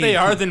and saying- if they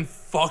are, then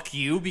fuck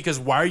you, because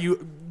why are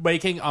you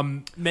making a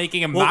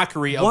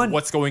mockery of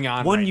what's going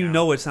on? One, right you now?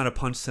 know it's not a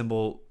punch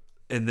symbol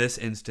in this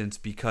instance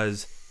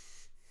because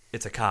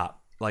it's a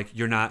cop. Like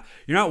you're not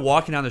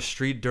walking down the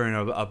street during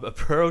a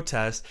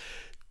protest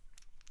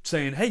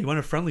saying, "Hey, you want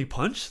a friendly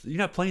punch?" You're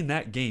not playing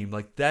that game.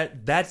 Like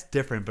that's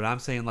different. But I'm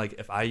saying like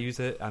if I use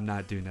it, I'm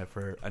not doing that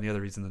for any other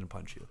reason than to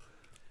punch you.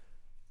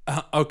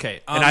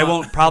 Okay, And I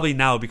won't probably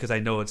now because I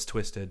know it's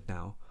twisted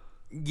now.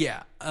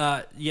 Yeah,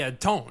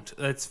 don't.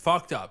 That's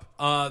fucked up.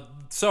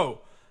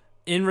 So,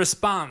 in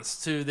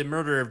response to the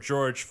murder of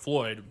George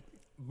Floyd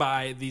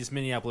by these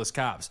Minneapolis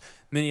cops,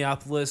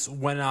 Minneapolis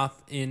went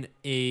off in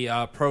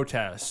a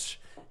protest,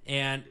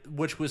 and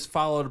which was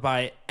followed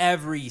by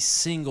every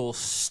single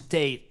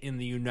state in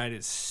the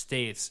United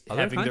States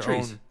Other having their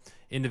countries. own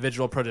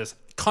individual protests.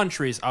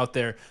 Countries out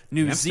there: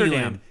 New Amsterdam.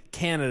 Zealand,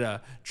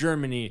 Canada,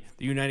 Germany,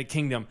 the United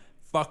Kingdom,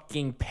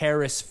 fucking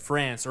Paris,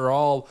 France are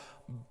all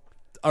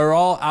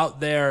out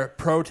there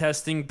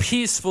protesting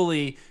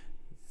peacefully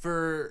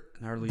for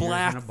Our leader's in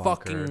black a bunker.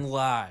 fucking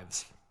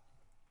lives.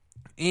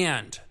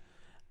 And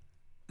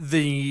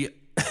the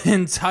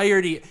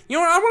entirety, you know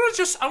what, I want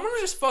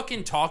to just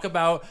fucking talk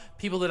about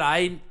people that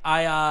I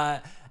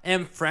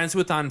am friends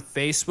with on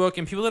Facebook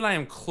and people that I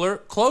am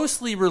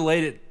closely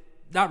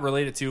not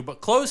related to,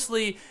 but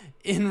closely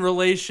in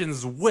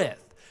relations with.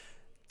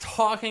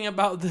 Talking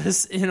about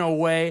this in a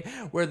way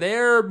where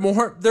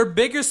their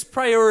biggest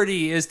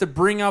priority is to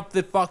bring up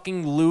the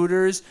fucking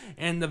looters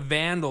and the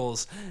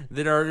vandals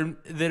that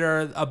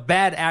are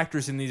bad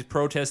actors in these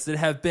protests that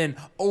have been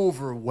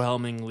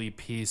overwhelmingly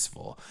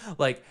peaceful.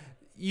 Like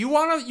you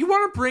want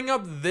to bring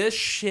up this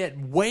shit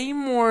way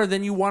more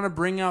than you want to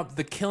bring up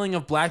the killing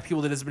of black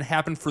people that has been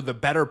happening for the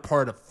better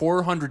part of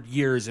 400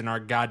 years in our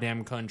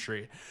goddamn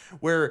country,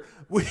 where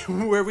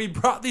we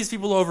brought these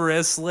people over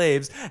as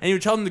slaves and you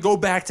tell them to go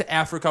back to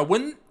Africa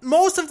when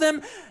most of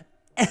them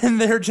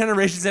and their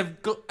generations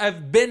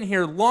have been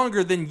here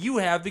longer than you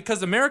have,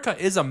 because America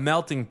is a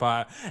melting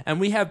pot and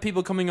we have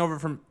people coming over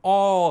from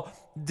all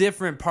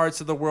different parts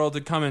of the world to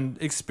come and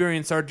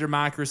experience our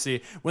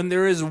democracy, when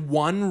there is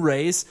one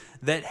race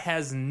that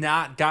has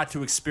not got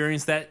to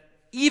experience that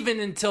even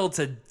until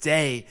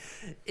today.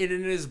 It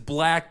is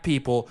black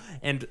people,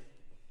 and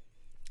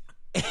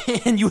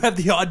you have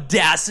the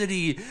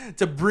audacity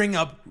to bring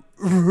up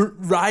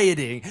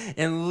rioting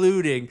and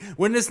looting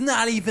when it's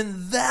not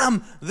even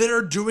them that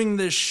are doing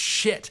this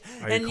shit.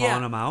 Are you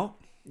calling them out?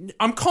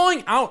 I'm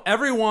calling out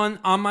everyone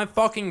on my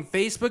fucking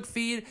Facebook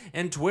feed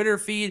and Twitter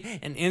feed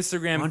and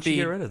Instagram Why don't feed.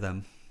 you get rid of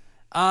them?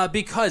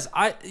 Because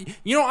I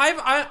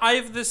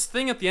have this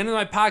thing at the end of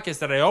my podcast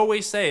that I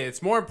always say: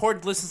 it's more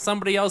important to listen to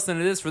somebody else than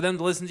it is for them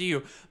to listen to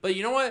you. But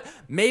you know what?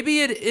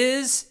 Maybe it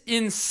is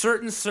in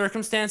certain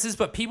circumstances,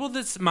 but people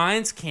that's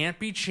minds can't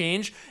be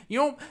changed. You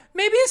know,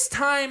 maybe it's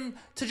time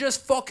to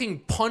just fucking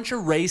punch a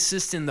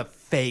racist in the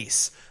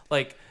face.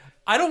 Like,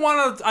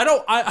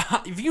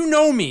 if you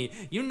know me,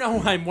 you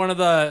know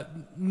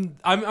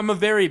I'm a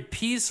very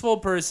peaceful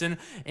person,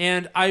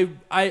 and I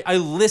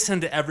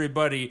listen to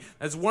everybody.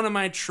 That's one of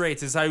my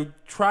traits, is I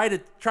try to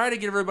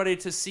get everybody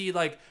to see,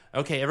 like,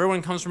 okay,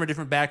 everyone comes from a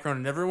different background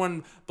and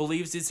everyone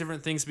believes these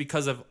different things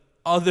because of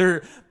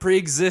other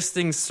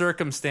pre-existing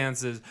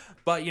circumstances.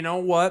 But you know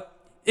what?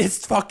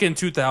 It's fucking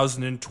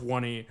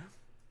 2020.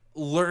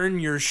 Learn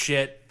your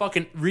shit.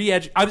 Fucking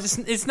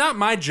it's not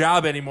my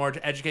job anymore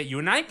to educate you.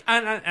 And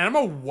I'm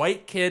a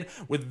white kid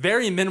with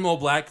very minimal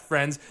black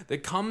friends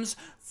that comes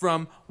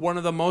from one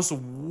of the most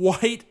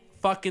white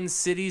fucking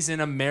cities in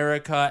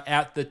America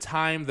at the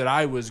time that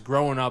I was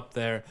growing up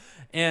there.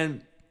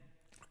 And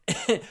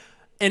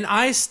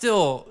I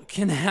still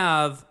can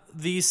have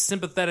these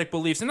sympathetic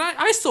beliefs. And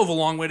I still have a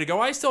long way to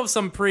go. I still have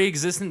some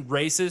pre-existent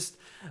racist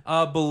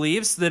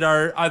beliefs that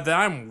are that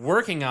I'm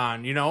working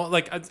on. You know,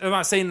 like I'm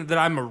not saying that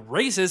I'm a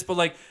racist, but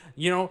like,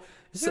 you know,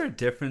 is there a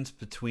difference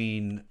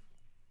between,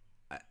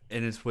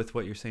 and it's with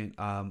what you're saying,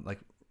 like,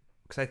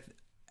 because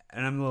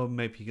and I'm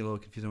maybe a little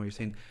confused on what you're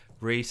saying.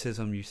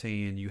 Racism, you're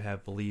saying you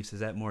have beliefs. Is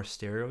that more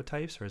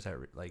stereotypes, or is that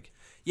like?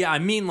 Yeah, I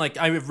mean, like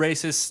I have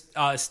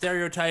racist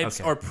stereotypes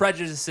or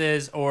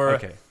prejudices or.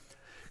 Okay.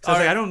 So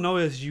I don't know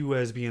as you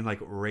as being like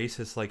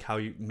racist, like how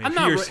you maybe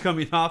you're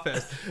coming off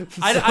as.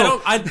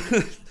 I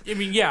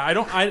mean, yeah,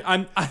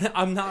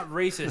 I'm not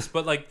racist,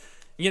 but like,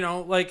 you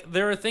know, like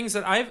there are things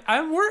that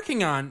I'm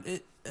working on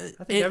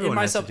in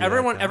myself.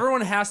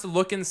 Everyone has to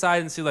look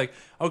inside and see, like,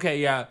 okay,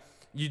 yeah,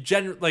 you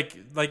like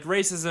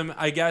racism,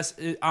 I guess,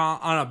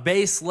 on a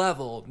base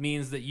level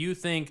means that you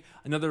think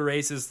another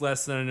race is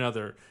less than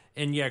another,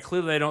 and yeah,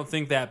 clearly I don't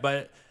think that,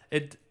 but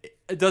it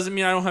doesn't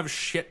mean I don't have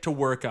shit to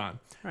work on.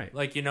 Right.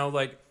 Like, you know,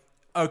 like,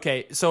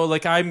 okay, so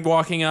like I'm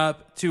walking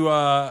up to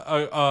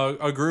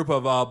a group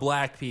of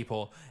black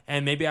people,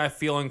 and maybe I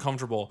feel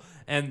uncomfortable,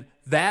 and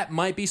that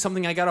might be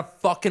something I gotta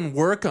fucking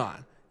work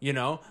on. You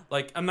know,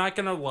 like I'm not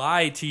gonna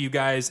lie to you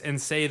guys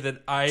and say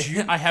that I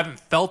haven't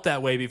felt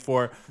that way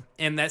before,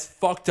 and that's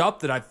fucked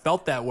up that I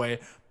felt that way.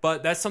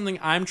 But that's something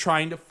I'm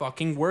trying to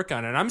fucking work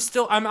on, and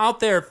I'm out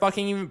there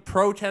fucking even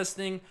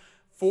protesting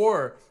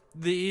for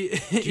the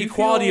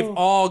equality of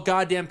all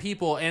goddamn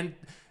people, and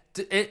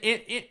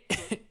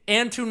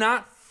to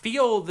not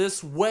feel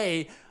this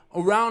way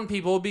around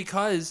people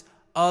because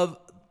of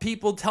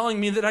people telling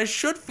me that I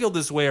should feel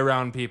this way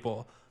around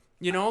people.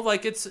 You know,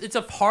 like it's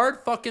a hard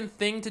fucking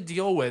thing to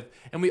deal with,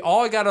 and we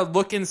all got to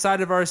look inside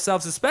of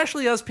ourselves,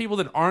 especially us people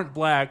that aren't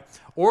black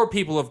or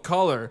people of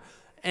color,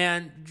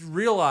 and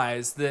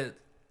realize that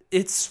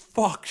it's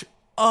fucked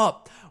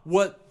up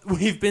what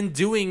we've been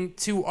doing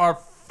to our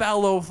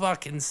fellow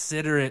fucking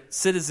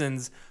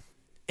citizens.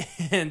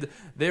 And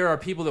there are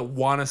people that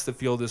want us to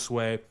feel this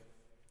way,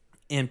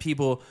 and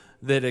people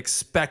that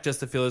expect us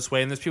to feel this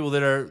way, and there's people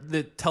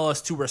that tell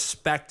us to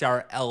respect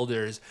our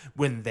elders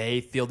when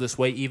they feel this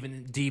way,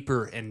 even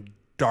deeper and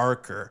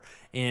darker.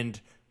 And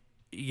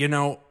you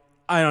know,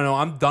 I don't know,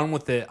 I'm done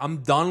with it. I'm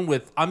done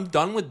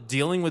with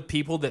dealing with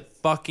people that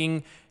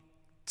fucking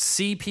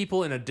see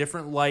people in a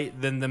different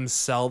light than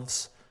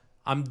themselves.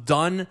 I'm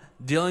done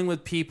dealing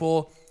with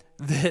people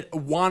that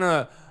want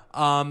to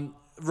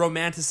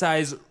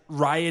romanticize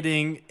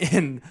rioting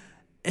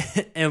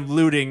and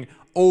looting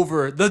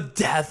over the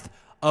death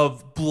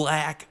of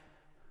black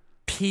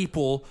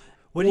people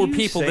or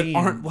people that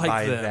aren't like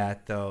by them.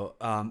 That though,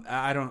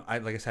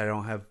 like I said,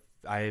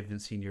 I haven't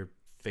seen your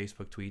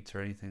Facebook tweets or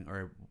anything,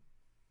 or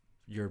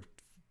your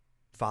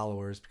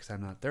followers, because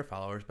I'm not their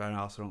followers, but I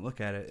also don't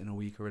look at it in a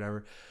week or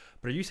whatever.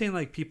 But are you saying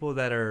like people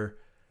that are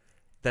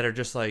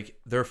just like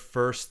their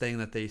first thing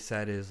that they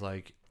said is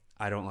like,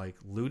 I don't like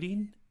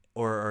looting,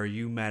 or are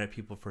you mad at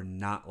people for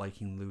not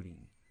liking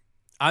looting?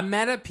 I'm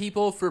mad at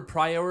people for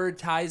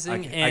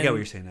prioritizing. I get what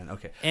you're saying then.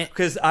 Okay,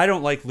 because I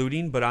don't like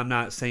looting, but I'm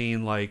not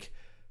saying like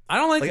I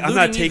don't like. I'm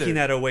not taking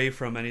that away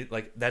from any.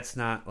 Like that's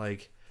not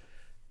like.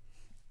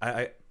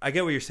 I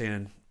get what you're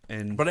saying,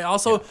 but I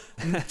also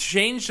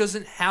change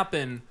doesn't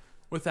happen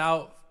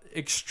without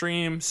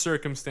extreme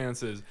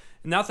circumstances.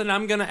 Not that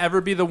I'm gonna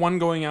ever be the one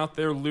going out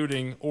there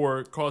looting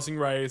or causing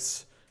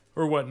riots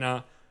or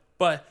whatnot,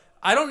 but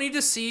I don't need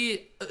to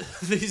see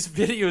these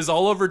videos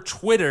all over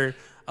Twitter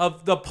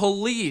of the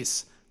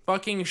police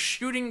fucking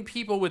shooting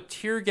people with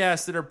tear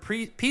gas that are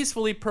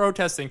peacefully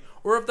protesting,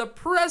 or of the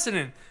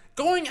president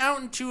going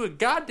out into a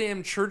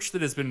goddamn church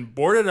that has been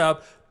boarded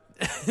up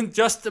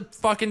just to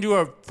fucking do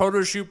a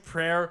photo shoot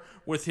prayer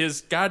with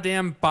his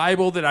goddamn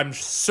Bible that I'm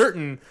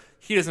certain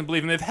he doesn't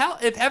believe in. If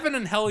heaven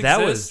and hell exist,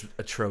 that was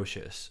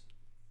atrocious.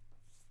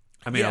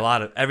 I mean, a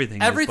lot of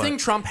everything. Everything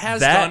Trump has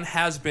done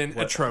has been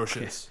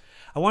atrocious.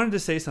 I wanted to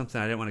say something.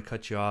 I didn't want to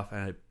cut you off,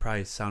 and it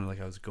probably sounded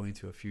like I was going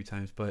to a few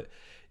times, but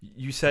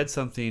you said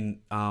something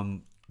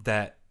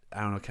that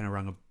I don't know, kind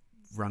of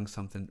rung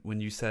something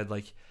when you said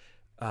like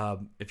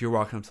if you're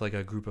walking up to like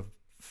a group of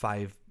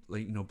 5,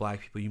 like, you know,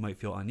 black people, you might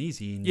feel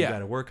uneasy and you got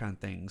to work on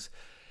things.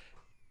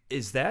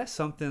 Is that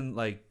something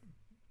like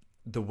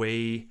the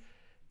way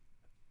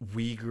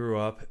we grew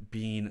up,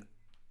 being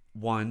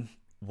 1,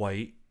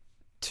 white,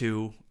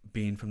 2,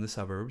 being from the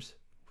suburbs,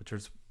 which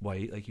was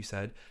white, like you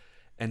said,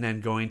 and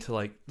then going to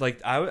like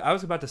I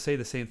was about to say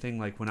the same thing.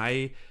 Like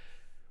when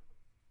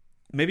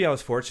maybe I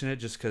was fortunate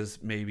just because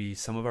maybe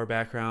some of our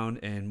background,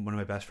 and one of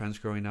my best friends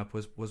growing up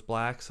was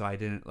black, so I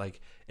didn't like,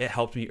 it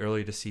helped me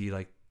early to see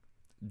like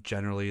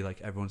generally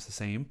like everyone's the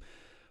same.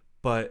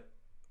 But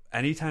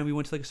anytime we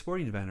went to like a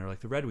sporting event or like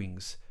the Red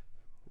Wings,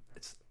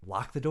 it's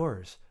lock the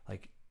doors,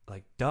 like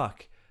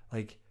duck,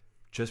 like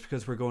just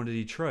because we're going to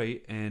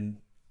Detroit and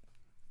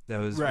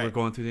we're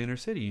going through the inner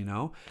city, you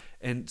know?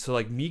 And so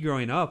like me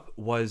growing up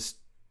was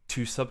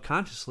to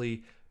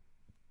subconsciously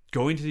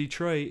going to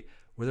Detroit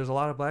where there's a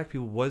lot of black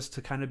people was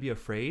to kind of be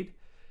afraid.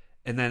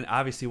 And then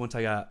obviously once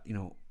I got, you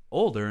know,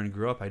 older and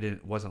grew up,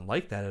 wasn't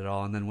like that at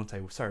all. And then once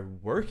I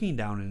started working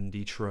down in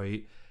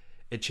Detroit,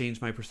 it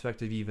changed my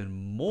perspective even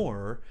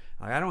more.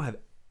 Like, I don't have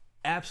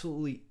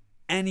absolutely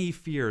any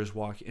fears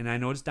walking, and I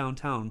know it's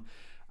downtown.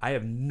 I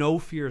have no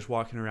fears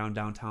walking around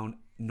downtown,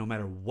 no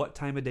matter what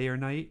time of day or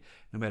night,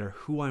 no matter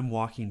who I'm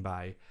walking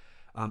by,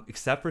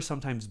 except for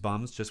sometimes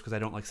bums, just because I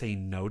don't like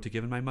saying no to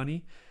giving my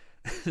money.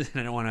 And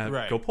I don't want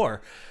to go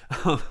poor.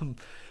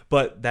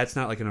 But that's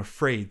not like an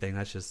afraid thing.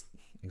 That's just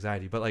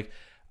anxiety. But like,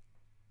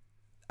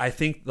 I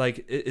think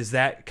like, is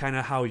that kind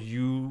of how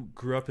you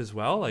grew up as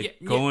well? Like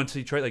going to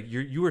Detroit, like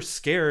you were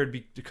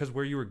scared because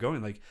where you were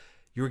going, like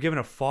you were given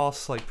a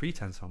false like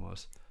pretense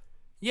almost.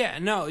 Yeah,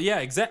 no, yeah,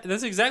 exactly.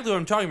 That's exactly what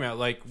I'm talking about.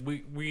 Like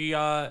we grew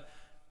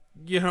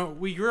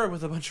up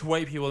with a bunch of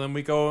white people, and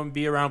we go and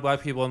be around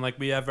black people, and like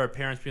we have our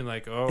parents being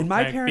like, "Oh, and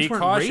my parents be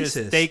weren't cautious,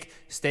 racist.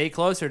 Stay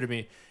closer to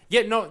me."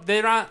 Yeah, no,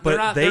 they're not.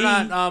 But they're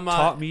not.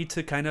 Taught me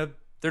to kind of.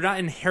 They're not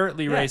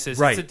inherently racist.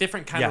 Right. It's a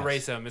different kind of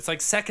racism. It's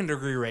like second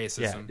degree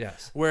racism. Yeah,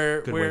 yes.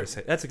 Where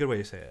that's a good way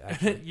to say it.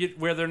 Actually.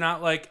 Where they're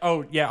not like,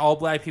 oh yeah, all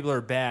black people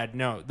are bad.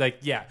 No, like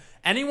yeah,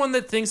 anyone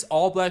that thinks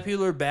all black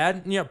people are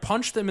bad, yeah,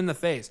 punch them in the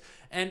face.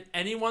 And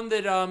anyone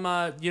that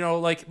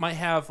like might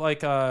have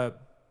like I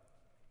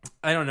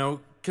don't know,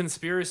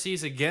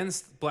 conspiracies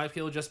against black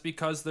people just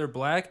because they're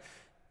black.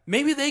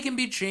 Maybe they can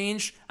be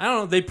changed. I don't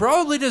know. They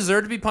probably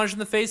deserve to be punched in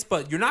the face,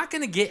 but you're not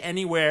going to get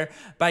anywhere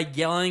by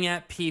yelling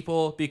at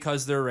people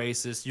because they're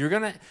racist.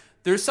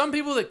 There's some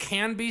people that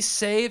can be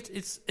saved.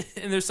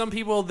 And there's some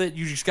people that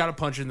you just got to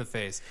punch in the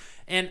face.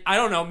 And I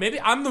don't know.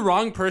 Maybe I'm the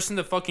wrong person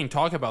to fucking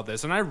talk about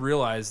this, and I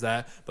realize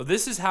that. But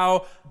this is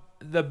how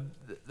the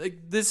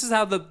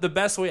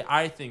best way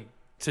I think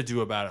to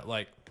do about it.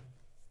 Like,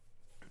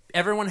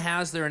 everyone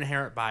has their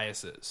inherent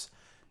biases,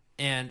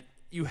 and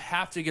you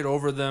have to get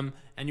over them,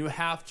 and you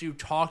have to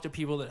talk to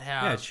people that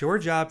have. Yeah, it's your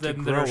job to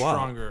grow up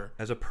stronger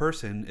as a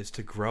person, is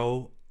to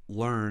grow,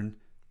 learn,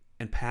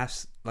 and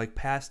pass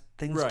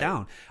things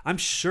down. I'm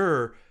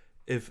sure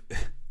if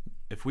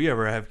we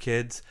ever have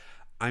kids,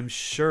 I'm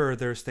sure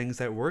there's things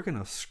that we're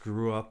gonna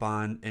screw up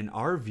on in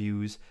our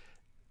views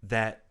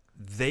that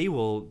they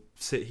will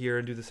sit here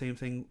and do the same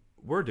thing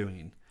we're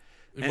doing.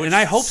 And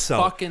I hope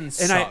so. Fucking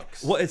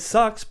sucks. It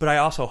sucks, but I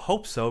also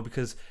hope so,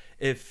 because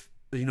if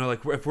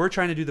we're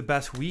trying to do the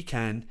best we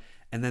can,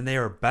 and then they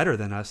are better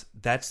than us,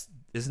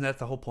 isn't that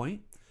the whole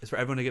point? Is for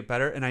everyone to get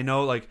better? And I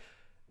know like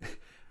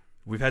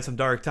we've had some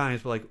dark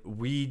times, but like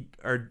we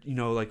are,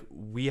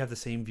 we have the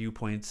same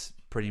viewpoints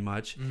pretty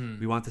much. Mm-hmm.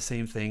 We want the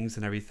same things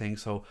and everything.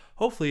 So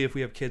hopefully, if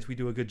we have kids, we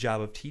do a good job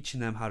of teaching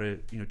them how to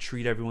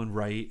treat everyone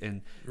right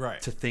and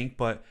to think.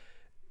 But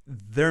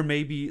there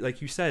may be,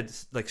 like you said,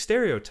 like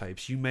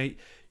stereotypes.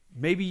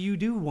 Maybe you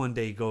do one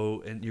day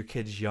go and your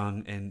kid's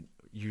young and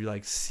you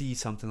like see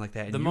something like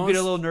that and you get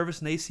a little nervous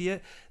and they see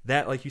it,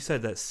 that like you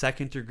said, that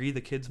second degree the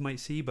kids might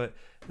see, but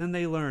then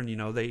they learn,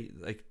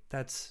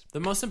 that's the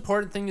most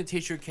important thing to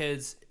teach your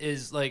kids.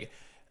 Is like,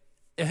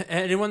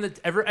 anyone that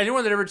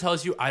ever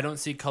tells you I don't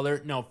see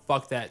color, no,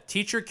 fuck that.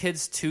 Teach your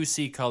kids to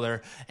see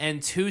color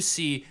and to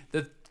see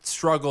the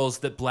struggles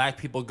that black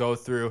people go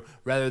through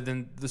rather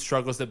than the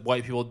struggles that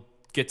white people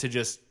get to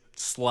just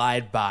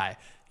slide by.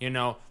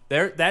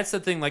 That's the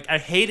thing. Like, I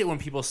hate it when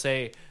people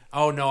say,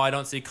 oh no, I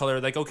don't see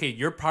color. Like, okay,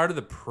 you're part of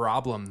the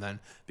problem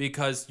then,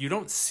 because you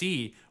don't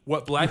see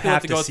what black people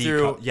have to go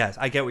through. Yes,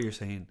 I get what you're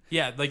saying.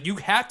 Yeah, like you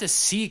have to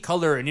see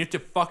color, and you have to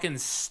fucking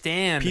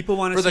stand people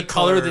want to for see the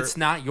color that's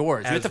not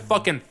yours. You have to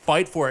fucking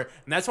fight for it,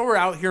 and that's why we're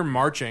out here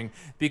marching,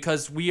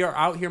 because we are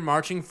out here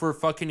marching for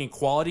fucking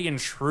equality and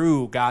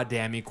true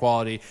goddamn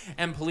equality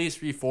and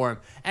police reform.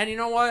 And you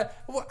know what?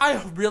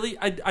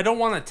 I don't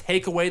want to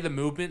take away the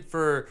movement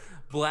for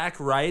black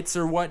rights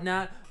or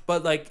whatnot,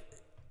 but like,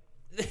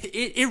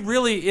 it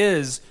really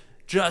is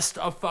just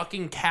a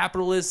fucking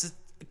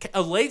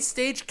a late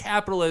stage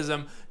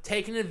capitalism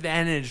taking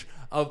advantage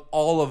of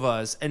all of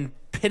us and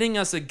pitting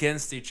us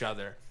against each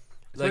other.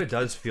 That's what it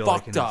does feel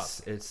like, and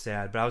it's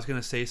sad. But I was going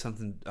to say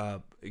something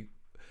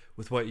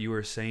with what you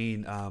were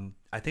saying.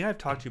 I think I've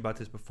talked to you about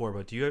this before,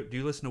 but do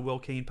you listen to Will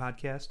Kane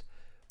podcast?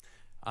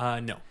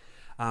 No.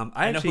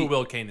 I know who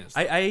Will Kane is.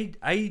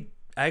 I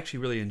actually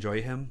really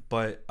enjoy him,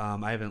 but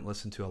I haven't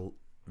listened to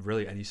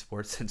really any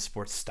sports since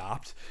sports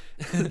stopped.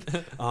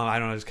 I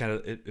don't know, it's kind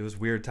of it was a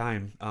weird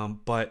time.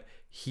 But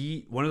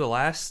one of the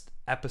last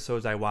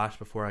episodes I watched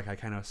before I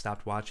kind of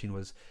stopped watching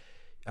was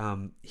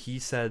he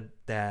said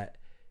that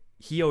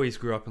he always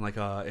grew up in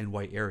in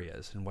white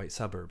areas, in white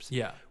suburbs.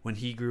 Yeah. When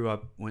he grew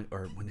up,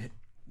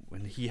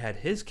 when he had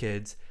his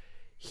kids,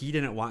 he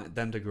didn't want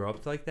them to grow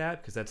up like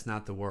that, because that's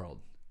not the world.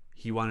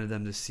 He wanted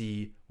them to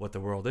see what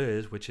the world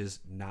is, which is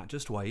not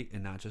just white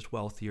and not just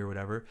wealthy or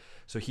whatever.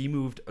 So he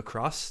moved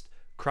across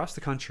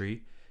the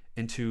country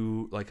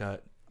into I'm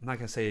not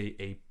gonna say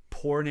a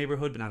poor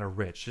neighborhood, but not a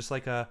rich, just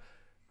like I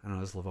don't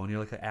know, is Livonia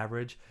like an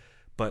average,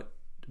 but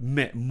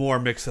more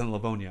mixed than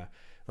Livonia.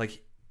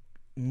 Like,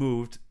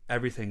 moved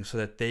everything so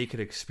that they could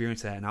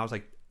experience that. And I was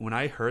like, when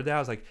I heard that, I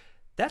was like,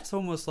 that's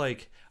almost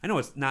like, I know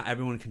it's not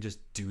everyone can just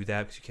do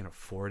that because you can't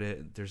afford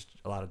it. There's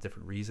a lot of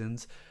different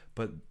reasons,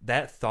 but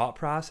that thought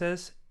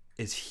process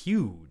is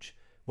huge.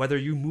 Whether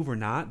you move or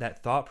not,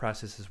 that thought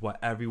process is what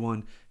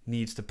everyone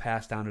needs to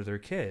pass down to their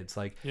kids.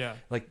 Like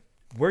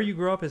where you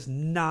grow up is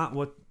not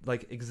what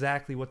like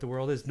exactly what the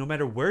world is. No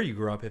matter where you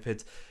grow up,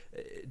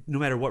 no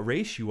matter what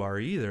race you are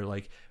either.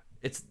 Like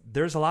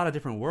there's a lot of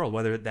different world.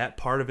 Whether that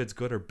part of it's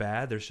good or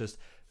bad, there's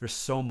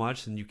so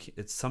much, and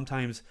it's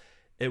sometimes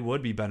it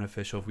would be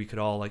beneficial if we could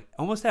all like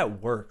almost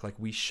at work, like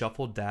we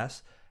shuffle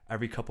desks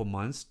every couple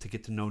months to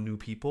get to know new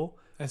people.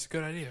 That's a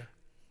good idea.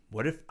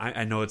 What if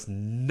I know it's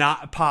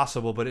not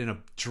possible, but in a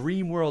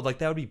dream world, like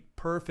that would be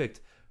perfect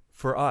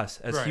for us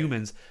as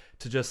humans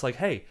to just like,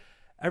 hey,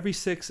 every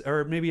 6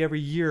 or maybe every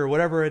year or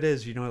whatever it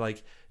is,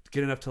 like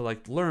get enough to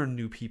like learn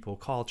new people,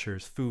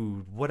 cultures,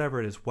 food, whatever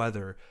it is,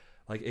 weather.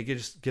 Like it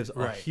just gives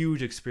a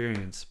huge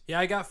experience. Yeah,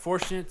 I got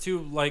fortunate to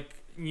like,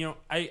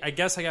 I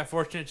guess I got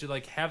fortunate to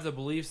like have the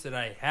beliefs that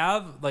I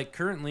have like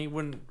currently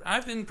when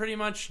I've been pretty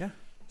much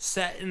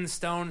set in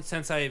stone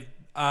since I've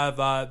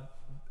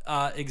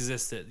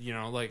existed.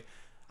 Like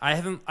I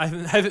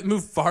haven't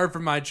moved far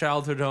from my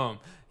childhood home.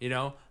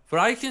 But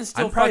I can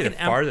still. I'm probably the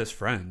farthest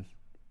friend,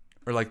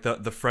 or like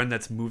the friend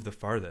that's moved the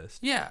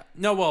farthest. Yeah.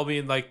 No. Well, I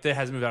mean, like that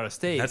has moved out of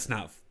state. That's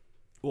not.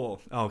 Well,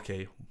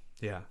 okay.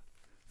 Yeah.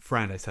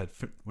 Friend, I said.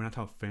 We're not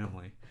talking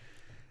family.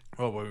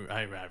 Well,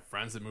 I have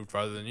friends that moved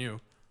farther than you.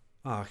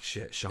 Oh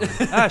shit, Sean.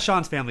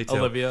 Sean's family too.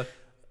 Olivia.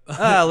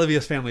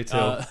 Olivia's family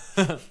too.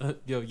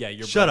 Your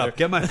Shut brother. up.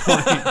 Get my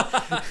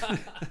point.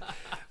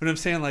 But I'm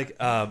saying, like,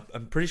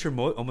 I'm pretty sure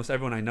almost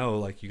everyone I know,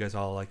 like, you guys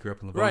all like grew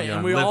up in Livonia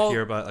and live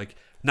here, but like,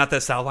 not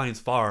that South Lion's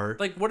far.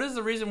 Like, what is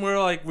the reason we're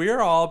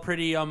all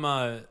pretty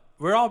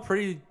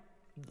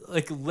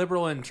like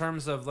liberal in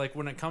terms of like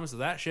when it comes to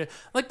that shit?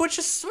 Like, which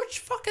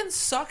fucking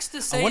sucks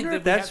to say. I wonder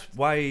if that's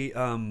why. I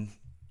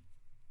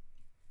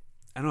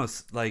don't know.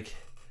 It's like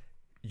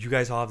you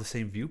guys all have the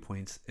same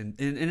viewpoints,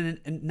 and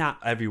not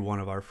every one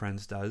of our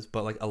friends does,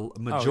 but like a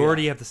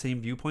majority have the same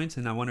viewpoints.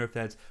 And I wonder if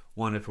that's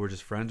if we're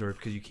just friends or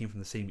because you came from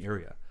the same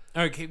area.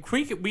 Okay,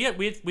 we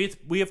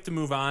have to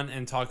move on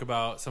and talk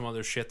about some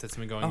other shit that's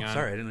been going on.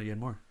 Sorry, I didn't know you had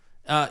more.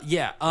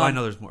 Yeah, I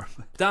know there's more.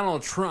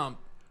 Donald Trump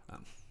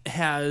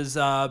has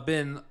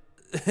been.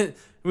 We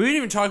didn't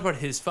even talk about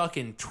his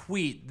fucking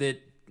tweet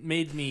that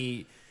made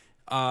me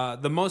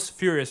the most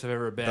furious I've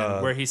ever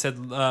been, where he said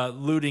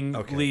looting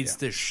leads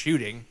to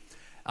shooting.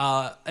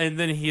 And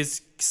then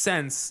he's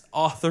since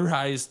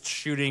authorized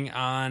shooting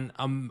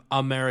on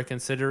American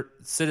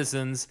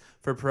citizens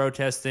for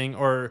protesting,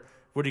 or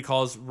what he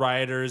calls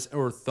rioters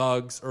or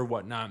thugs or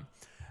whatnot.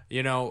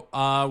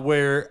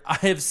 Where I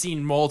have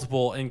seen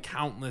multiple and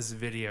countless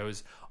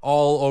videos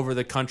all over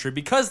the country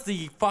because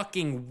the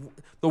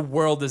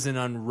world is in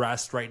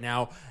unrest right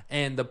now,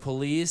 and the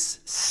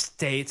police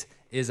state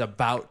is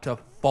about to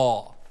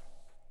fall.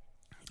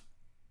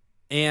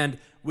 And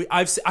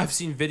I've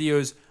seen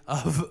videos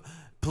of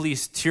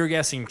police tear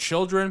gassing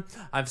children.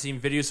 I've seen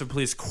videos of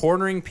police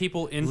cornering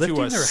people into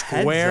lifting a their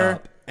square heads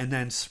up and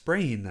then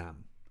spraying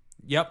them.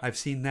 Yep, I've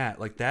seen that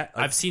like that.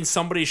 I've seen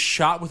somebody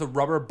shot with a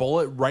rubber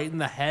bullet right in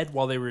the head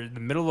while they were in the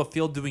middle of a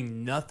field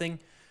doing nothing.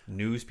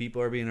 News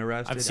people are being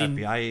arrested. I've seen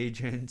FBI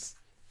agents.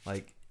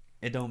 Like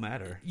it don't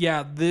matter.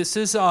 Yeah, this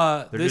is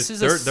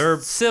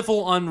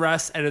civil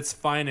unrest at its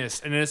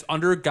finest, and it's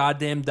under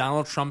goddamn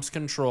Donald Trump's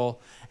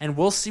control. And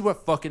we'll see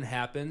what fucking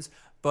happens.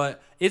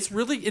 But it's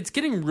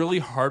getting really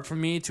hard for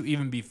me to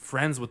even be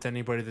friends with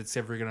anybody that's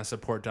ever going to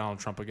support Donald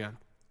Trump again.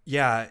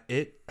 Yeah,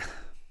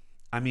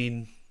 I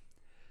mean,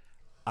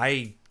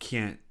 I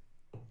can't.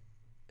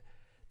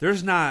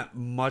 There's not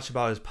much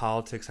about his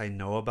politics I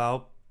know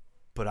about,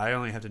 but I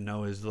only have to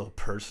know his little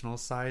personal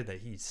side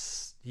that he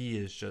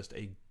is just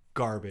a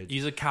garbage.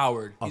 He's a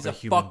coward. He's a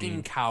human fucking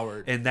being.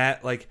 coward. And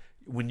that, like,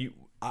 when you,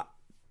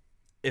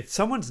 if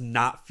someone's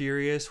not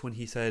furious when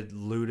he said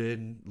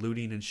looting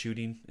and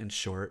shooting, in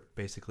short,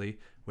 basically,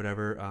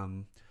 whatever,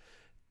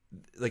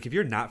 like if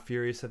you're not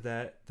furious of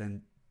that,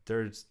 then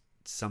there's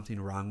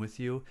something wrong with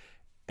you.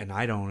 And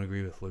I don't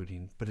agree with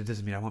looting, but it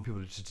doesn't mean I want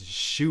people to just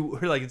shoot.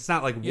 Or like, it's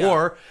not like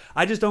war.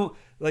 I just don't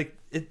like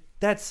it.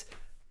 That's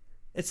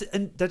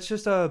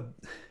just I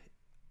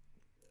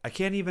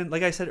can't even,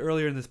 like I said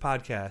earlier in this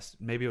podcast,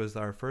 maybe it was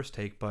our first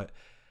take, but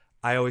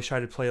I always try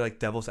to play like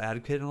devil's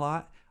advocate a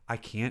lot. I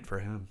can't for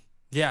him.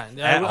 Yeah,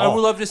 I would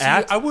love to see.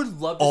 I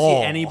would love to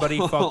see anybody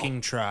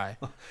fucking try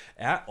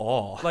at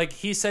all. Like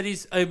he said,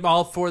 I'm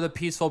all for the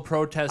peaceful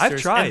protesters. I've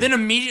tried, and then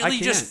immediately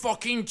just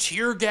fucking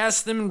tear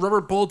gas them and rubber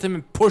bullet them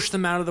and push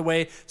them out of the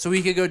way so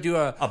he could go do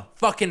a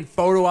fucking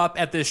photo op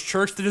at this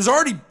church that is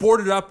already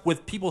boarded up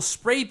with people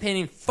spray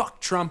painting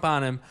 "fuck Trump"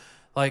 on him.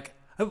 Like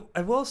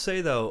I will say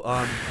though,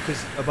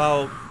 because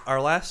about our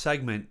last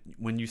segment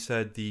when you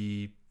said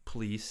the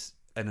police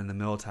and then the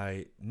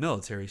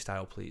military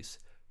style police.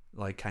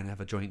 Like kind of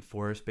have a joint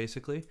force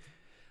basically.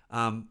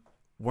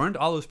 Weren't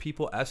all those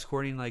people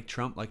escorting like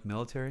Trump like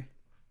military?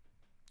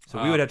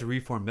 So we would have to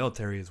reform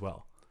military as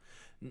well.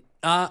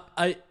 And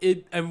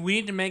we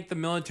need to make the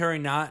military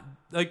not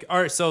like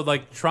all right. So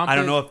like Trump. I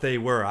don't know if they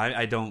were.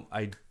 I don't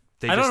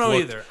know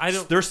either.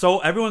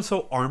 Everyone's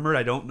so armored.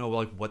 I don't know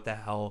like what the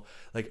hell.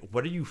 Like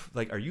what are you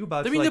like? Are you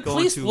about? I mean, to, the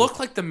police look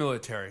like the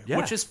military,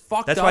 which is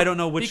fucked up. That's why I don't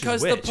know which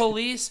because is which. the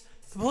police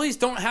the police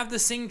don't have the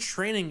same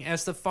training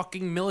as the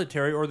fucking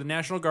military or the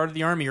National Guard or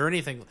the Army or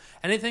anything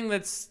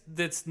that's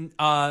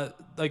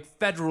like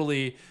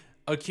federally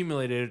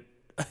accumulated.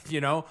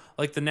 You know,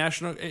 like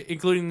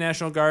including the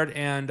National Guard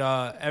and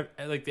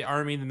like the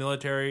Army, the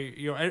military.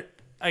 You know,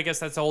 I guess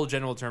that's a whole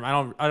general term.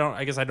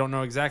 I guess I don't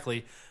know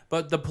exactly,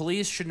 but the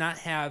police should not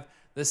have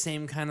the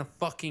same kind of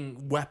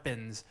fucking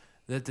weapons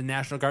that the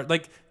National Guard.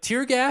 Like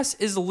tear gas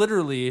is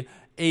literally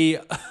a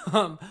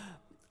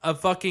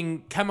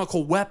fucking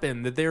chemical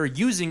weapon that they are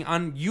using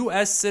on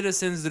U.S.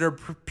 citizens that are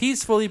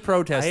peacefully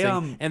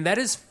protesting, and that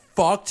is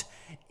fucked.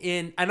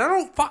 And I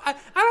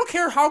don't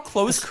care how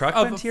close Has Kruk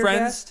been of tear friends.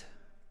 gassed?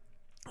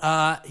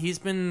 He's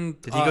been.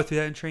 Did he go through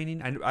that in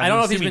training? I don't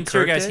know if he's been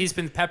tear gas. He's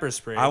been pepper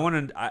sprayed.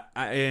 And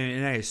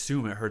I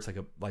assume it hurts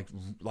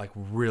like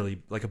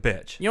really like a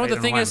bitch. You know what I the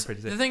don't thing why is? I'm afraid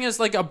to say The it. thing is,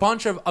 like a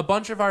bunch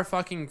of our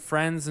fucking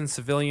friends and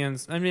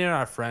civilians. I mean, not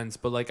our friends,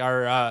 but like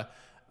our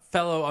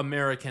fellow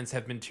Americans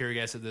have been tear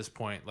gassed at this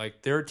point.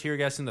 Like they're tear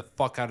gassing the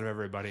fuck out of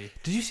everybody.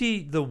 Did you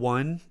see the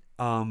one?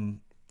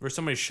 Where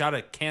somebody shot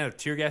a can of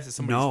tear gas at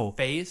somebody's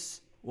face.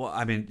 Well,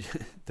 I mean,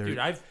 Dude,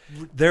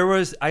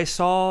 I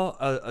saw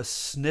a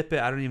snippet.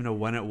 I don't even know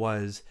when it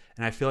was,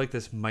 and I feel like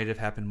this might have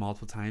happened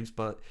multiple times.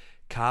 But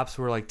cops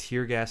were like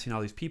tear gassing all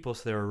these people,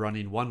 so they were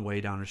running one way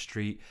down the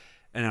street,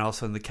 and then all of a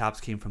sudden the cops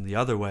came from the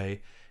other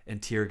way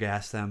and tear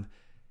gassed them,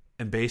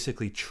 and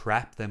basically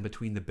trapped them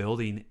between the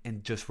building,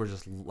 and were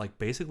like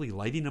basically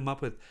lighting them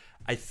up with,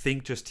 I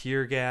think, just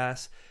tear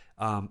gas,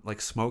 like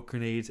smoke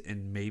grenades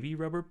and maybe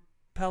rubber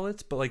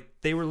pellets, but like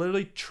they were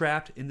literally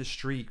trapped in the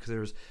street because there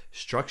was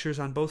structures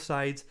on both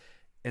sides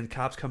and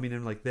cops coming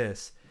in like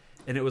this,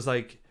 and it was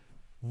like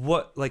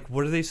what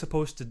are they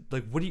supposed to,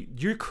 like,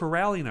 you're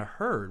corralling a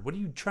herd, what are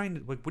you trying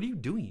to, like, what are you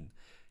doing?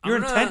 Your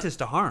intent is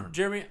to harm.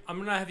 Jeremy, I'm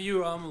gonna have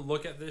you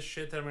look at this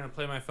shit that I'm gonna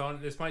play on my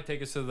phone. This might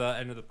take us to the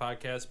end of the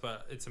podcast,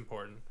 but it's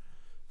important,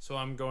 so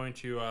I'm going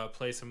to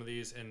play some of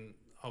these and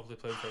hopefully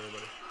play with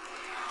everybody.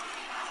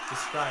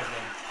 Describe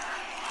them.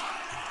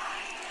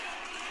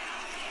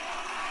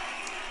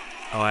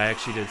 Oh, I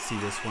actually did see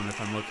this one if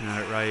I'm looking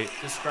at it right.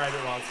 Describe it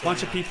while it's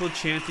Bunch of going on. people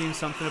chanting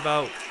something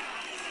about,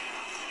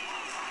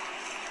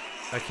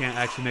 I can't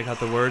actually make out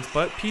the words,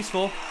 but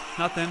peaceful,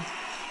 nothing.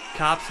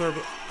 Cops are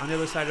on the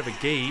other side of a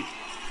gate,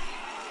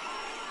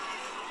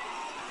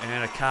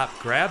 and a cop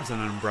grabs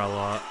an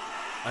umbrella,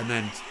 and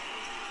then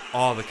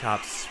all the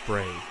cops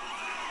spray.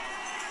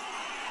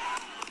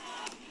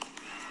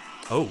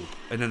 Oh,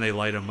 and then they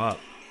light them up.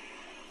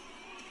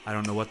 I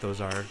don't know what those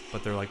are,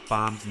 but they're like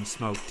bombs and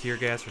smoke, tear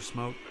gas or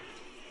smoke.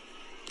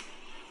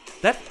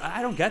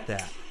 I don't get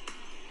that.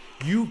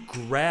 You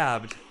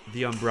grabbed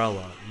the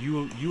umbrella.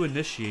 You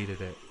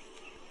initiated it.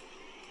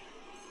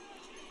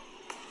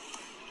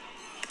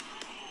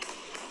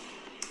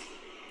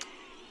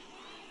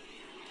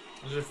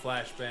 Those are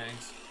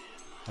flashbangs.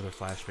 Other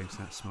flashbangs,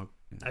 not smoke.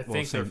 I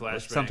think they're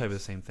flashbangs. Some type of the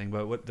same thing,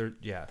 but what they're,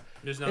 yeah.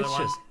 There's another It's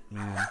one. just,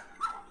 man.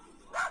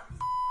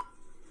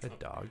 That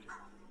dog.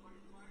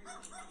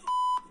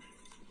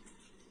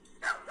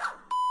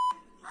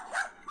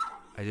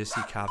 I just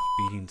see cops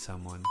beating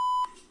someone.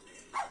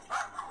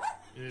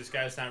 This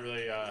guy's not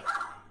really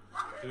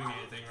doing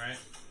anything, right?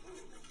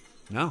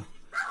 No.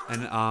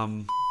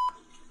 And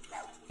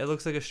it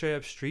looks like a straight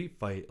up street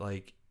fight,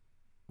 like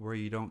where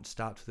you don't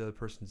stop till the other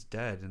person's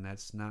dead, and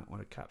that's not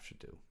what a cop should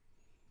do.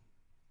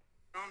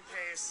 Own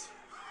pace,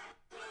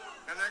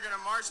 and they're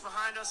gonna march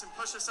behind us and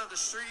push us up the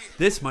street.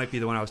 This might be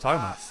the one I was talking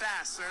about.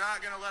 Fast. They're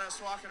not gonna let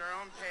us walk at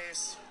our own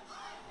pace,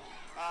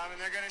 and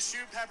they're gonna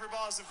shoot pepper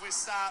balls if we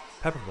stop,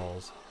 Pepper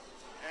balls.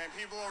 and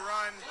people will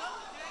run.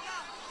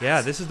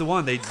 Yeah, this is the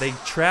one. They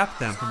trapped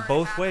them from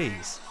both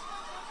ways.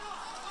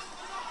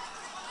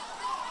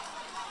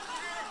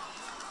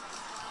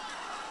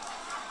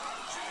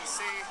 As you can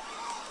see,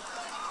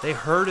 They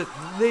herded.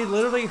 They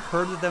literally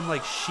herded them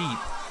like sheep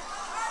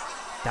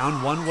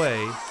down one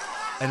way,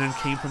 and then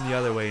came from the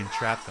other way and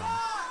trapped them,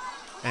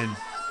 and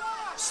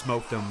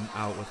smoked them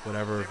out with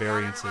whatever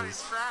variances.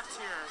 everybody's trapped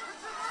here.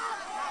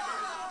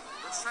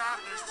 We're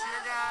trapped. There's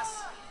tear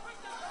gas.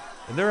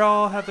 And they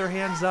all have their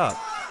hands up.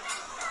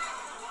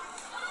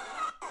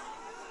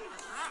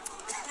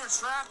 We're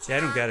trapped. Yeah, I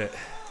don't here. get it.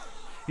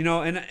 You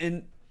know,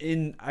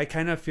 and I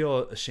kind of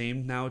feel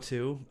ashamed now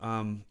too.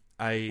 One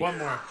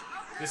more.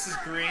 This is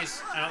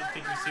Grease. I don't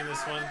think you've seen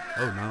this one.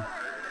 Oh no.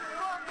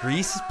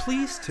 Grease is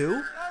pleased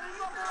too.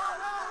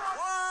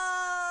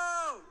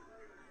 Whoa!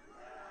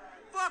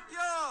 Fuck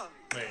y'all!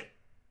 Wait.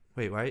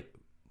 Wait, right?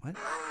 What?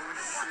 Oh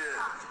shit!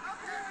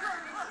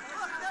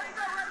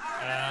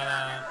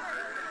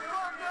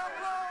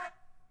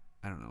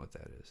 I don't know what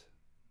that is.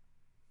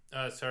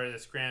 Sorry,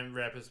 that's Grand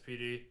Rapids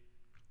PD.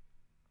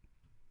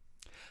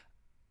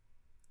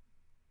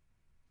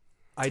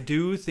 I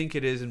do think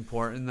it is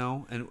important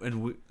though, and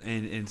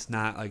it's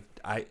not like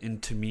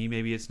and to me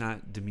maybe it's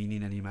not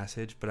demeaning any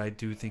message, but I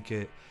do think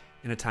it,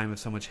 in a time of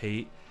so much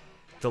hate,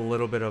 the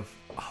little bit of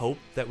hope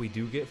that we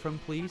do get from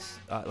police,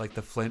 like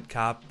the Flint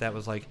cop that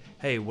was like,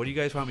 hey, what do you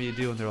guys want me to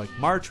do? And they're like,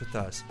 march with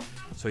us.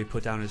 So he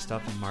put down his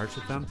stuff and marched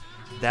with them.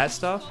 That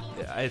stuff,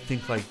 I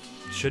think, like,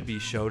 should be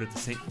showed at the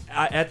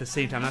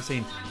same time. I'm not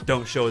saying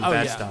don't show the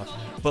bad stuff,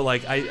 but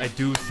like I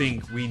do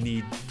think we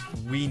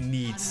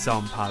need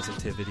some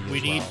positivity.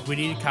 We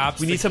need cops.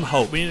 We need some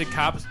hope. We need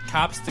cops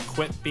to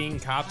quit being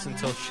cops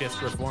until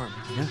shifts reform.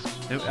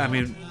 Yeah, I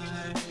mean,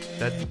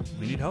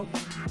 we need hope.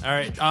 All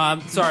right.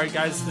 Sorry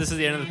guys, this is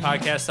the end of the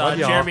podcast. Love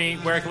y'all. Jeremy,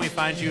 where can we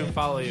find you and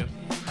follow you?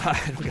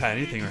 I don't got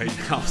anything right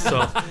now, so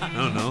I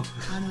don't know.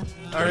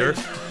 All right.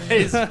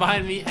 Guys,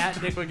 find me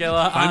at Nick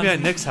Wagilla. Find me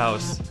at Nick's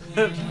house.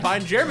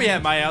 Find Jeremy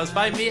at my house.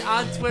 Find me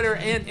on Twitter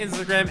and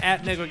Instagram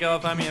at Nick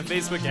Wagilla. Find me on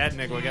Facebook at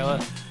Nick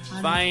Wagilla.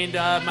 Find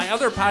my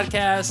other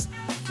podcast,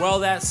 Well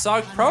That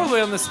Sucked,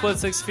 probably on the Split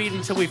Six feed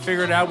until we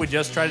figure it out. We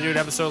just tried to do an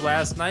episode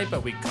last night,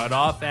 but we cut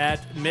off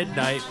at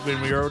midnight when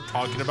we were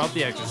talking about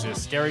The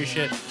Exorcist. Scary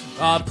shit.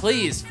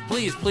 Please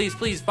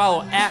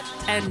follow at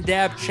 10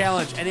 Dab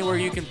Challenge anywhere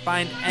you can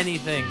find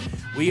anything.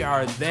 We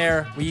are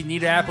there. We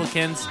need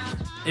applicants.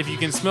 If you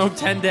can smoke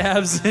 10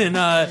 dabs in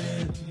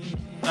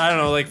I don't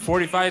know, like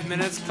 45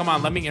 minutes, come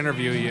on, let me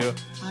interview you.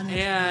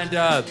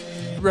 And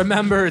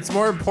remember, it's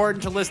more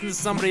important to listen to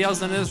somebody else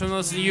than it is to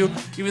listen to you.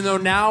 Even though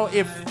now,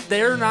 if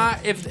they're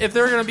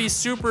gonna be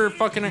super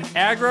fucking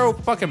aggro,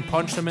 fucking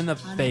punch them in the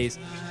face.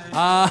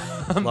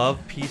 Love,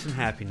 peace, and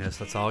happiness.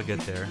 Let's all get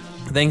there.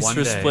 Thanks One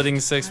for day. splitting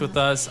six with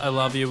us. I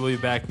love you. We'll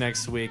be back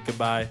next week.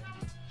 Goodbye.